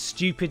one of those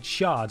stupid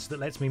shards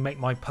that lets me make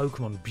my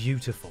Pokemon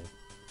beautiful.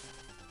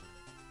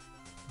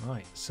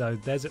 Right, so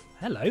there's a...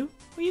 Hello?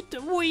 What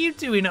are you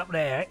doing up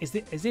there? Is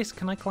this...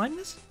 Can I climb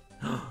this?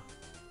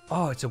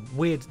 Oh, it's a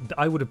weird...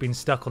 I would have been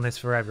stuck on this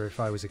forever if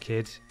I was a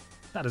kid.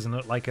 That doesn't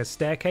look like a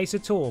staircase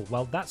at all.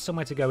 Well, that's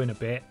somewhere to go in a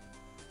bit.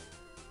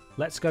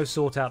 Let's go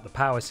sort out the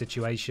power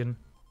situation.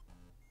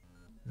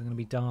 Is it going to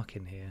be dark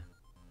in here?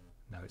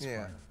 No, it's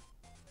fine.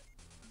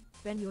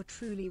 Ben, you're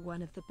truly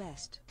one of the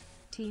best.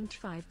 Team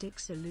 5 Dick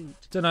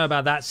salute. Don't know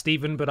about that,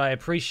 Stephen, but I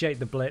appreciate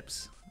the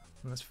blips.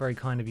 That's very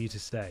kind of you to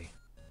say.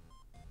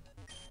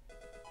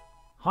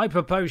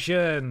 Hyper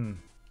Potion!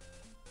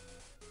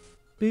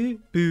 Boo,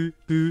 boo,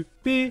 boo,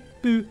 boo,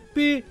 boo,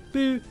 boo,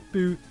 boo,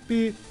 boo,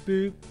 boo,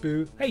 boo,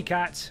 boo. Hey,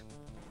 cat.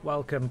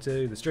 Welcome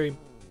to the stream.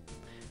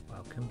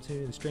 Welcome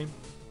to the stream.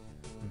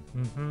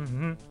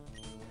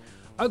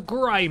 A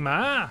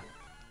Grimer!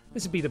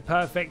 This would be the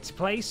perfect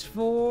place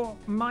for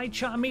my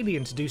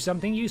Charmeleon to do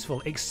something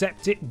useful,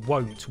 except it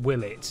won't,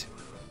 will it?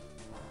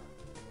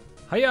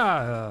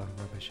 Hiya!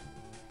 Rubbish.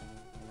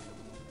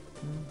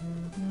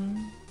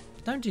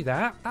 Don't do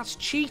that. That's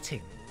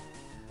cheating.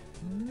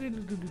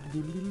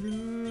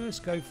 Let's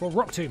go for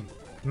Rock Tomb.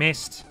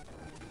 Missed.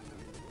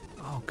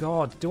 Oh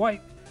god,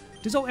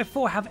 does Alt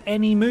F4 have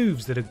any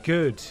moves that are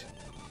good?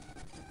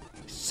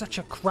 It's such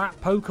a crap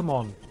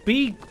Pokemon.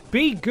 Be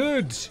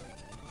good.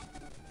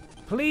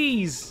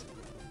 Please.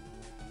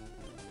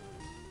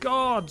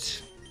 God.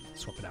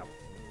 Swap it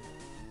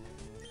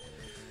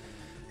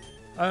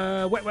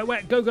out.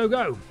 Wet,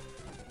 go.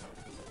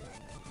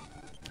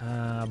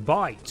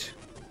 Bite.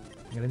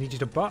 I'm gonna need you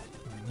to butt.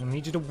 I'm gonna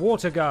need you to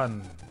water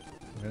gun.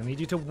 I'm going to need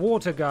you to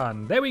water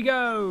gun. There we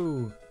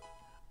go.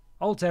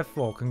 Alt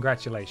F4.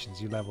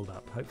 Congratulations. You leveled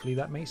up. Hopefully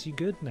that makes you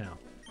good now.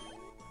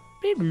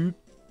 Right,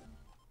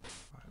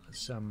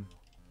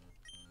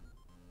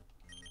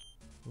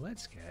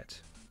 let's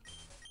get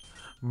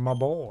my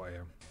boy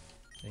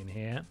in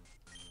here.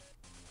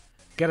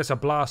 Get us a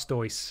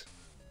Blastoise.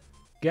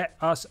 Get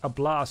us a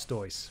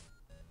Blastoise.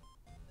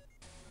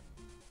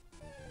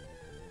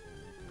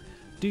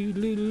 Do.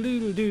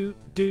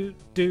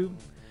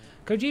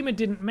 Kojima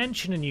didn't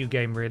mention a new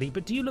game really,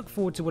 but do you look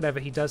forward to whatever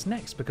he does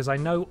next? Because I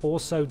know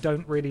also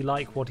don't really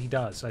like what he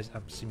does. I'm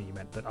assuming you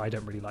meant that I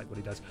don't really like what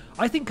he does.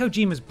 I think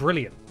Kojima's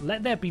brilliant.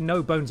 Let there be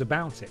no bones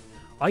about it.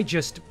 I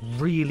just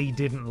really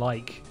didn't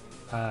like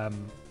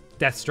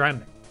Death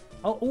Stranding.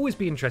 I'll always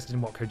be interested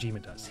in what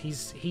Kojima does.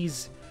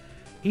 He's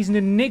an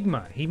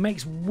enigma. He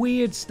makes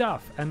weird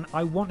stuff, and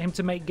I want him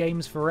to make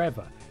games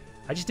forever.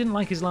 I just didn't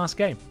like his last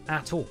game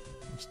at all.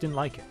 just didn't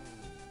like it.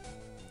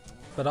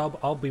 But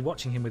I'll be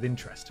watching him with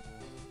interest.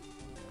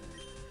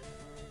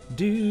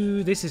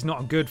 This is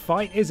not a good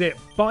fight, is it?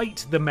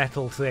 Bite the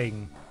metal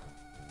thing.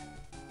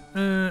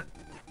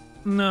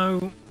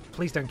 No.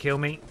 Please don't kill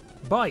me.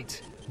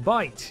 Bite.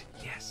 Bite.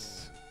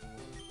 Yes.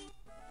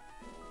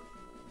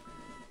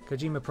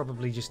 Kojima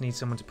probably just needs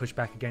someone to push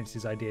back against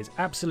his ideas.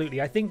 Absolutely.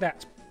 I think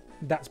that's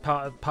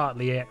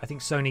partly it. I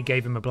think Sony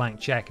gave him a blank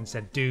check and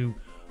said, do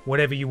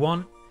whatever you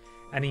want.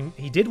 And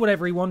he did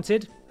whatever he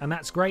wanted, and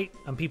that's great.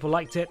 And people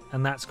liked it,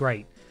 and that's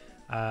great.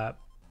 But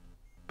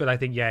I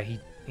think, yeah, he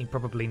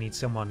probably needs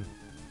someone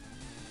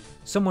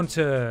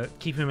to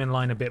keep him in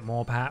line a bit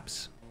more,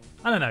 perhaps.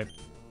 I don't know.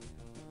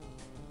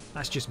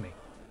 That's just me.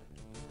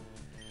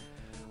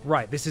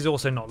 Right, this is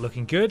also not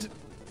looking good.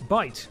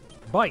 Bite.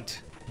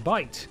 Bite.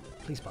 Bite.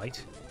 Please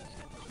bite.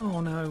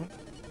 Oh, no.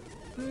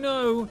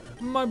 No,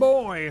 my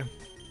boy.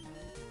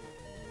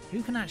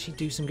 Who can actually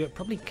do some good?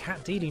 Probably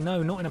CatDeeley.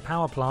 No, not in a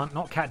power plant.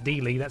 Not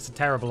CatDeeley. That's a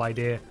terrible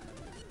idea.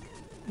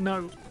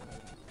 No.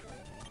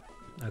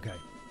 Okay.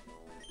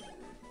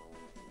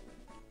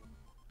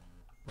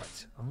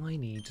 Right, I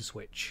need to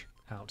switch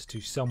out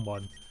to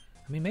someone.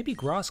 I mean, maybe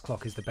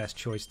Grassclock is the best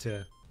choice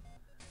to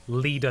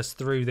lead us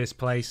through this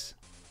place.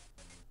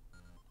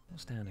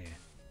 What's down here?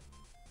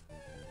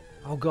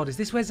 Oh god, is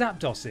this where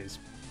Zapdos is?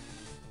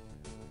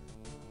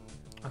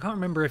 I can't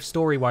remember if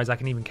story-wise I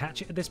can even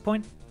catch it at this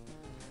point.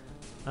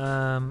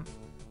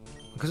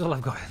 Because all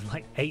I've got is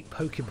like 8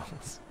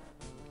 Pokeballs,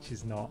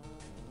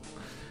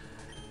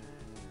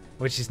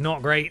 which is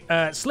not great.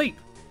 Sleep.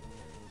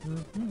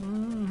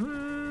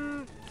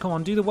 Come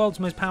on, do the world's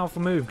most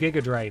powerful move,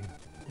 Giga Drain.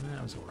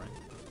 That was alright.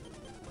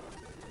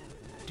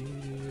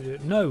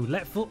 No,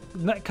 let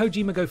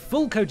Kojima go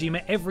full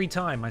Kojima every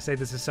time. I say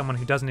this as someone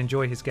who doesn't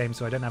enjoy his game,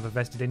 so I don't have a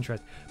vested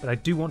interest, but I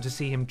do want to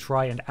see him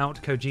try and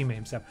out Kojima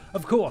himself.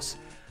 Of course,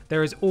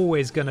 there is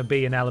always going to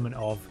be an element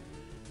of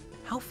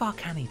how far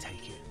can he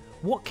take it?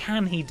 What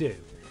can he do?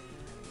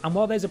 And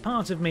while there's a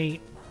part of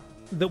me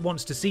that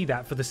wants to see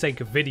that for the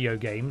sake of video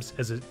games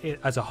as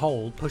a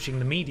whole, pushing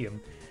the medium,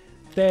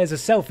 there's a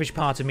selfish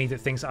part of me that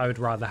thinks I would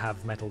rather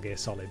have Metal Gear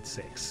Solid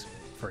 6,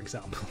 for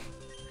example.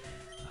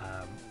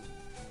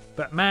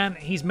 But man,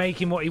 he's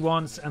making what he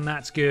wants, and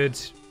that's good.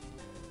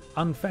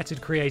 Unfettered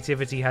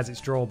creativity has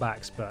its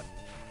drawbacks, but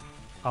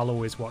I'll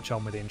always watch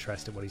on with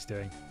interest at what he's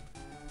doing.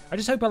 I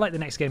just hope I like the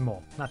next game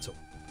more, that's all.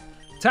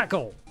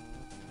 Tackle!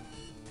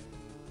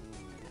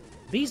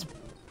 These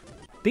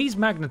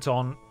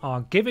Magneton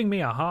are giving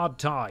me a hard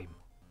time.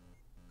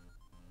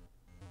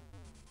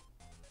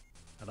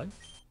 Hello?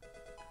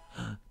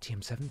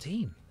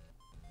 TM17.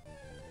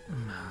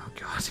 Oh,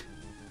 God.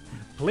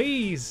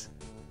 Please!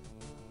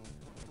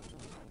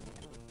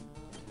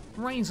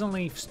 Rains on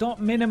Leaf, stop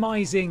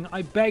minimizing,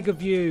 I beg of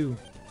you.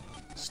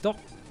 Stop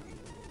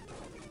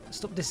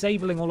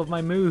disabling all of my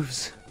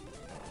moves.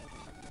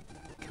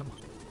 Come on.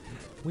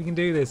 We can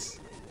do this.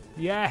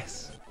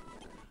 Yes.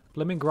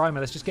 Blooming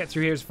Grimer, let's just get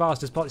through here as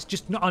fast as possible. It's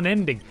just not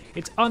unending.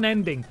 It's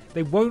unending.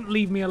 They won't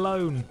leave me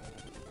alone.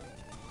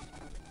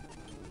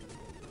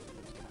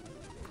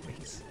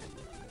 Please.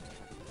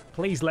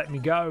 Please let me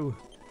go.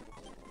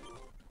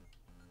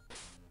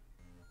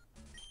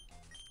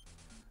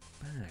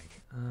 Bag.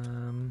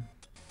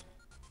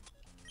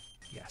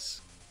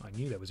 Yes. I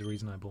knew there was a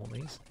reason I bought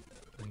these.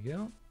 There you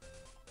go.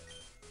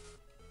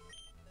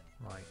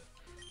 Right.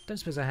 Don't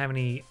suppose I have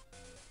any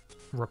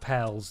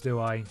repels, do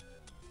I?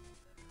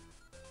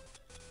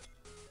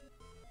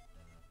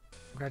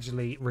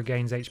 Gradually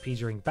regains HP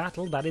during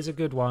battle. That is a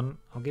good one.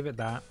 I'll give it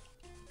that.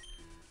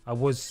 I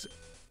was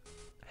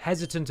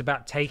hesitant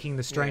about taking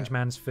the strange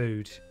man's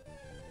food.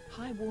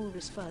 Hi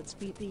Walrus Fuds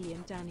BB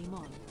and Danny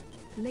Mon.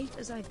 Late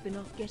as I've been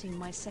off getting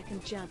my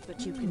second jab,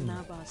 but you can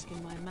now bask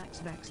in my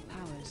max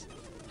powers.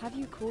 Have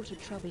you caught a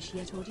Trubbish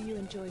yet, or do you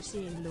enjoy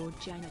seeing Lord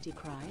Janity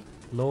cry?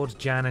 Lord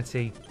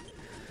Janity.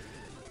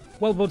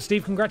 Well, Bod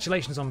Steve,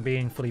 congratulations on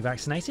being fully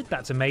vaccinated.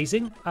 That's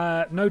amazing.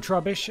 No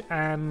Trubbish,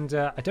 and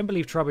I don't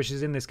believe Trubbish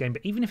is in this game,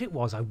 but even if it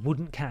was, I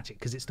wouldn't catch it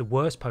because it's the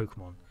worst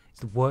Pokemon. It's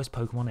the worst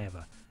Pokemon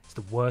ever. It's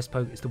the worst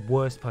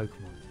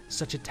Pokemon.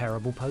 Such a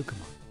terrible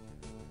Pokemon.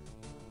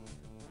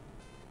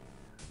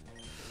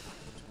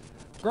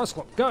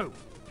 Grassclock, go!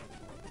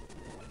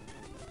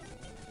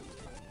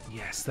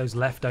 Yes, those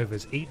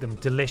leftovers. Eat them.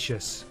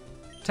 Delicious.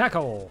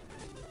 Tackle!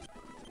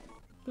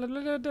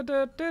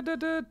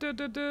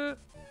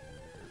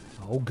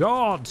 Oh,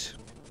 God!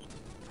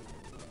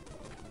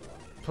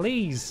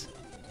 Please!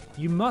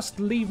 You must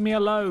leave me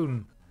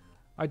alone.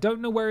 I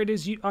don't know where it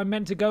is I'm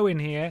meant to go in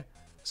here,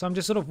 so I'm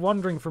just sort of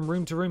wandering from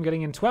room to room,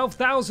 getting in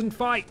 12,000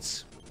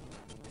 fights!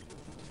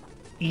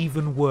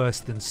 Even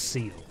worse than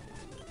Seal.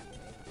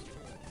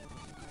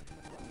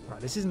 Right,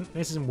 this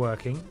isn't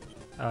working.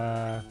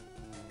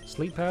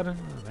 Sleep powder?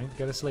 I don't know,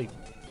 get a sleep.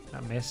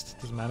 That missed,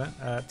 doesn't matter.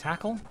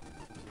 Tackle?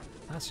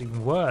 That's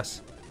even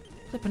worse.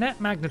 Flippanette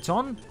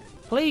Magneton,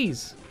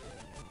 please!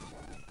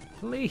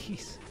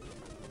 Please.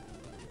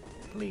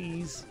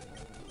 Please.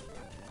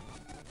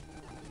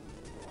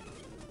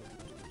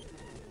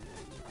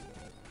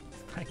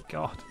 Thank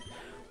God.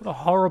 What a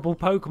horrible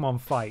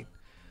Pokemon fight.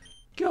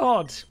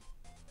 God.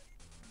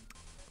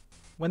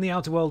 When the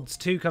Outer Worlds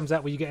 2 comes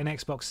out, will you get an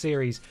Xbox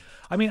Series?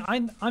 I mean,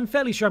 I'm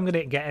fairly sure I'm going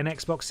to get an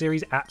Xbox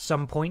Series at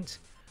some point.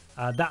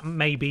 That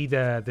may be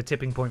the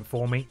tipping point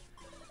for me.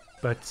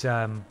 But,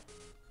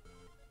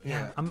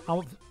 yeah.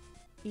 I'll...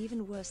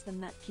 Even worse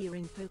than that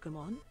keyring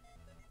Pokemon?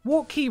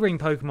 What keyring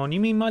Pokemon? You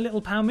mean my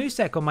little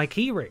Powmoussek on my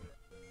keyring?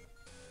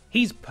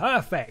 He's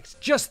perfect,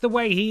 just the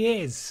way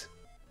he is.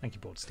 Thank you,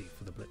 Board Steve,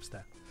 for the blips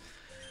there.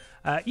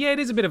 Yeah, it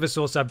is a bit of a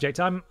sore subject.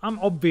 I'm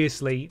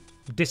obviously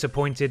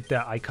disappointed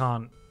that I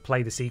can't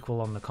play the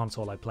sequel on the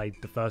console I played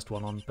the first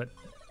one on, but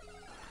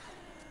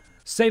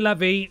c'est la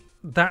vie.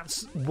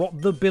 That's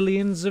what the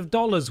billions of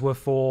dollars were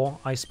for,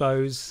 I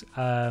suppose.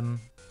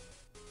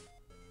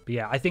 But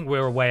yeah, I think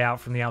we're a way out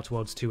from the Outer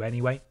Worlds 2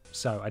 anyway,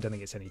 so I don't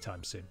think it's any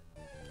time soon.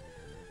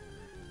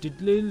 This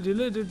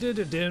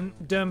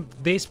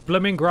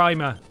blooming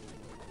Grimer.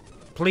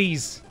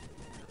 Please.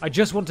 I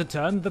just want to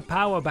turn the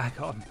power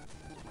back on.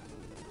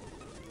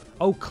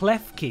 Oh,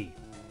 Klefki.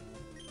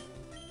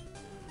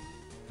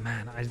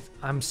 Man,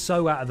 I'm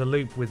so out of the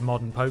loop with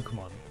modern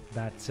Pokemon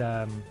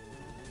that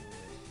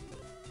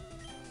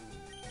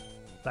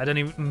I don't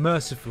even...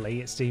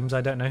 Mercifully, it seems,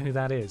 I don't know who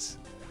that is.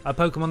 A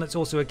Pokemon that's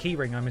also a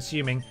keyring, I'm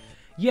assuming.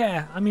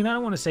 Yeah, I mean, I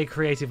don't want to say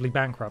creatively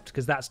bankrupt,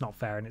 because that's not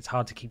fair, and it's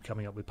hard to keep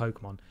coming up with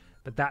Pokemon.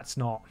 But that's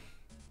not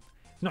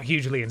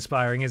hugely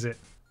inspiring, is it?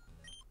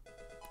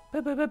 Do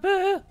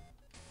I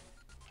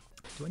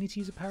need to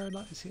use a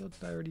Paralyze Heal?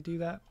 Did I already do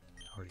that?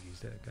 I already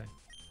used it, okay.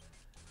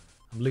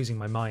 I'm losing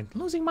my mind.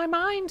 Losing my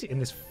mind in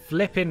this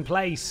flipping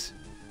place.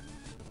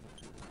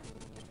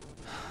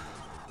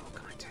 What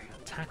can I do?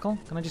 Tackle?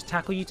 Can I just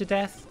tackle you to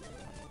death?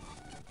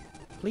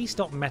 Please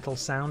stop metal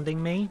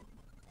sounding me.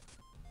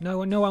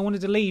 No, I wanted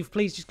to leave.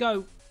 Please, just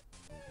go.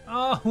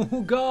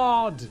 Oh,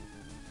 God.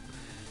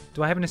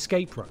 Do I have an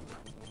escape rope?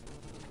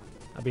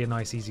 That'd be a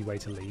nice, easy way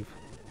to leave.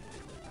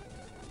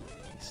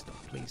 Please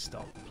stop, please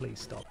stop, please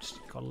stop. Just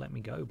gotta let me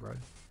go, bro. Let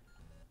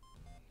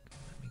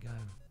me go.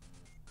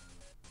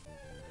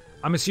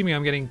 I'm assuming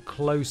I'm getting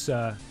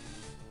closer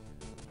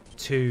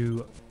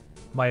to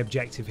my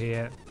objective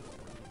here.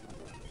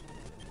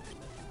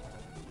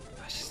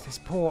 This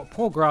poor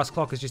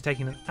Grassclock is just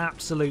taking an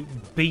absolute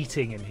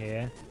beating in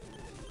here.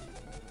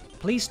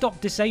 Please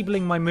stop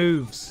disabling my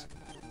moves.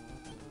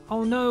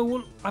 Oh no,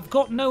 well, I've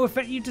got no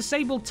effect. You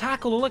disabled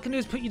tackle. All I can do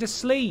is put you to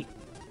sleep.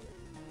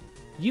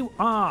 You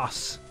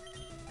arse.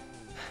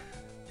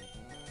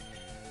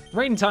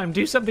 Reyntime,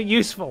 do something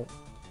useful.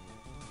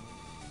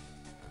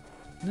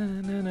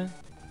 No.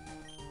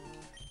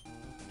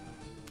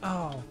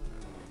 Oh,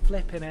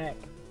 flipping heck.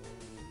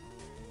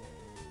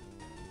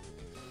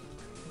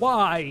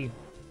 Why?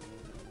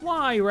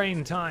 Why,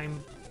 Reyntime?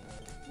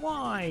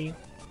 Why?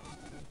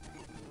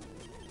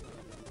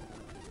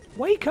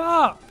 Wake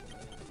up!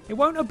 It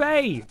won't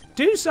obey!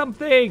 Do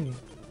something!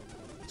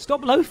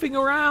 Stop loafing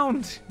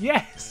around!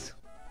 Yes!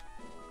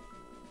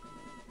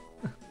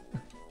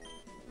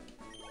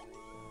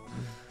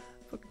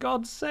 For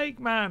God's sake,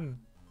 man!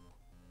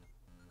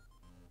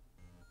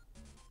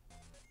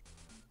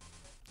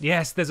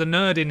 Yes, there's a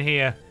nerd in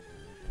here.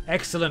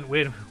 Excellent,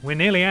 we're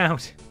nearly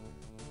out.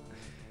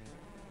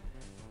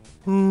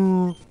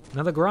 Ooh,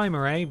 another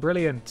Grimer, eh?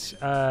 Brilliant.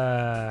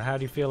 How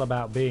do you feel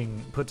about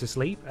being put to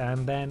sleep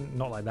and then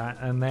not like that,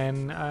 and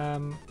then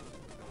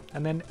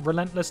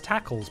relentless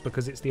tackles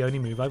because it's the only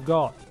move I've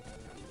got.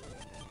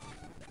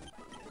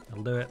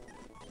 I'll do it.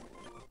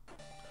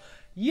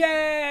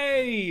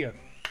 Yay!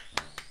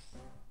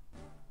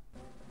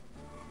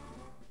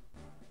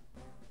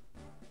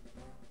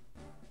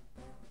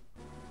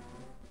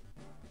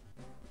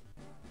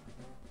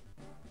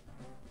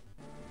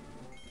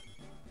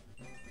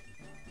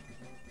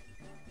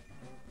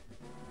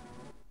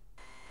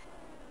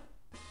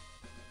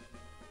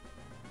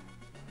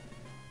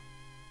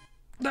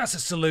 That's a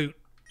salute.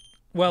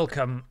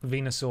 Welcome,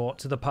 Venusaur,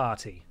 to the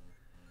party.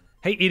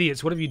 Hey,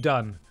 idiots, what have you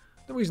done?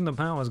 The reason the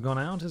power's gone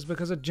out is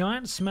because a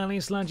giant, smelly,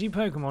 sludgy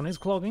Pokemon is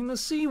clogging the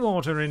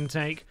seawater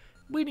intake.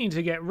 We need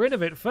to get rid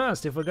of it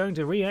first if we're going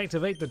to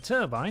reactivate the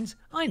turbines.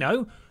 I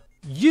know.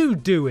 You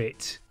do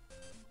it.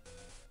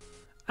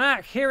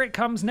 Ah, here it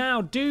comes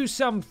now. Do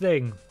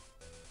something.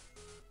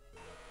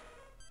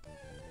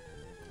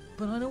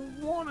 But I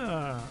don't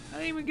wanna. I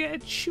don't even get a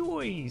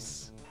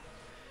choice.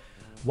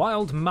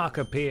 Wild Muck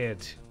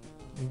appeared.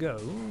 Go,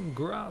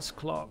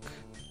 Grassclock.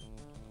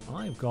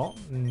 I've got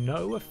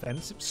no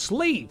offensive...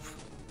 Sleep!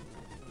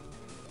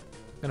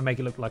 I'm gonna make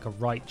it look like a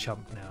right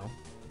chump now.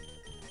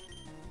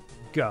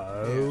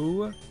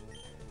 Go.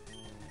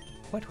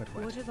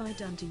 WetWetWet. What have I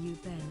done to you,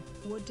 Ben?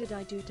 What did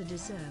I do to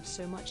deserve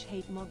so much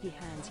hate? Moggy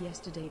hands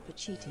yesterday for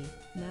cheating.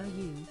 Now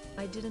you.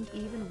 I didn't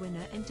even win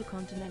an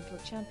Intercontinental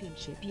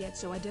Championship yet,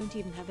 so I don't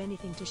even have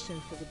anything to show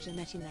for the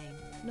Janetti name.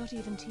 Not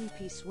even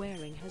TP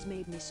swearing has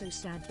made me so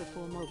sad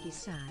before Moggy's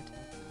sad.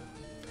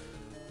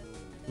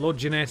 Lord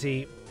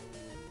Janetti,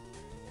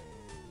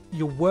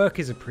 your work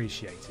is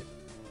appreciated.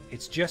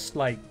 It's just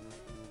like...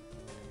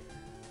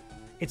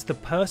 It's the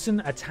person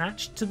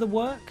attached to the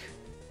work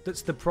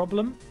that's the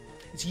problem.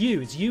 It's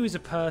you. It's you as a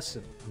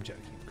person. I'm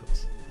joking, of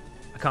course.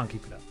 I can't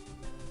keep it up.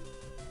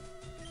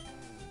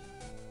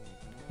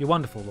 You're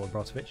wonderful, Lord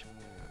Brotovich.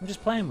 I'm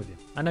just playing with you.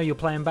 I know you're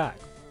playing back.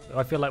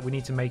 I feel like we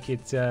need to make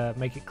it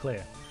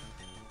clear.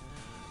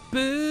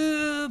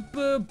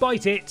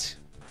 Bite it.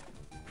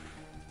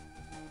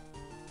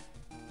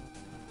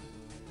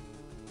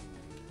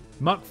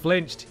 Muck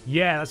flinched.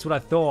 Yeah, that's what I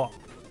thought.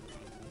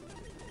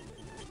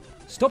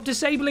 Stop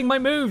disabling my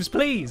moves,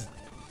 please.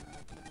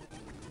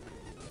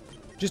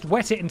 Just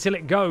wet it until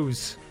it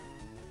goes.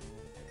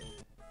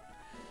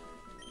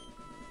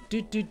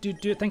 Thank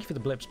you for the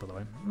blips, by the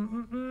way.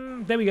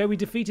 There we go. We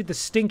defeated the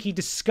stinky,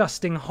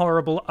 disgusting,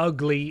 horrible,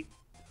 ugly,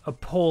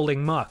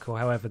 appalling Muck, or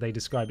however they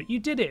describe it. You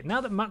did it.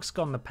 Now that Muck's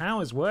gone, the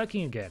power's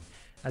working again.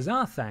 As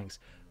our thanks,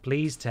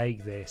 please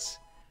take this.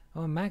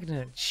 Oh, a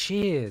magnet.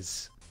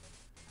 Cheers.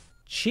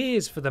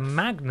 Cheers for the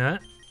magnet.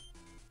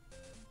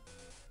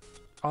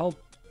 I'll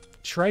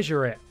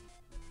treasure it.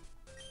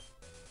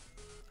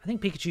 I think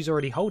Pikachu's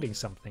already holding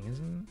something,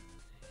 isn't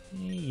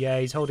he? Yeah,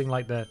 he's holding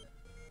like the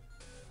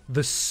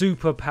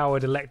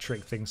super-powered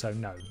electric thing, so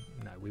no,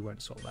 we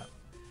won't sort that.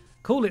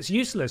 Cool, it's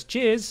useless.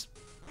 Cheers.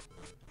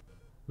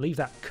 Leave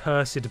that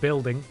cursed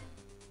building.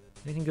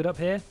 Anything good up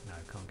here? No,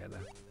 can't get there.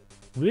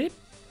 Whip.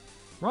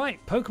 Right,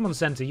 Pokemon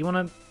Center. You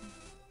want to,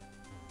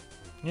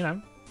 you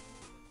know,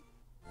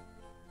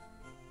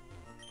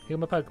 heal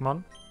my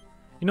Pokemon?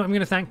 You're not even going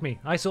to thank me.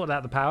 I sorted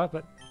out the power,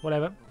 but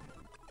whatever.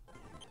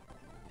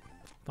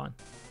 Fine.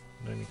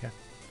 I don't really care.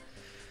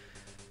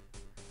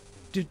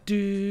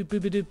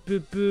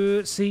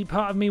 See,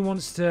 part of me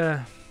wants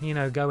to, you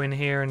know, go in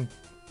here and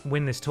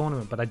win this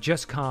tournament, but I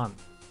just can't.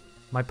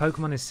 My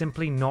Pokemon is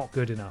simply not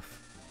good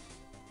enough.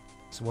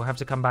 So we'll have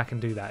to come back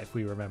and do that if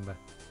we remember.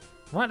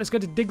 Right, let's go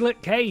to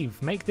Diglett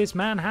Cave. Make this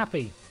man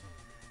happy.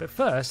 But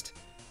first,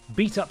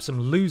 beat up some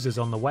losers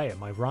on the way,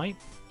 am I right?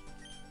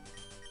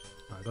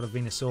 I've got a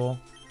Venusaur.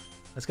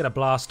 Let's get a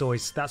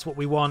Blastoise. That's what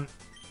we want.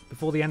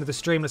 Before the end of the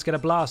stream, let's get a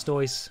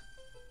Blastoise.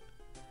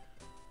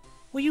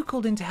 Were you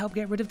called in to help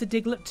get rid of the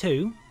Diglett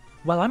too?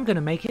 Well, I'm going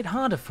to make it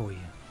harder for you.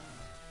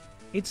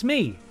 It's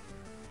me,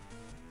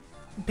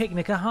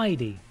 Picnicker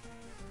Heidi.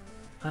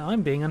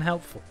 I'm being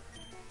unhelpful.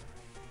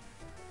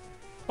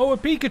 Oh, a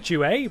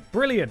Pikachu, eh?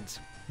 Brilliant.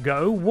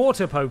 Go,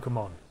 water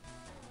Pokemon.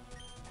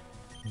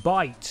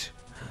 Bite.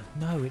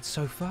 No, it's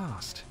so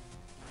fast.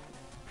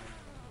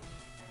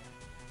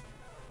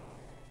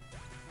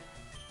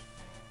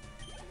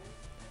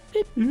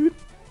 Beep, boop.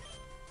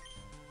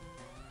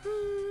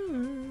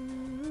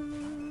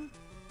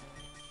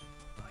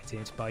 Bite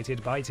it, bite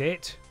it, bite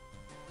it.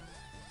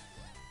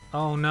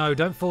 Oh no,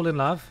 don't fall in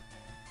love.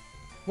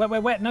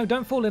 Wet, no,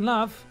 don't fall in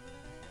love.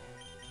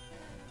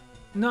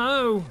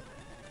 No.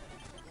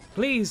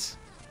 Please.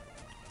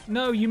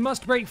 No, you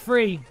must break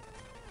free.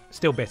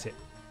 Still bit it.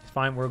 It's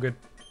fine, we're all good.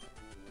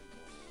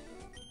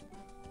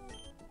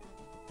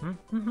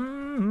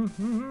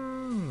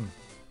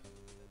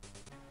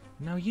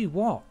 Now you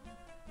what?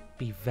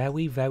 Be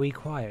very, very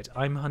quiet.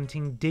 I'm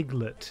hunting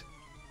Diglett.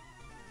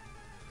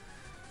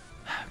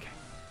 Okay.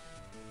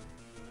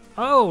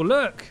 Oh,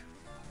 look!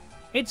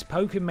 It's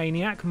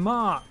Pokemaniac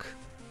Mark.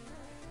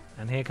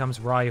 And here comes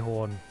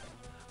Rhyhorn.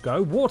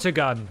 Go, Water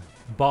Gun!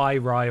 Bye,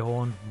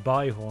 Rhyhorn.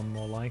 Bye-horn,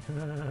 more like.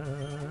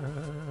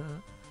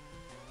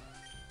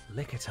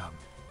 Lickitung.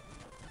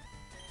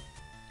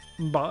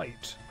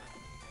 Bite.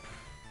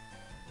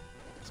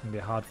 It's going to be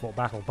a hard-fought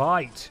battle.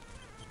 Bite!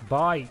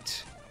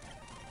 Bite!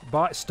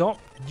 Bite! Stop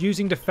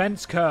using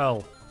Defense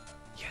Curl!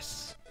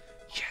 Yes!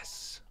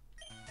 Yes!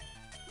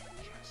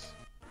 Yes!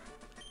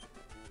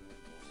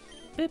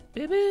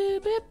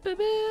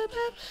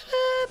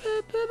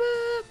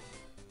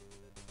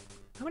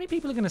 How many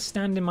people are going to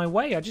stand in my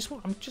way? I'm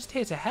just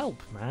here to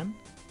help, man.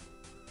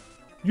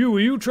 Are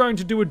you trying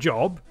to do a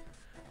job?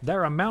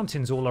 There are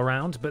mountains all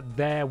around, but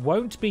there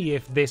won't be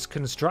if this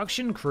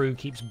construction crew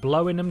keeps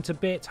blowing them to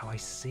bits. Oh, I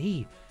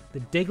see. The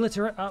Diglett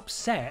are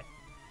upset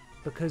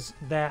because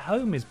their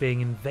home is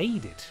being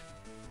invaded.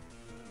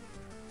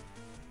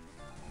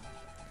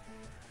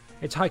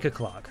 It's Hiker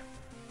Clark.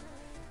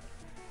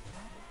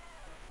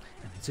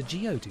 And it's a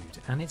Geodude.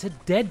 And it's a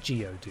dead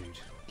Geodude.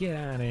 Get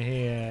out of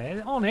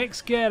here.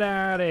 Onyx, get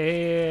out of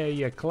here,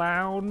 you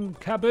clown.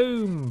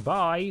 Kaboom.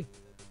 Bye.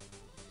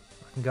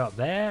 I can go up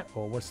there.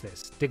 Or what's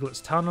this?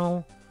 Diglett's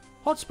Tunnel.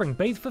 Hot Spring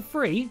bathe for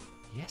free?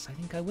 Yes, I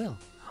think I will.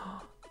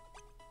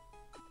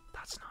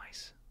 That's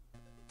nice.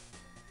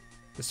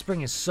 The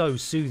spring is so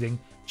soothing.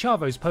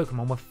 Chavo's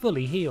Pokemon were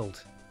fully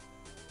healed.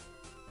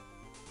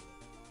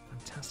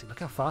 Fantastic.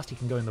 Look how fast he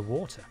can go in the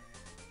water.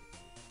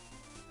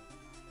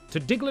 To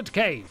Diglett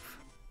Cave.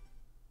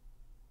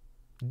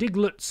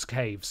 Diglett's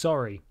Cave,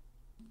 sorry.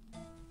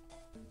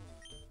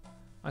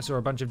 I saw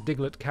a bunch of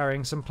Diglett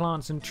carrying some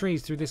plants and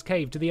trees through this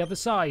cave to the other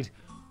side.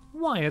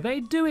 Why are they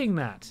doing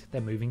that? They're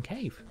moving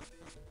cave.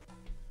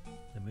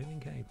 They're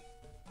moving cave.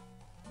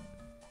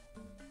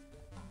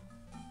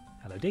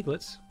 Hello,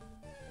 Digletts.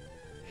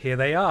 Here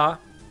they are.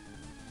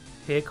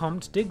 Here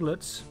comes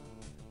Digletts.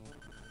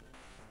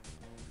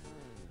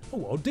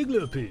 Oh, our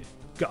Diglett appeared.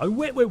 Go,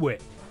 WetWetWet.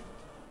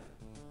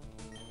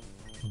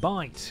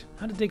 Bite.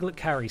 How did Diglett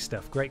carry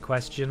stuff? Great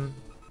question.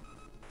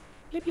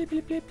 Blip, blip,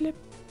 blip, blip, blip.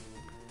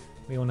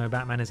 We all know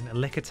Batman isn't a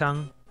licker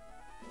tongue.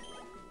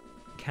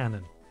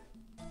 Canon.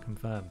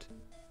 Confirmed.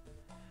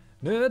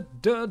 Da,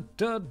 da,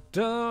 da,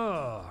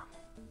 da.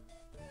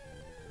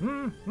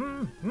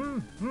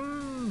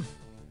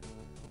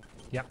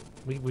 Yep,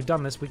 we've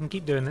done this. We can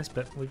keep doing this,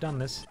 but we've done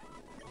this.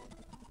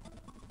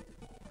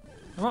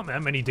 There aren't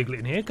that many Diglett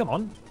in here. Come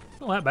on.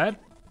 Not that bad.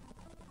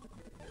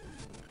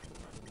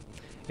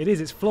 It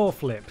is. It's floor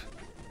flip.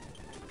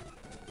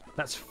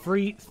 That's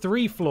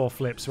three floor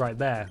flips right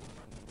there.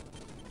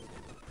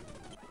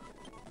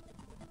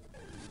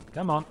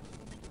 Come on.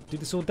 Do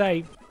this all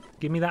day.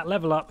 Give me that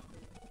level up.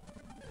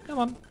 Come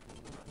on.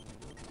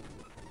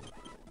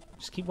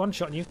 Just keep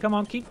one-shotting you. Come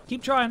on.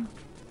 Keep trying.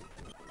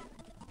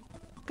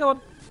 Go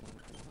on.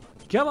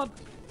 Come on.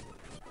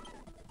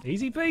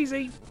 Easy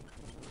peasy.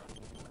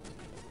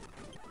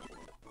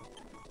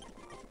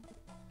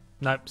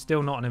 Nope,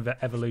 still not an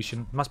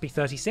evolution. Must be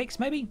 36,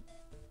 maybe?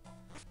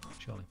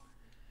 Surely.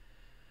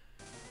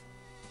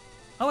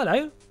 Oh,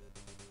 hello.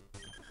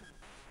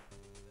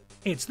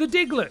 It's the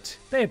Diglett.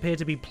 They appear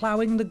to be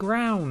ploughing the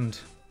ground.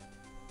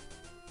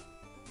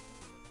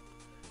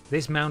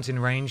 This mountain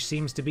range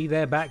seems to be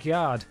their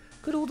backyard.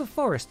 Could all the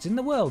forests in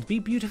the world be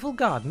beautiful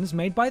gardens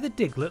made by the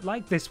Diglett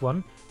like this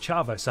one?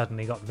 Chavo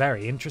suddenly got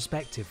very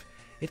introspective.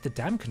 If the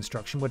dam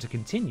construction were to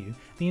continue,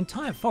 the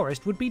entire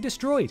forest would be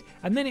destroyed,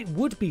 and then it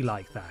would be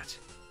like that.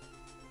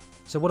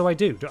 So what do I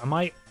do?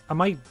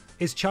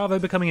 Is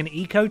Chavo becoming an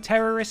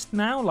eco-terrorist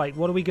now? Like,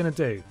 what are we going to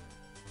do?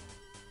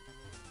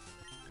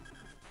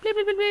 Blip,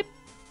 blip, blip, blip.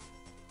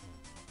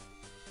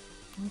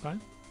 Okay.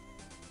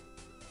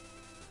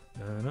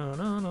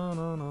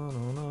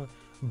 No.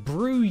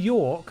 Brew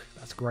York,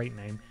 that's a great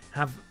name,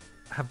 have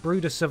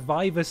brewed a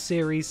Survivor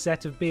Series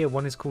set of beer.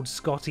 One is called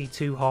Scotty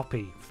Too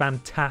Hoppy.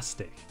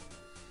 Fantastic.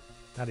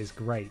 That is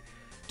great.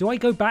 Do I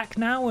go back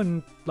now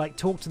and, like,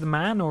 talk to the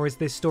man, or is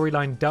this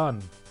storyline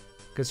done?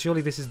 Because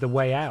surely this is the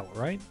way out,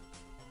 right?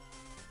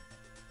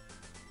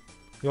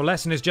 Your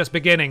lesson is just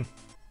beginning.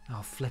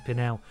 Oh, flipping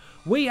hell.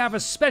 We have a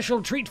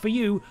special treat for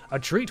you. A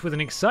treat with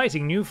an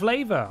exciting new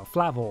flavour.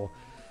 Flavor.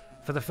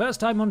 For the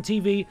first time on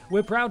TV,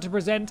 we're proud to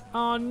present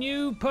our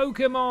new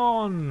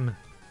Pokémon.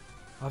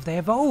 Have they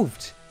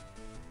evolved?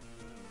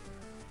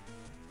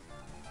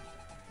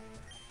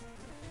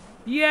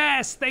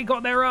 Yes, they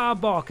got their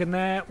Arbok and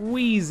they're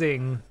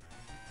wheezing.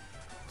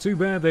 Too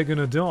bad they're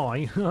gonna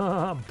die.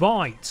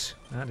 Bite.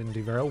 That didn't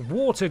do very well.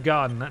 Water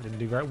gun. That didn't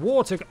do very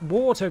well.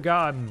 Water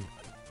gun.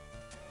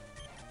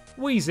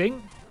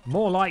 Wheezing.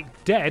 More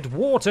like dead.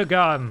 Water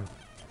gun.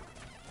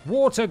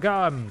 Water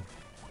gun.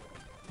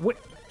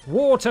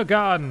 Water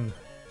gun.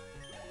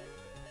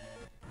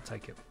 I'll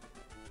take it.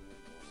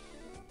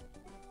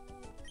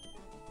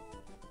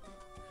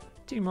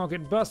 Team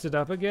Rocket busted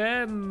up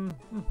again.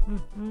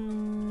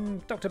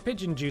 Dr.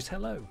 Pigeon Juice,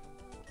 hello.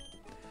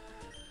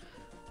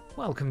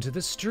 Welcome to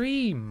the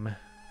stream.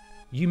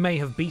 You may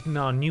have beaten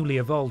our newly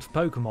evolved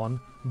Pokemon,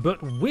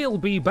 but we'll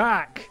be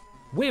back.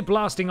 We're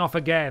blasting off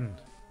again.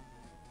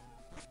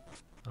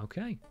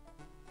 Okay.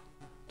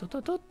 The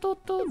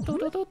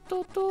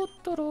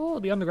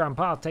underground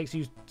path takes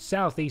you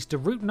southeast to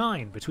Route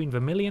 9 between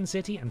Vermilion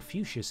City and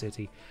Fuchsia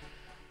City.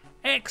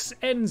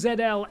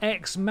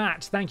 XNZLX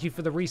Matt, thank you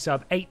for the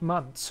resub. 8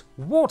 months.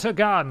 Water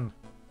gun.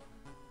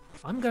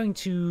 I'm going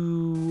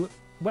to...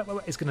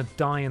 WetWetWet is going to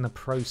die in the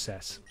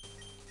process.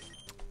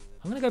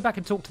 I'm going to go back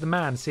and talk to the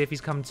man, see if he's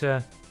come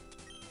to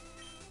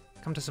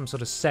some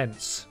sort of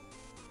sense.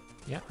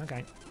 Yeah,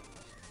 okay.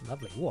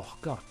 Lovely. Whoa,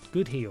 God,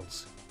 good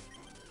heals.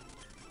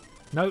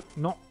 No,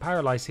 not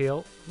paralyzed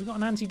heal. We got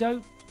an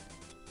antidote?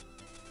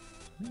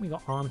 I think we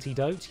got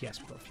antidote. Yes,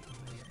 we've got a few.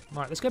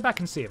 Right, let's go back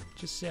and see him.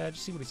 Just see what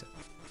he said.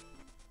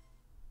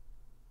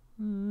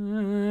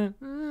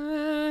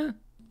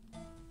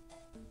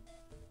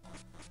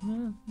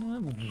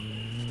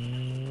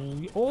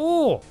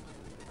 Oh!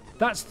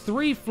 That's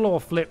 3 floor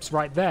flips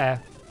right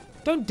there.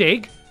 Don't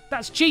dig.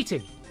 That's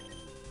cheating.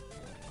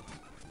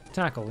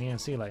 Tackle. Yeah,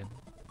 see you later.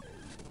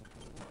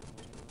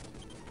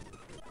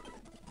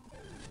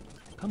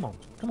 Come on.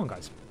 Come on,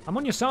 guys. I'm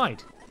on your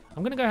side.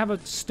 I'm going to go have a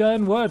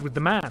stern word with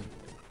the man.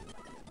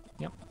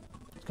 Yep.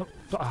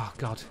 Oh,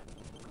 God.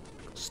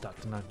 Got stuck,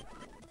 didn't I?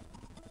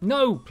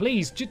 No,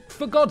 please. Just,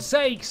 for God's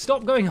sake,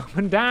 stop going up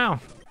and down.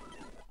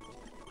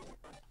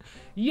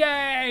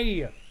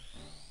 Yay!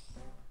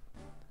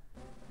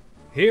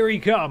 Here he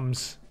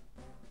comes.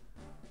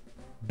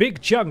 Big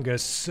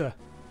Chungus.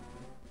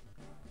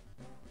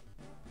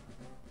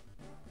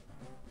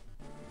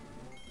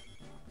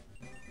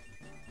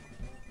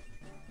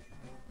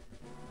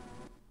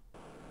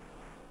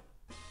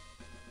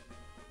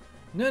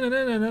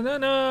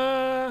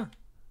 No.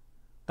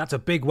 That's a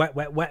big wet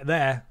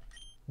there.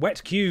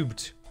 Wet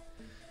cubed.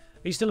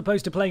 Are you still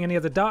opposed to playing any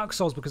other Dark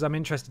Souls? Because I'm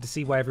interested to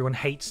see why everyone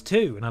hates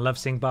 2, and I love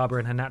seeing Barbara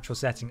in her natural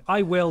setting.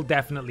 I will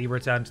definitely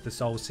return to the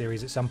Souls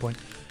series at some point.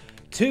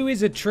 2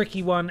 is a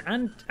tricky one,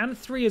 and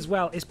 3 as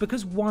well. It's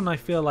because 1 I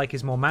feel like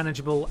is more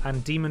manageable,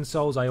 and Demon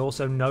Souls I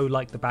also know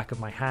like the back of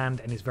my hand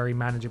and is very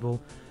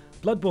manageable.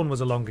 Bloodborne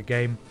was a longer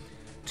game.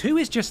 2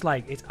 is just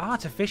like, it's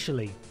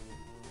artificially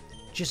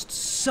just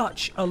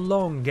such a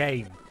long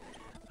game.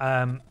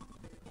 And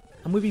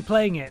we'd be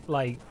playing it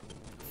like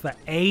for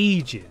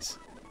ages.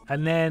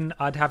 And then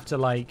I'd have to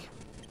like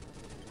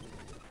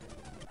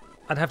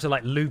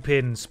loop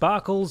in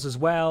sparkles as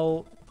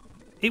well.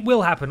 It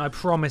will happen. I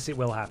promise it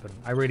will happen.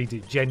 I really do,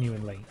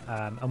 genuinely.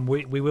 And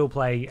we will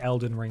play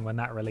Elden Ring when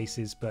that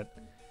releases, but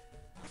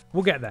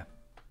we'll get there.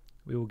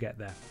 We will get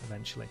there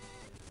eventually.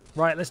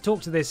 Right, let's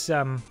talk to this...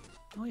 oh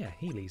yeah,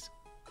 Heelys.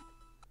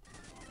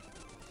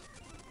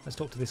 Let's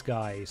talk to this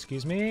guy.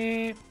 Excuse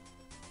me.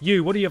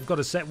 You, what do you have got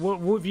to say? What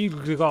have you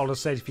got to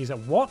say for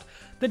yourself? What?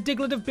 The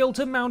Diglett have built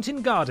a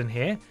mountain garden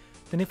here?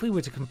 Then if we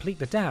were to complete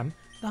the dam,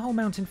 the whole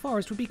mountain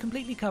forest would be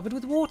completely covered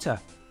with water.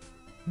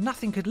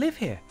 Nothing could live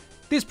here.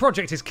 This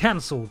project is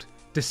cancelled,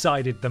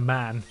 decided the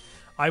man.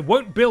 I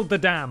won't build the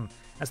dam.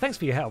 As thanks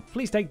for your help,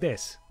 please take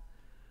this.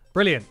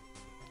 Brilliant.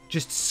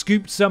 Just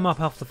scooped some up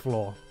off the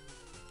floor.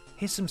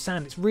 Here's some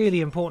sand. It's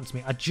really important to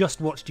me. I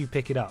just watched you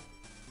pick it up.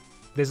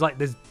 There's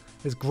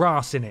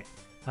grass in it.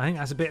 I think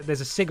that's a bit... There's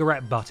a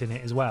cigarette butt in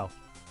it as well.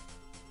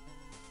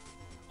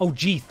 Oh,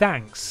 gee,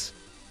 thanks.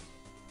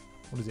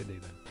 What does it do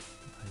then?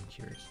 I'm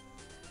curious.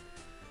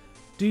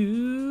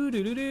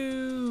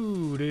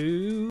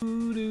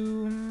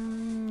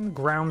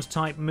 Ground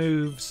type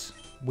moves.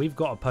 We've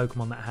got a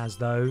Pokemon that has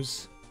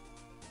those.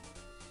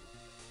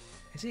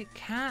 Is it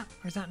cat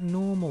or is that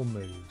normal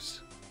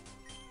moves?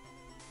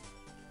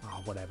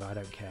 Oh, whatever. I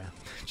don't care.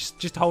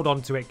 just hold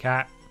on to it,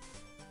 cat.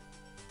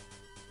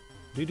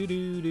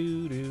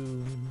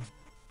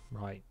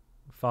 Right.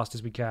 Fast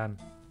as we can.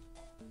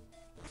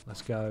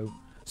 Let's go.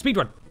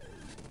 Speedrun.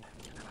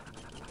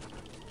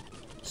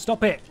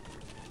 Stop it.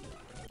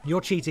 You're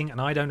cheating and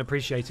I don't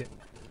appreciate it.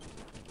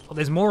 Oh,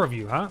 there's more of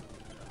you, huh?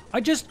 I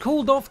just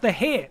called off the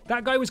hit.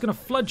 That guy was going to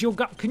flood your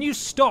gut. Can you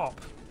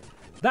stop?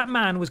 That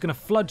man was going to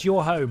flood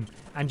your home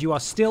and you are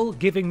still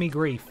giving me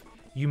grief.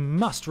 You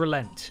must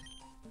relent.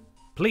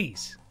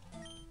 Please.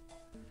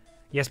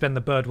 Yes, Ben,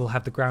 the bird will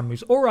have the ground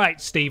moves. All right,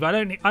 Steve, I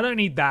don't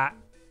need that.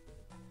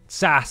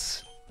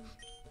 Sass.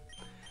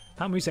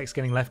 Powmoussek's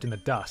getting left in the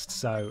dust,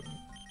 so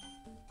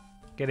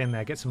get in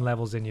there. Get some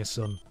levels in your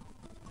son.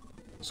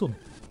 Son.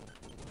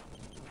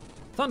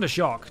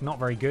 Thundershock. Not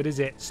very good, is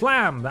it?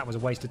 Slam. That was a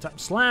waste of time.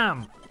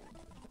 Slam.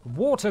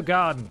 Water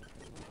gun.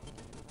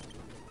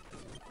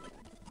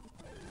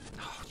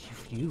 Oh,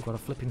 you've got to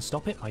flipping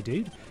stop it, my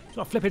dude. You've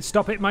got to flipping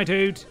stop it, my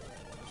dude.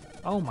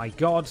 Oh, my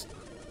God.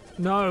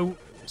 No.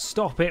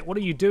 Stop it. What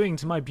are you doing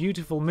to my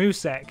beautiful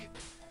Mousek?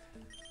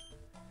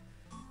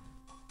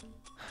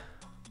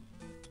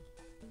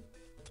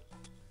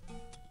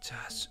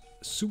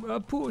 Super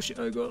push.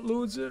 I got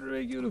loads of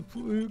regular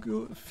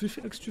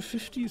extra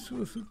 50s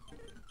worth of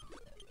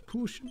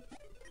potion.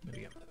 There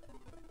we go.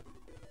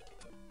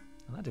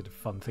 And that did a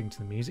fun thing to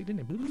the music,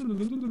 didn't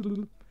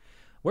it?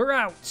 We're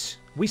out.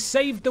 We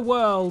saved the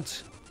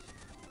world.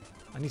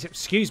 I need to...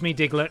 Excuse me,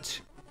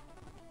 Diglett.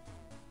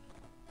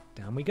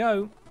 Down we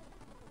go.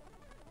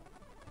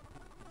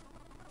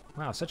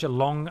 Wow, such a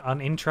long,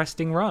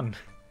 uninteresting run.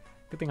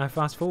 Good thing I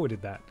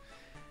fast-forwarded that.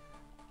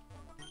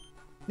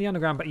 The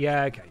underground, but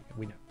yeah, okay,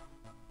 we know.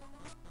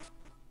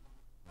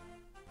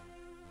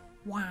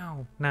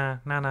 Wow. Nah.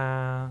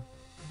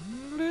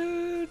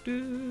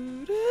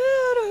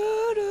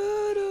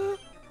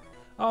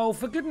 Oh,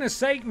 for goodness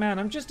sake, man,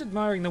 I'm just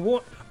admiring the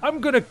water.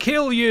 I'm gonna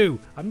kill you!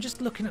 I'm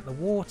just looking at the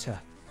water.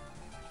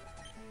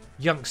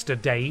 Youngster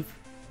Dave.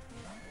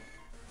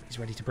 He's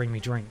ready to bring me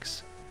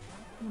drinks.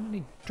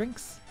 Any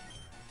drinks?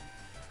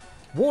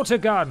 Water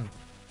gun!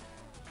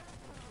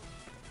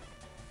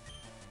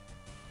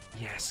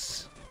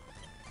 Yes.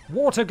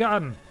 Water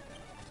gun!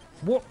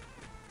 What?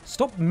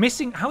 Stop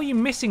missing. How are you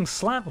missing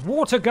slam?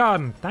 Water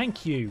gun!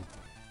 Thank you.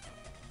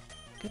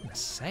 Goodness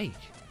sake.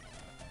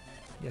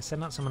 Yeah,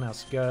 send out someone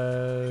else.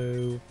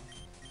 Go.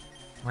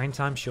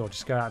 Reyntime, sure.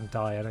 Just go out and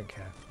die. I don't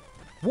care.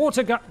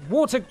 Water gun!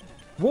 Water!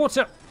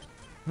 Water!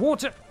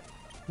 Water!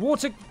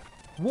 Water!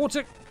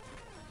 Water!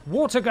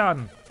 Water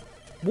gun!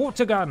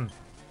 Water gun!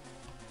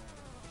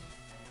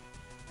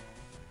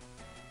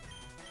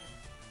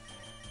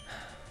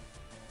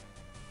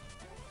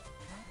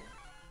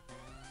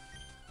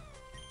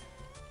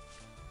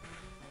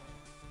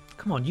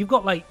 Come on, you've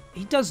got like...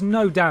 He does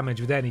no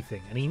damage with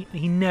anything, and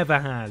he never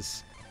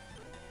has.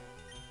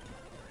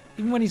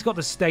 Even when he's got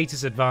the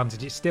status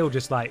advantage, it's still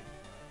just like...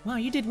 Wow,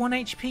 you did 1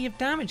 HP of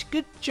damage.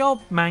 Good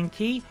job,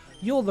 Mankey.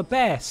 You're the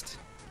best.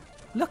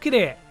 Look at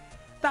it.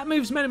 That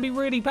move's meant to be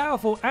really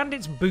powerful, and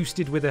it's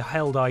boosted with a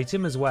held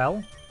item as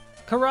well.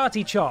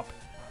 Karate Chop.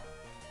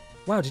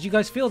 Wow, did you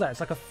guys feel that? It's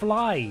like a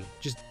fly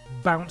just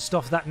bounced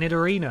off that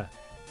Nidorina.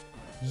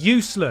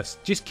 Useless.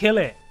 Just kill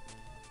it.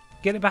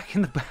 Get it back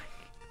in the bag.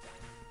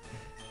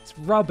 It's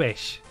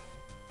rubbish.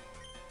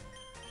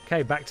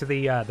 Okay, back to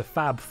the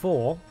Fab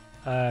 4.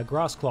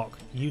 Grassclock,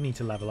 you need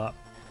to level up.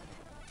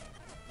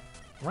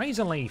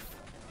 Razor Leaf.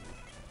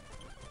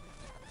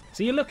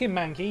 So you're looking,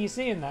 Mankey. You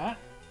seeing that?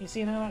 You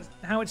seeing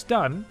how it's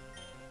done?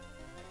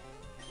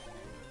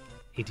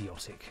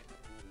 Idiotic.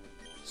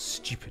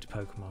 Stupid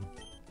Pokemon.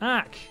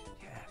 Ack!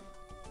 Yeah.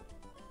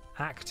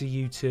 Ack to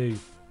you too.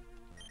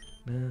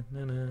 Na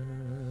na na.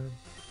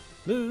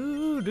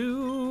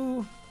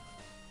 Loo-doo.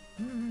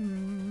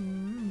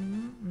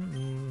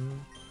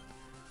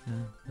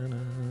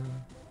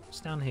 What's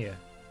down here?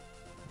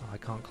 Oh, I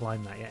can't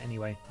climb that yet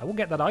anyway. I will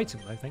get that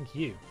item though, thank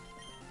you.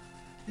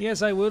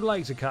 Yes, I would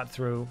like to cut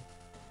through.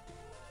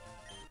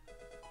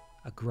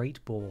 A great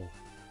ball.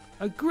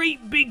 A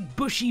great big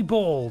bushy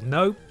ball!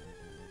 Nope.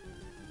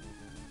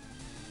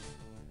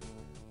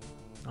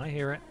 I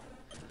hear it.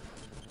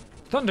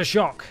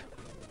 Thundershock!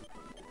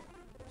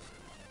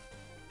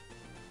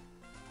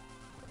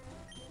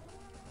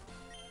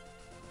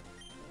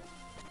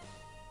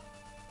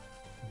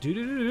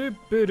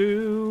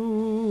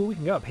 Do-do-do-do-do-do. We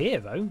can go up here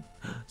though.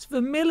 It's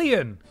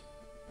Vermilion!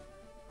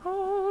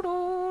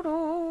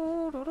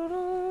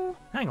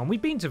 Hang on,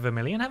 we've been to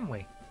Vermilion, haven't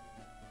we?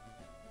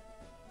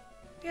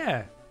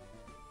 Yeah.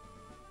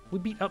 We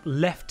beat up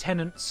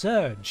Lieutenant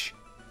Surge.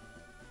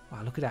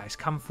 Wow, look at that. It's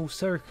come full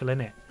circle,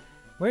 innit?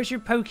 Where's your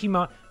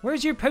Pokemon?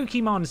 Where's your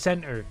Pokemon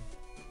Center?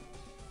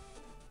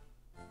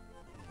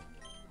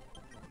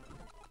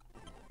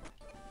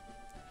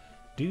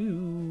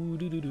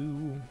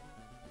 Do-do-do-do.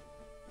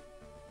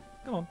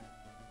 Come on.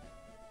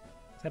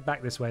 Let's head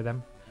back this way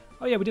then.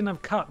 Oh yeah, we didn't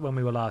have cut when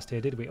we were last here,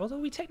 did we? Although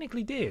we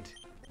technically did.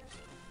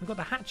 We got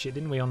the hatchet,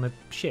 didn't we, on the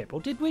ship? Or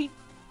did we?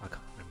 I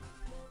can't remember.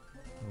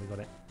 Oh, we got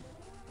it.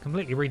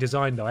 Completely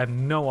redesigned though. I have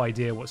no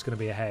idea what's going to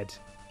be ahead.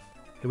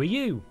 Who are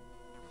you?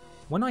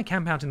 When I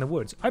camp out in the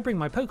woods, I bring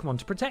my Pokemon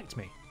to protect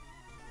me.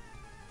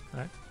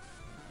 Alright.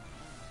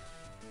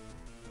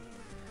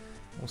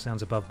 All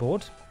sounds above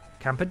board.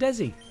 Camper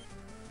Desi.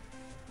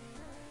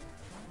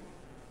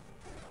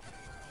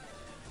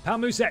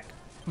 Powmoussek,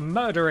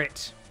 murder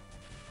it.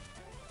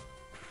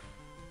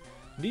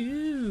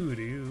 Do,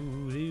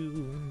 do,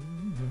 do.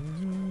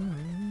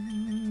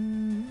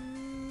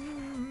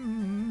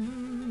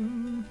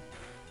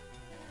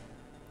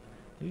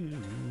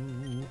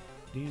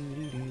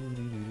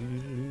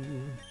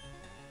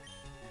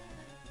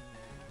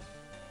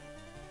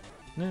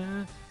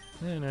 Na,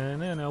 na, na,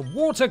 na, na.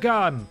 Water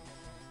gun!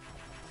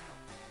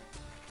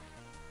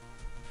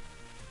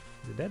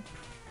 Is it dead?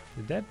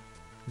 Is it dead?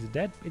 Is it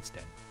dead? It's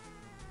dead.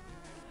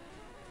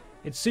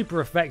 It's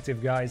super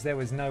effective, guys. There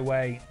was no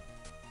way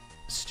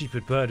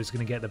stupid bird is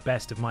going to get the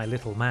best of my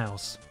little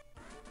mouse.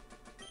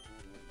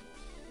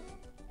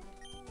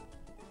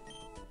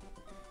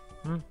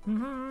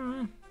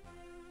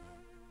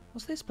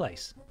 What's this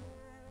place?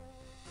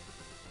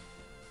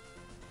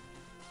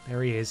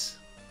 There he is.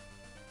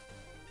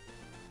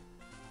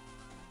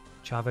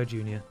 Chavo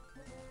Jr.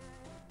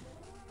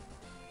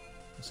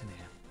 What's in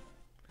here?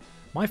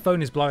 My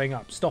phone is blowing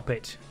up. Stop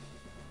it.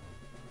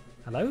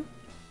 Hello?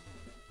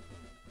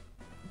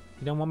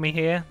 You don't want me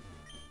here?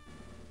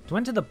 To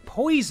enter the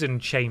poison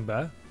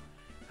chamber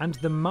and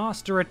the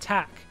master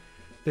attack,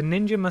 the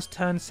ninja must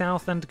turn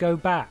south and go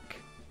back.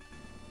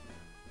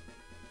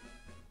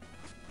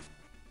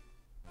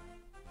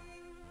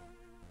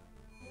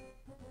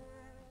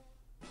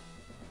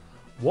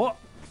 What?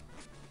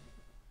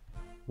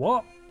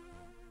 What?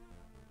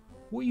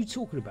 What are you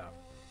talking about?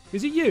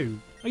 Is it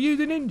you? Are you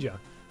the ninja?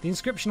 The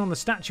inscription on the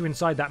statue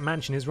inside that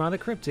mansion is rather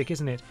cryptic,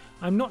 isn't it?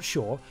 I'm not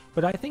sure,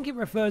 but I think it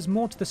refers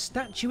more to the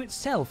statue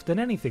itself than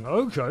anything.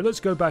 Okay, let's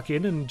go back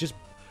in and just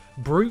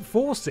brute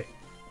force it.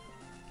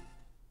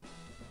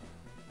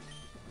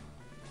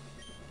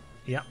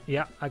 Yeah,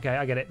 okay,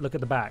 I get it. Look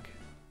at the back.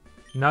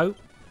 No.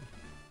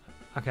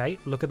 Okay,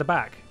 look at the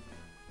back.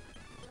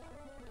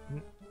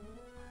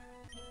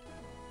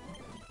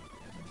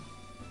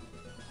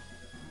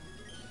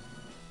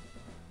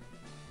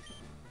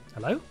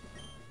 Hello?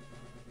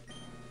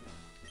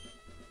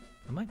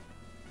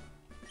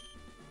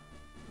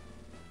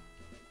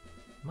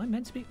 Am I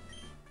meant to be?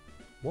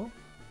 What?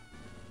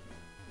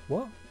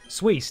 What?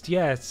 Sweest,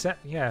 yeah,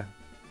 yeah.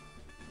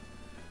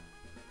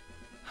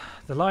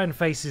 The lion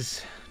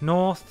faces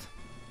north.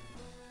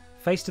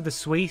 Face to the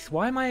Sweeth.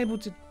 Why am I able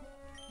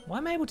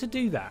to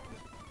do that?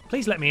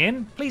 Please let me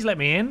in. Please let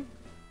me in.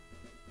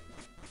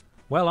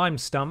 Well, I'm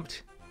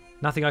stumped.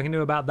 Nothing I can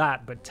do about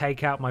that but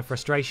take out my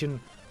frustration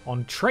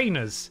on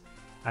trainers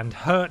and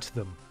hurt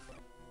them.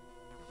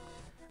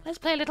 Let's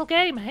play a little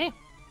game, eh?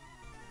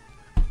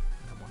 I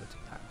don't want to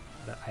do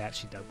that. I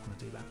actually don't want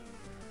to do that.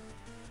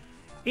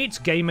 It's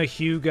Gamer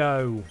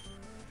Hugo.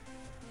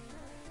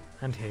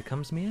 And here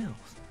comes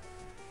Meowth.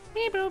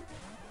 Meep boop.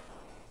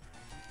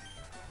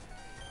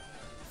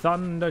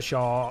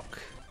 Thundershock.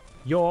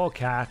 Your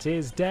cat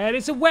is dead.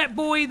 It's a wet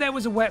boy. There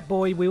was a wet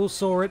boy. We all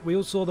saw it. We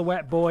all saw the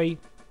wet boy.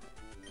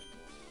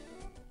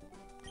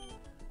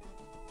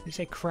 Did you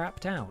say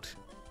crapped out?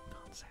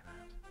 Can't say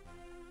that.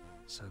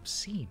 So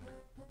obscene.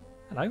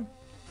 Hello?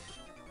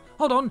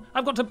 Hold on,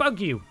 I've got to bug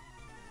you.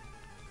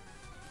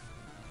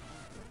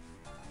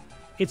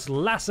 It's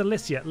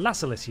Lassalicia.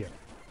 Lassalicia.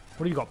 What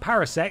have you got?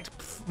 Parasect?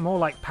 Pff, more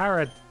like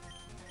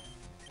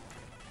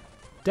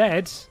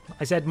Dead?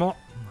 I said more...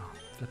 Oh,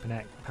 flipping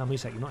heck.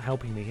 Powmoussek, you're not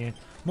helping me here.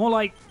 More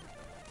like...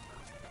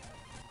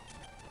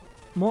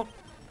 More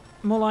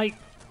like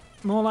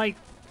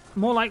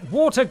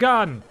water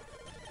gun!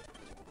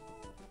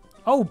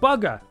 Oh,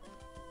 bugger.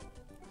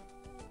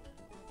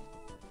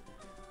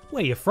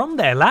 Where you from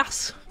there,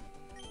 lass?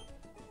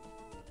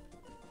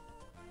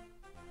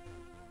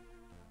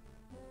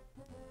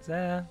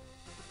 There.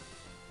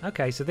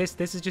 Okay, so this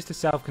is just a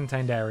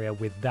self-contained area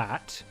with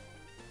that.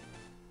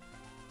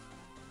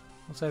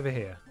 What's over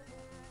here?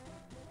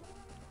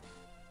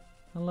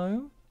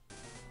 Hello?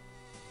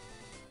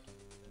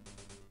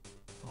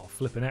 Oh,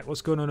 flipping it.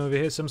 What's going on over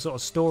here? Some sort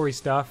of story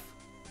stuff.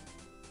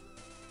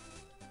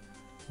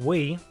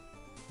 We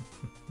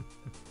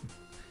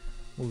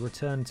will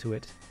return to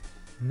it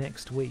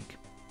next week.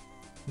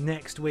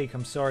 Next week.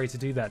 I'm sorry to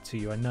do that to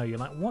you. I know you're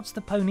like, what's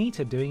the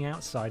Ponyta doing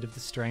outside of the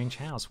strange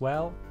house?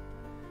 Well,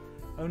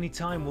 only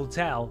time will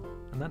tell,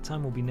 and that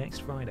time will be next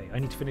Friday. I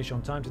need to finish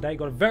on time today.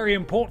 Got a very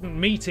important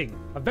meeting.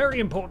 A very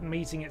important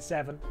meeting at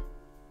 7.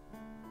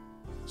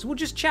 So we'll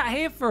just chat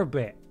here for a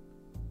bit.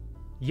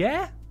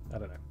 Yeah? I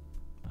don't know.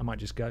 I might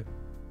just go.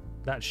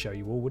 That'd show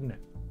you all, wouldn't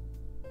it?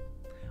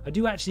 I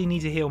do actually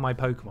need to heal my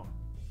Pokemon.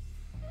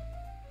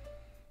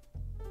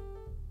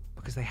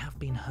 Because they have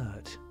been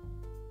hurt.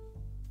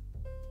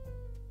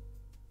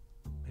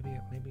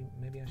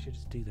 Maybe I should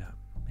just do that.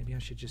 Maybe I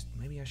should just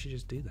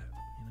do that,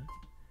 you know?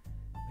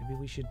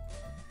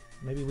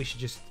 Maybe we should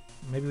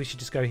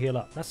just go heal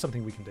up. That's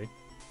something we can do.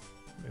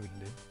 Maybe we can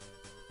do.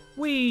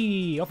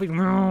 Whee! Off we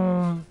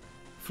go.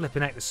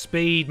 Flipping at the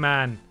speed,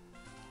 man.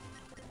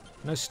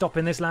 No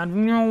stopping this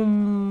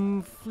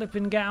land.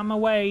 Flipping, get out of my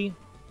way.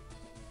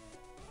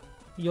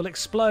 You'll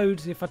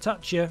explode if I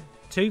touch you.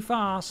 Too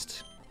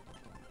fast.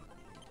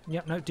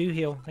 Yep, no, do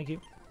heal. Thank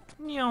you.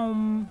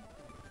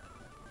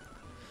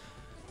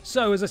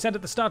 So, as I said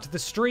at the start of the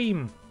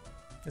stream,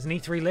 there's an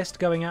E3 list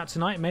going out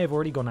tonight. It may have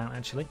already gone out,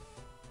 actually.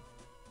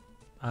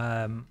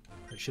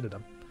 It should have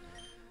done.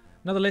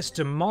 Another list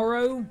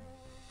tomorrow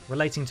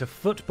relating to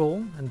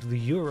football and the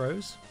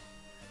Euros.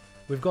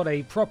 We've got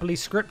a properly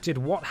scripted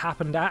What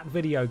Happened At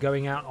video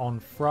going out on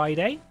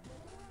Friday.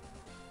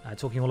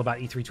 Talking all about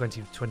E3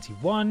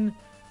 2021.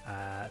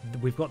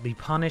 We've got the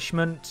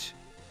punishment...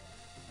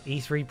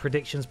 E3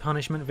 predictions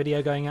punishment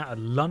video going out at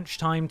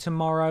lunchtime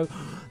tomorrow.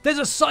 There's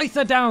a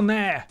Scyther down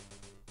there!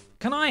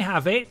 Can I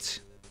have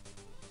it?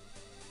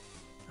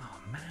 Oh,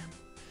 man.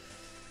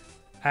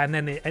 And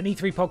then an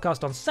E3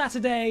 podcast on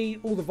Saturday.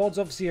 All the VODs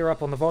obviously are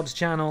up on the VODs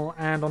channel.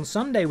 And on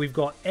Sunday, we've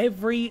got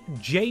every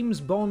James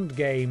Bond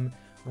game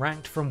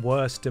ranked from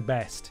worst to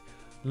best.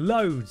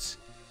 Loads.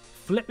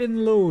 Flipping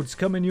loads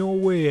coming your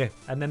way.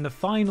 And then the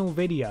final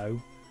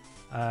video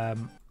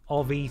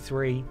of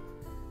E3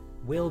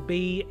 will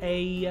be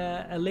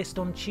a list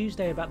on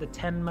Tuesday about the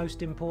 10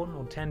 most important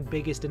or 10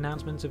 biggest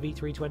announcements of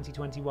E3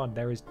 2021.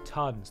 There is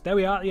tons. There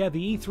we are. Yeah,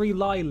 the E3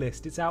 Lie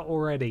list. It's out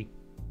already.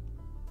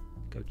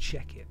 Go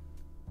check it.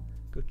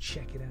 Go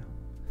check it out.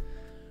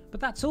 But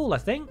that's all, I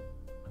think.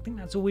 I think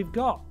that's all we've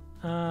got.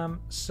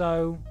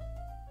 So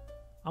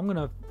I'm going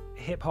to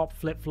hip-hop,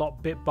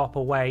 flip-flop, bit-bop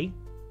away.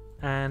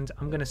 And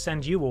I'm going to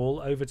send you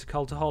all over to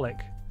Cultaholic,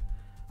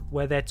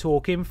 where they're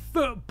talking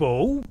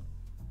football.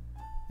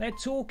 They're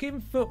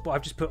talking football.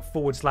 I've just put /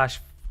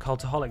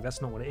 Cultaholic.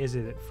 That's not what it is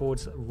it?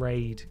 /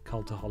 raid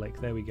Cultaholic.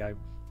 There we go.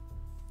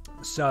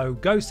 So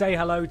go say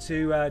hello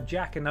to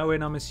Jack and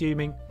Owen, I'm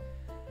assuming.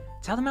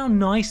 Tell them how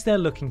nice they're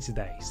looking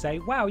today. Say,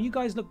 wow, you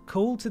guys look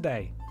cool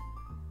today.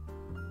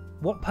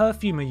 What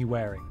perfume are you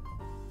wearing?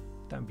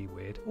 Don't be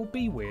weird. Or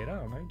be weird. I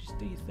don't know. Just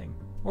do your thing.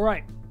 All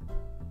right.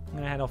 I'm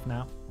going to head off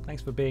now.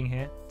 Thanks for being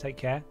here. Take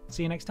care.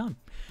 See you next time.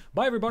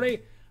 Bye,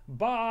 everybody.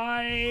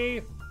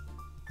 Bye.